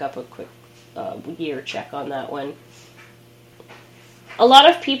going to look up a quick year check on that one. A lot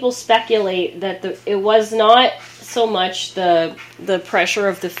of people speculate that it was not so much the pressure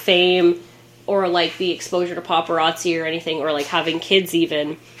of the fame or like the exposure to paparazzi or anything, or like having kids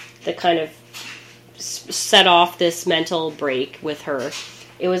even, that kind of set off this mental break with her.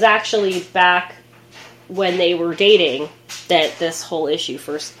 It was actually back when they were dating that this whole issue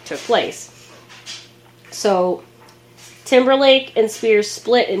first took place. So Timberlake and Spears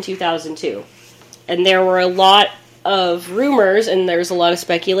split in 2002, and there were a lot of rumors, and there's a lot of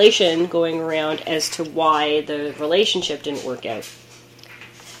speculation going around as to why the relationship didn't work out.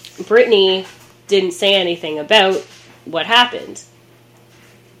 Britney didn't say anything about what happened.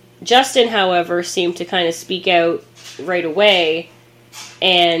 Justin, however, seemed to kind of speak out right away,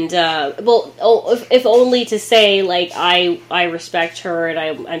 and, if only to say, like, I respect her,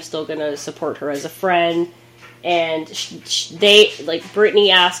 and I'm still gonna support her as a friend. And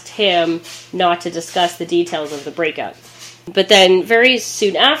Britney asked him not to discuss the details of the breakup. But then very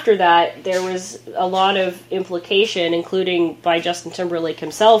soon after that, there was a lot of implication, including by Justin Timberlake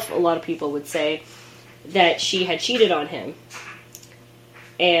himself, a lot of people would say, that she had cheated on him.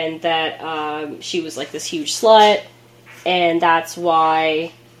 And that she was like this huge slut, and that's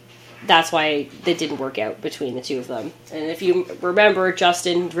why it didn't work out between the two of them. And if you remember,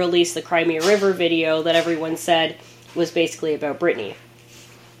 Justin released the Crimea River video that everyone said was basically about Britney.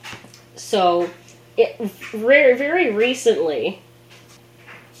 So, very recently,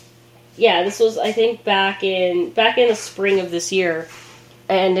 this was, I think, back in the spring of this year,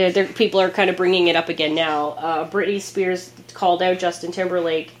 and people are kind of bringing it up again now. Britney Spears called out Justin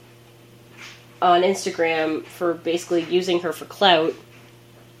Timberlake on Instagram for basically using her for clout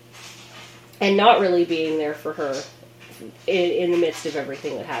and not really being there for her in the midst of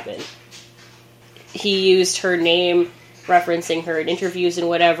everything that happened. He used her name, referencing her in interviews and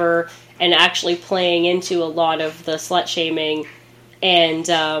whatever, and actually playing into a lot of the slut-shaming and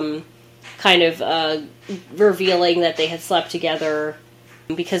kind of revealing that they had slept together.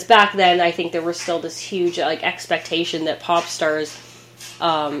 Because back then, I think there was still this huge expectation that pop stars,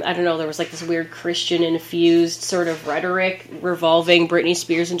 I don't know, there was like this weird Christian-infused sort of rhetoric revolving Britney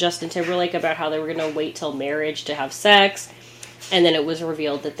Spears and Justin Timberlake about how they were going to wait till marriage to have sex. And then it was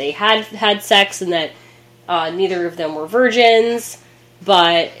revealed that they had had sex and that neither of them were virgins.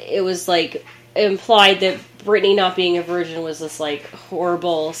 But it was like implied that Britney not being a virgin was this like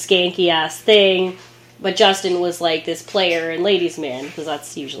horrible, skanky-ass thing. But Justin was like this player and ladies' man, because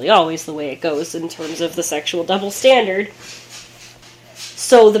that's usually always the way it goes in terms of the sexual double standard.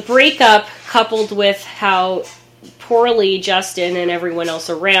 So the breakup, coupled with how poorly Justin and everyone else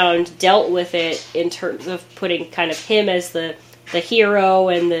around dealt with it in terms of putting kind of him as the hero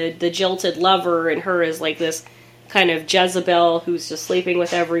and the jilted lover, and her as like this kind of Jezebel who's just sleeping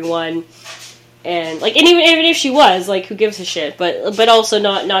with everyone. And like, and even if she was, like, who gives a shit? But also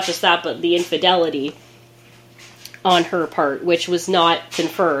not just that, but the infidelity on her part, which was not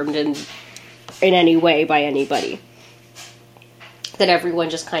confirmed in any way by anybody. That everyone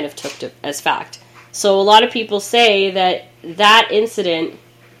just kind of took as fact. So a lot of people say that that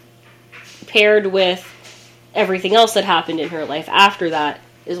paired with everything else that happened in her life after that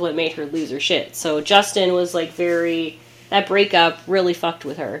is what made her lose her shit. So Justin was like that breakup really fucked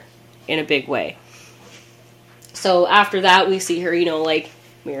with her in a big way. So after that, we see her, like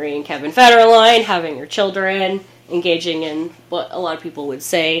marrying Kevin Federline, having her children, engaging in what a lot of people would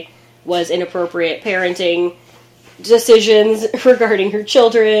say was inappropriate parenting decisions regarding her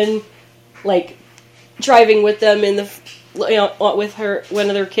children, like driving with them in with one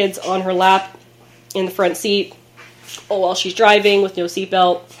of their kids on her lap in the front seat, while she's driving with no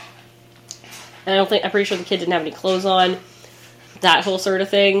seatbelt. And I'm pretty sure the kid didn't have any clothes on. That whole sort of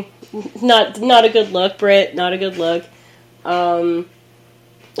thing. Not a good look, Britt. Not a good look. A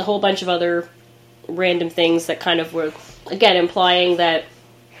whole bunch of other random things that kind of were, again, implying that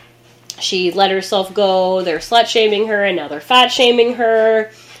she let herself go, they're slut-shaming her, and now they're fat-shaming her,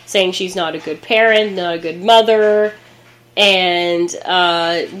 saying she's not a good parent, not a good mother, and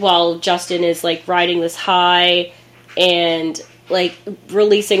while Justin is, like, riding this high, and, like,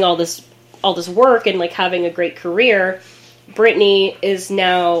 releasing all this work, and, like, having a great career, Britney is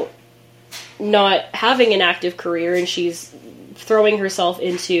now not having an active career, and she's throwing herself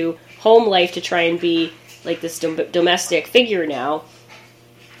into home life to try and be, like, this domestic figure now.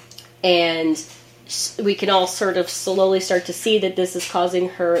 And we can all sort of slowly start to see that this is causing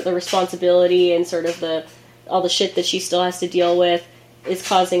her the responsibility and sort of all the shit that she still has to deal with is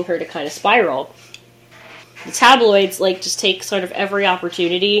causing her to kind of spiral. The tabloids, like, just take sort of every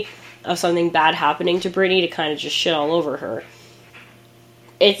opportunity of something bad happening to Britney to kind of just shit all over her.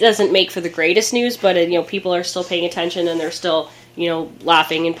 It doesn't make for the greatest news, but, people are still paying attention and they're still,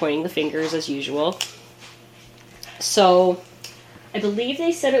 laughing and pointing the fingers as usual. So I believe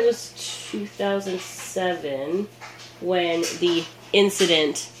they said it was 2007 when the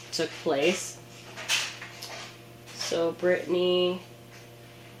incident took place. So Britney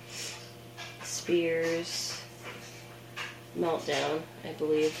Spears meltdown, I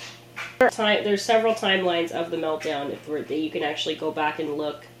believe. There's several timelines of the meltdown that you can actually go back and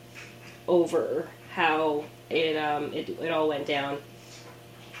look over how it all went down.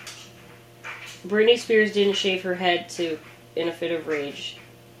 Britney Spears didn't shave her head in a fit of rage.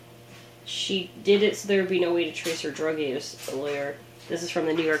 She did it so there would be no way to trace her drug use, a lawyer. This is from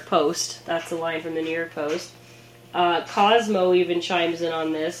the New York Post. That's the line from the New York Post. Cosmo even chimes in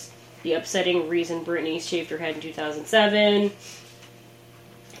on this. The upsetting reason Britney shaved her head in 2007.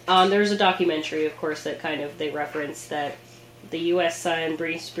 There's a documentary, of course, that they reference that the U.S. Sun,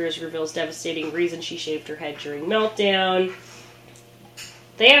 Britney Spears reveals devastating reason she shaved her head during meltdown.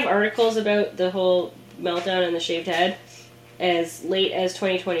 They have articles about the whole meltdown and the shaved head as late as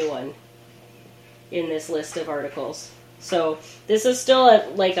 2021. in this list of articles. So this is still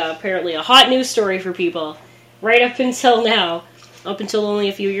apparently a hot news story for people right up until now, up until only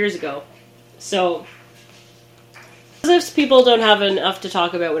a few years ago. So if people don't have enough to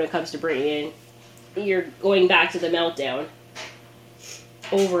talk about when it comes to Britney, and you're going back to the meltdown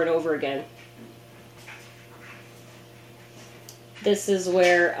over and over again. This is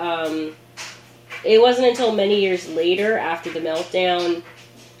where it wasn't until many years later, after the meltdown,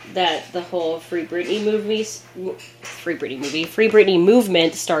 that the whole Free Britney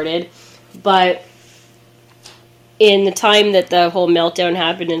movement started. But in the time that the whole meltdown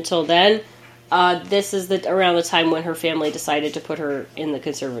happened until then, this is around the time when her family decided to put her in the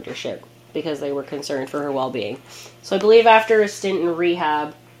conservatorship because they were concerned for her well-being. So I believe after a stint in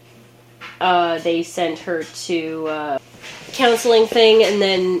rehab, they sent her to counseling thing, and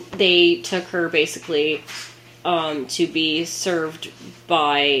then they took her basically to be served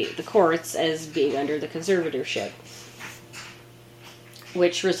by the courts as being under the conservatorship,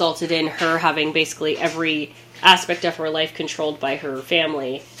 which resulted in her having basically every aspect of her life controlled by her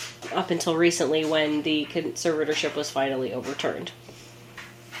family up until recently when the conservatorship was finally overturned.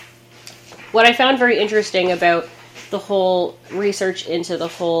 What I found very interesting about the whole research into the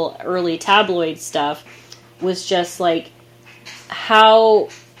whole early tabloid stuff was just like how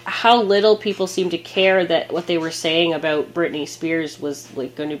little people seemed to care that what they were saying about Britney Spears was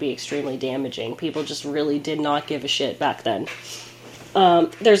like going to be extremely damaging. People just really did not give a shit back then.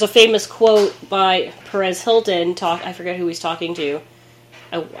 There's a famous quote by Perez Hilton. I forget who he's talking to,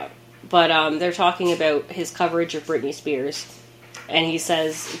 but they're talking about his coverage of Britney Spears, and he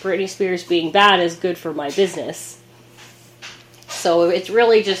says, "Britney Spears being bad is good for my business." So it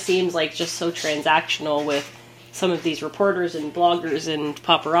really just seems like just so transactional with some of these reporters and bloggers and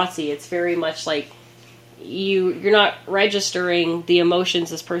paparazzi. It's very much like you're not registering the emotions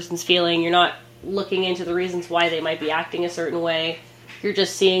this person's feeling. You're not looking into the reasons why they might be acting a certain way. You're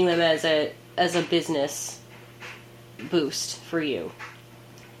just seeing them as a business boost for you.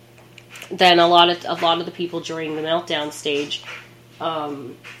 Then a lot of the people during the meltdown stage,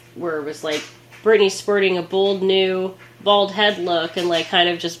 where it was like Britney sporting a bold new bald head look and like kind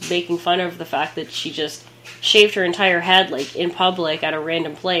of just making fun of the fact that she just shaved her entire head like in public at a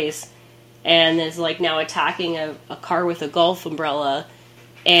random place, and is like now attacking a car with a golf umbrella,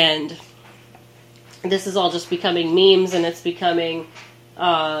 and this is all just becoming memes, and it's becoming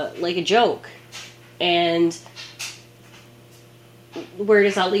like a joke. And where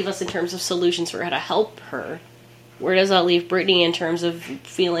does that leave us in terms of solutions for how to help her? Where does that leave Britney in terms of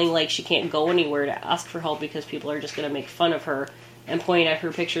feeling like she can't go anywhere to ask for help because people are just going to make fun of her and point at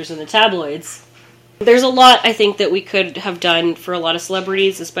her pictures in the tabloids? There's a lot, I think, that we could have done for a lot of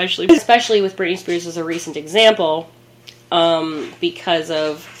celebrities, especially with Britney Spears as a recent example, because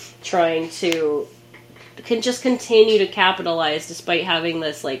of trying to just continue to capitalize despite having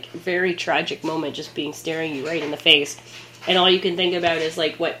this like very tragic moment just being staring you right in the face. And all you can think about is,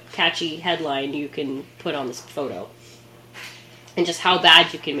 like, what catchy headline you can put on this photo. And just how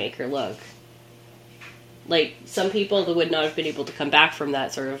bad you can make her look. Like, some people that would not have been able to come back from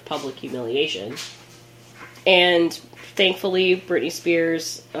that sort of public humiliation. And thankfully, Britney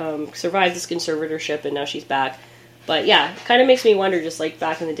Spears survived this conservatorship, and now she's back. But yeah, it kind of makes me wonder, just like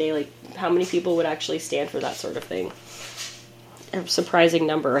back in the day, like, how many people would actually stand for that sort of thing. A surprising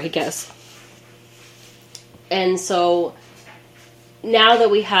number, I guess. And so now that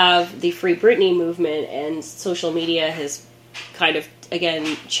we have the Free Britney movement and social media has kind of,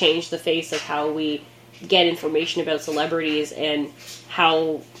 again, changed the face of how we get information about celebrities and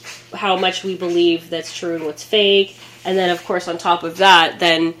how much we believe that's true and what's fake. And then, of course, on top of that,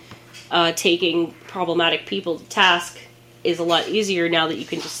 then taking problematic people to task is a lot easier now that you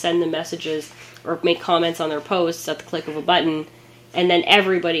can just send them messages or make comments on their posts at the click of a button, and then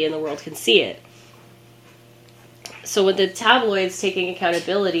everybody in the world can see it. So with the tabloids taking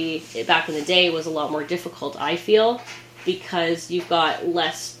accountability back in the day was a lot more difficult, I feel, because you've got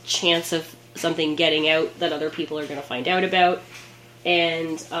less chance of something getting out that other people are going to find out about.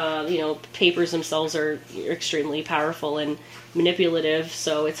 And, papers themselves are extremely powerful and manipulative,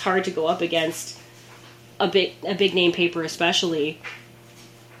 so it's hard to go up against a big name paper especially.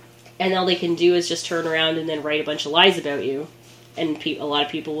 And all they can do is just turn around and then write a bunch of lies about you. And a lot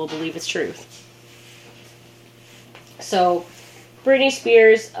of people will believe it's truth. So, Britney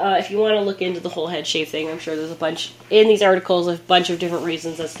Spears, if you want to look into the whole head shave thing, I'm sure there's a bunch in these articles, a bunch of different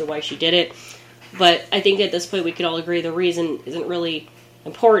reasons as to why she did it. But I think at this point we could all agree the reason isn't really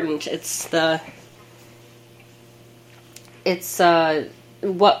important. How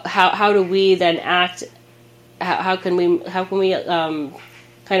do we then act? How can we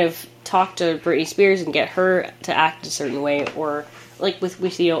kind kind of talk to Britney Spears and get her to act a certain way, or like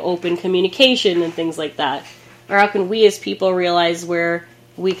with open communication and things like that? Or how can we as people realize where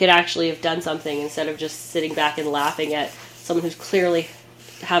we could actually have done something instead of just sitting back and laughing at someone who's clearly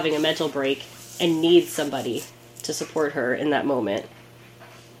having a mental break and needs somebody to support her in that moment?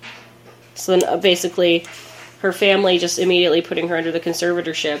 So then basically her family just immediately putting her under the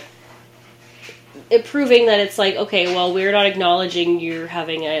conservatorship, it proving that it's like, okay, well, we're not acknowledging you're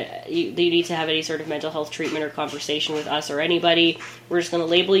having you need to have any sort of mental health treatment or conversation with us or anybody. We're just going to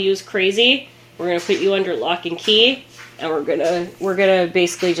label you as crazy. We're going to put you under lock and key, and we're gonna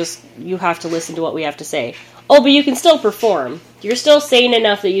basically just, you have to listen to what we have to say. Oh, but you can still perform. You're still sane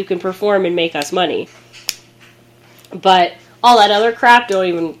enough that you can perform and make us money. But all that other crap, don't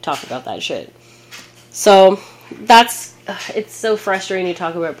even talk about that shit. So it's so frustrating to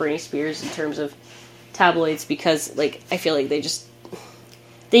talk about Britney Spears in terms of tabloids, because like I feel like they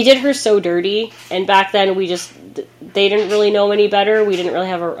did her so dirty, and back then they didn't really know any better. We didn't really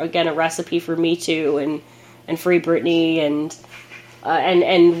have a recipe for Me Too and Free Britney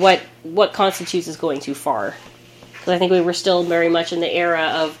and what constitutes as going too far. Because I think we were still very much in the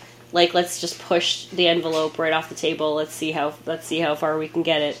era of like, let's just push the envelope right off the table. Let's see how far we can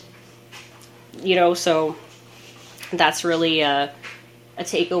get it. So that's really a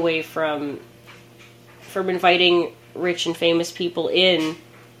takeaway from inviting rich and famous people in,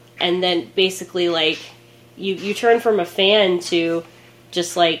 and then basically like you turn from a fan to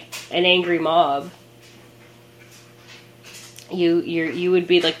just like an angry mob. You would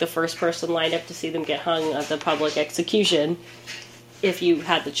be like the first person lined up to see them get hung at the public execution if you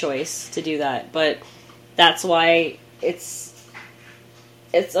had the choice to do that. But that's why it's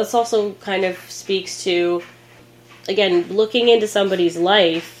also kind of speaks to, again, looking into somebody's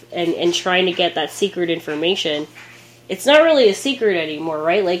life and trying to get that secret information. It's not really a secret anymore,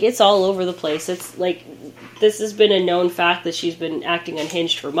 right? Like, it's all over the place. It's like, this has been a known fact that she's been acting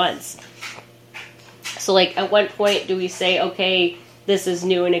unhinged for months. So, like, at what point do we say, okay, this is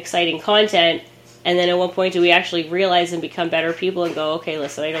new and exciting content, and then at what point do we actually realize and become better people and go, okay,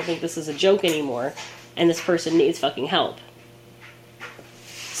 listen, I don't think this is a joke anymore, and this person needs fucking help.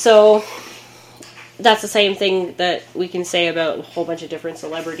 So that's the same thing that we can say about a whole bunch of different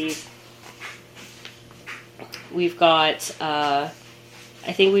celebrities. We've got, I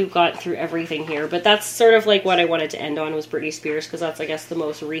think we've got through everything here, but that's sort of like what I wanted to end on was Britney Spears, because that's, I guess, the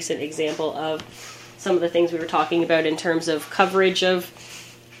most recent example of some of the things we were talking about in terms of coverage in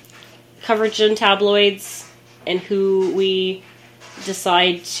tabloids and who we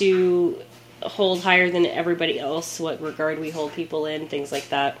decide to hold higher than everybody else, what regard we hold people in, things like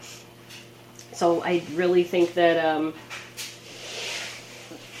that. So I really think that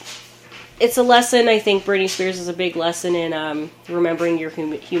it's a lesson. I think Britney Spears is a big lesson in remembering your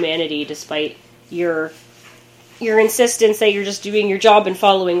humanity, despite your insistence that you're just doing your job and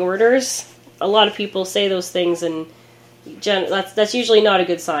following orders. A lot of people say those things, and that's usually not a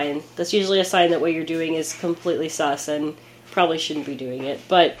good sign. That's usually a sign that what you're doing is completely sus and probably shouldn't be doing it.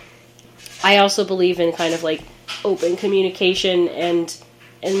 But I also believe in kind of like open communication and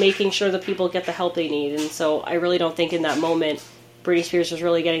making sure that people get the help they need. And so I really don't think in that moment Britney Spears was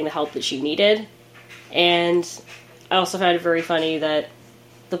really getting the help that she needed. And I also found it very funny that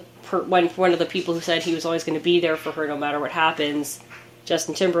one of the people who said he was always going to be there for her no matter what happens,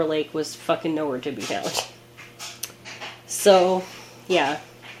 Justin Timberlake, was fucking nowhere to be found. So, yeah.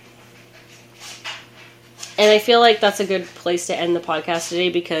 And I feel like that's a good place to end the podcast today,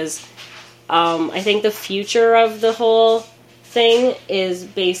 because I think the future of the whole thing is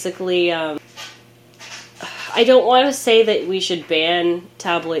basically, I don't want to say that we should ban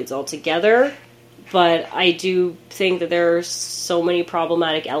tabloids altogether, but I do think that there are so many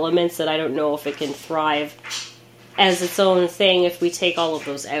problematic elements that I don't know if it can thrive as its own thing if we take all of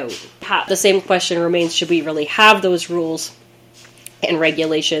those out. The same question remains, should we really have those rules and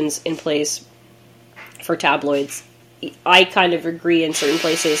regulations in place for tabloids? I kind of agree in certain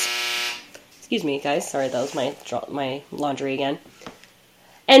places. Excuse me, guys. Sorry, that was my laundry again.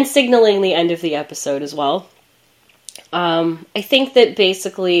 And signaling the end of the episode as well. I think that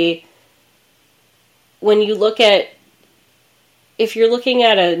basically, when you look at, if you're looking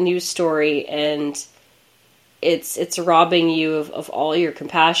at a news story and it's robbing you of all your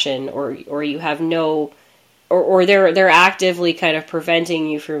compassion, or you have no, or they're actively kind of preventing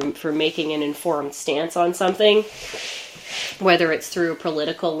you from making an informed stance on something, whether it's through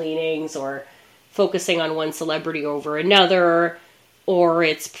political leanings or focusing on one celebrity over another, or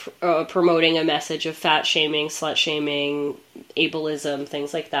it's promoting a message of fat shaming, slut shaming, ableism,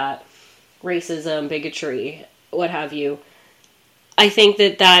 things like that, racism, bigotry, what have you. I think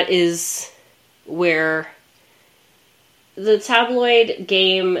that is where the tabloid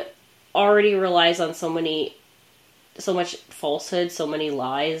game already relies on so much falsehood, so many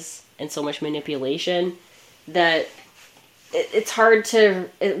lies, and so much manipulation that it's hard to,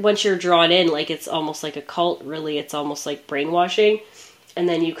 once you're drawn in, like, it's almost like a cult, really. It's almost like brainwashing. And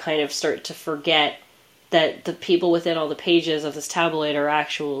then you kind of start to forget that the people within all the pages of this tabloid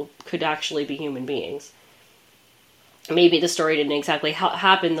could actually be human beings. Maybe the story didn't exactly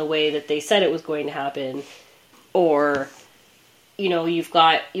happen the way that they said it was going to happen, or, you know, you've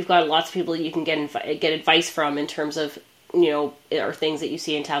got lots of people that you can get advice from in terms of, you know, are things that you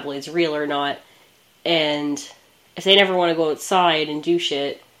see in tabloids real or not? And if they never want to go outside and do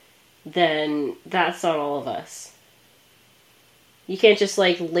shit, then that's not all of us. You can't just,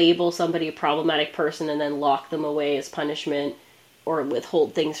 like, label somebody a problematic person and then lock them away as punishment or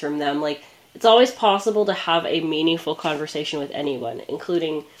withhold things from them. Like, it's always possible to have a meaningful conversation with anyone,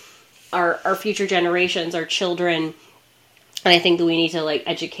 including our future generations, our children. And I think that we need to, like,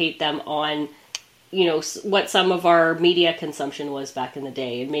 educate them on, you know, what some of our media consumption was back in the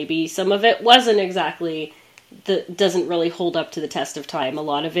day. And maybe some of it wasn't exactly, doesn't really hold up to the test of time. A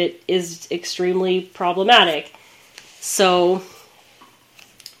lot of it is extremely problematic. So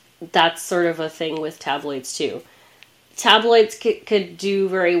that's sort of a thing with tabloids too. Tabloids could do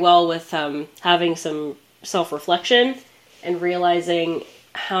very well with having some self-reflection and realizing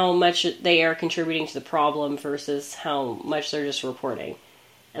how much they are contributing to the problem versus how much they're just reporting.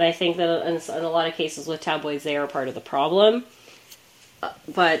 And I think that in a lot of cases with tabloids, they are part of the problem.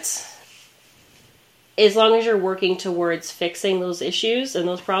 But as long as you're working towards fixing those issues and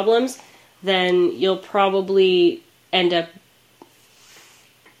those problems, then you'll probably end up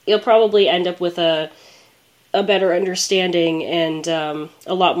with a better understanding and a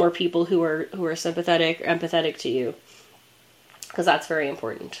lot more people who are sympathetic, empathetic to you, because that's very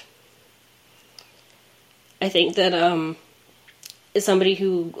important. I think that as somebody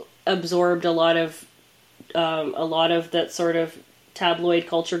who absorbed a lot of that sort of tabloid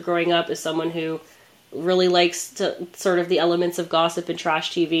culture growing up, as someone who really likes to sort of the elements of gossip and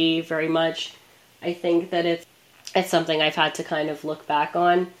trash TV very much, I think that it's something I've had to kind of look back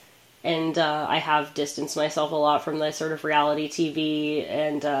on. And I have distanced myself a lot from the sort of reality TV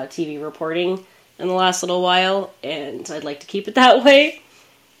and TV reporting in the last little while, and I'd like to keep it that way.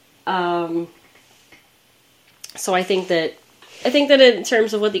 So I think that in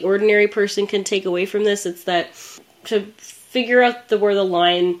terms of what the ordinary person can take away from this, it's that to figure out where the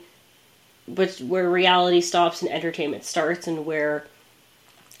line, where reality stops and entertainment starts, and where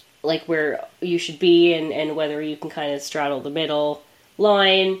you should be, and whether you can kind of straddle the middle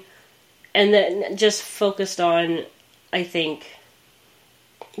line. And then just focused on, I think,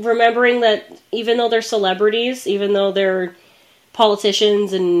 remembering that even though they're celebrities, even though they're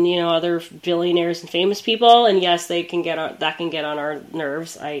politicians and, you know, other billionaires and famous people, and yes, that can get on our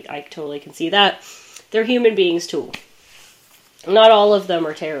nerves, I totally can see that, they're human beings too. Not all of them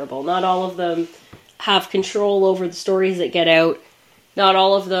are terrible. Not all of them have control over the stories that get out. Not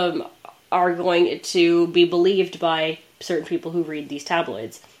all of them are going to be believed by certain people who read these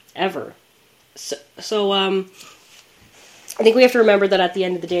tabloids, ever. So I think we have to remember that at the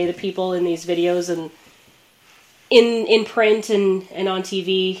end of the day, the people in these videos and in print and on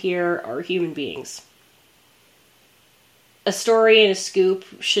TV here are human beings. A story and a scoop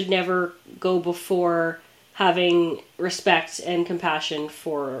should never go before having respect and compassion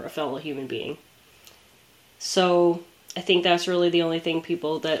for a fellow human being. So I think that's really the only thing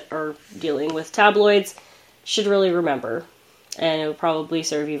people that are dealing with tabloids should really remember. And it will probably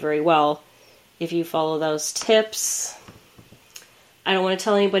serve you very well if you follow those tips. I don't want to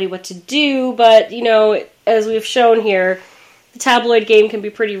tell anybody what to do, but, you know, as we've shown here, the tabloid game can be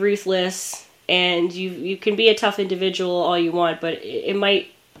pretty ruthless, and you can be a tough individual all you want, but it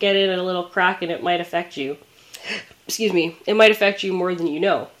might get in a little crack and it might affect you. Excuse me. It might affect you more than you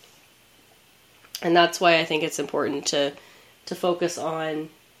know. And that's why I think it's important to focus on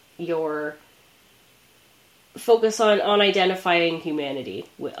identifying humanity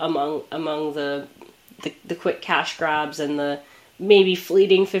among the quick cash grabs and the maybe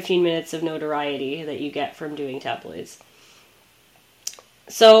fleeting 15 minutes of notoriety that you get from doing tabloids.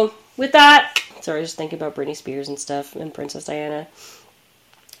 So with that, sorry, I was just thinking about Britney Spears and stuff and Princess Diana.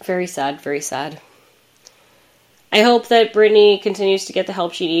 Very sad, very sad. I hope that Britney continues to get the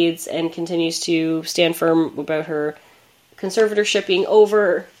help she needs and continues to stand firm about her conservatorship being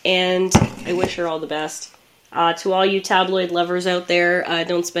over, and I wish her all the best. To all you tabloid lovers out there,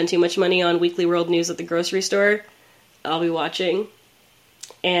 don't spend too much money on Weekly World News at the grocery store. I'll be watching.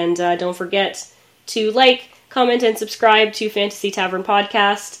 And don't forget to like, comment and subscribe to Fantasy Tavern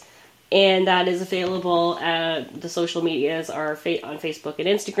Podcast. And that is available at the social medias are on Facebook and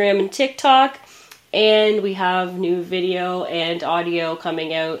Instagram and TikTok. And we have new video and audio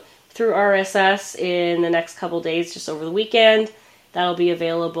coming out through RSS in the next couple days, just over the weekend. That'll be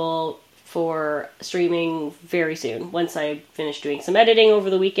available for streaming very soon, once I finish doing some editing over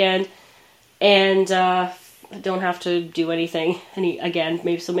the weekend. And I don't have to do anything again.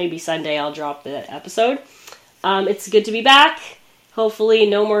 Maybe Sunday I'll drop the episode. It's good to be back. Hopefully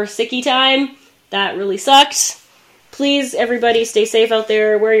no more sicky time. That really sucked. Please, everybody, stay safe out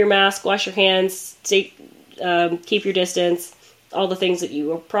there. Wear your mask, wash your hands, keep your distance. All the things that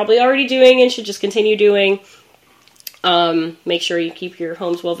you are probably already doing and should just continue doing. Make sure you keep your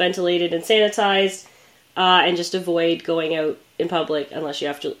homes well ventilated and sanitized, and just avoid going out in public unless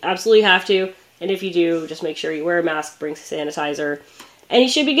you absolutely have to. And if you do, just make sure you wear a mask, bring sanitizer, and you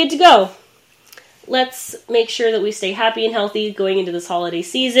should be good to go. Let's make sure that we stay happy and healthy going into this holiday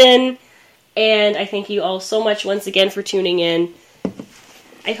season. And I thank you all so much once again for tuning in.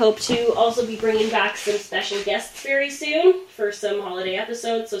 I hope to also be bringing back some special guests very soon for some holiday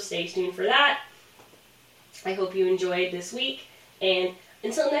episodes, so stay tuned for that. I hope you enjoyed this week, and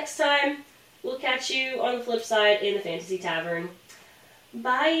until next time, we'll catch you on the flip side in the Fantasy Tavern.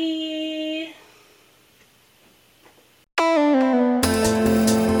 Bye!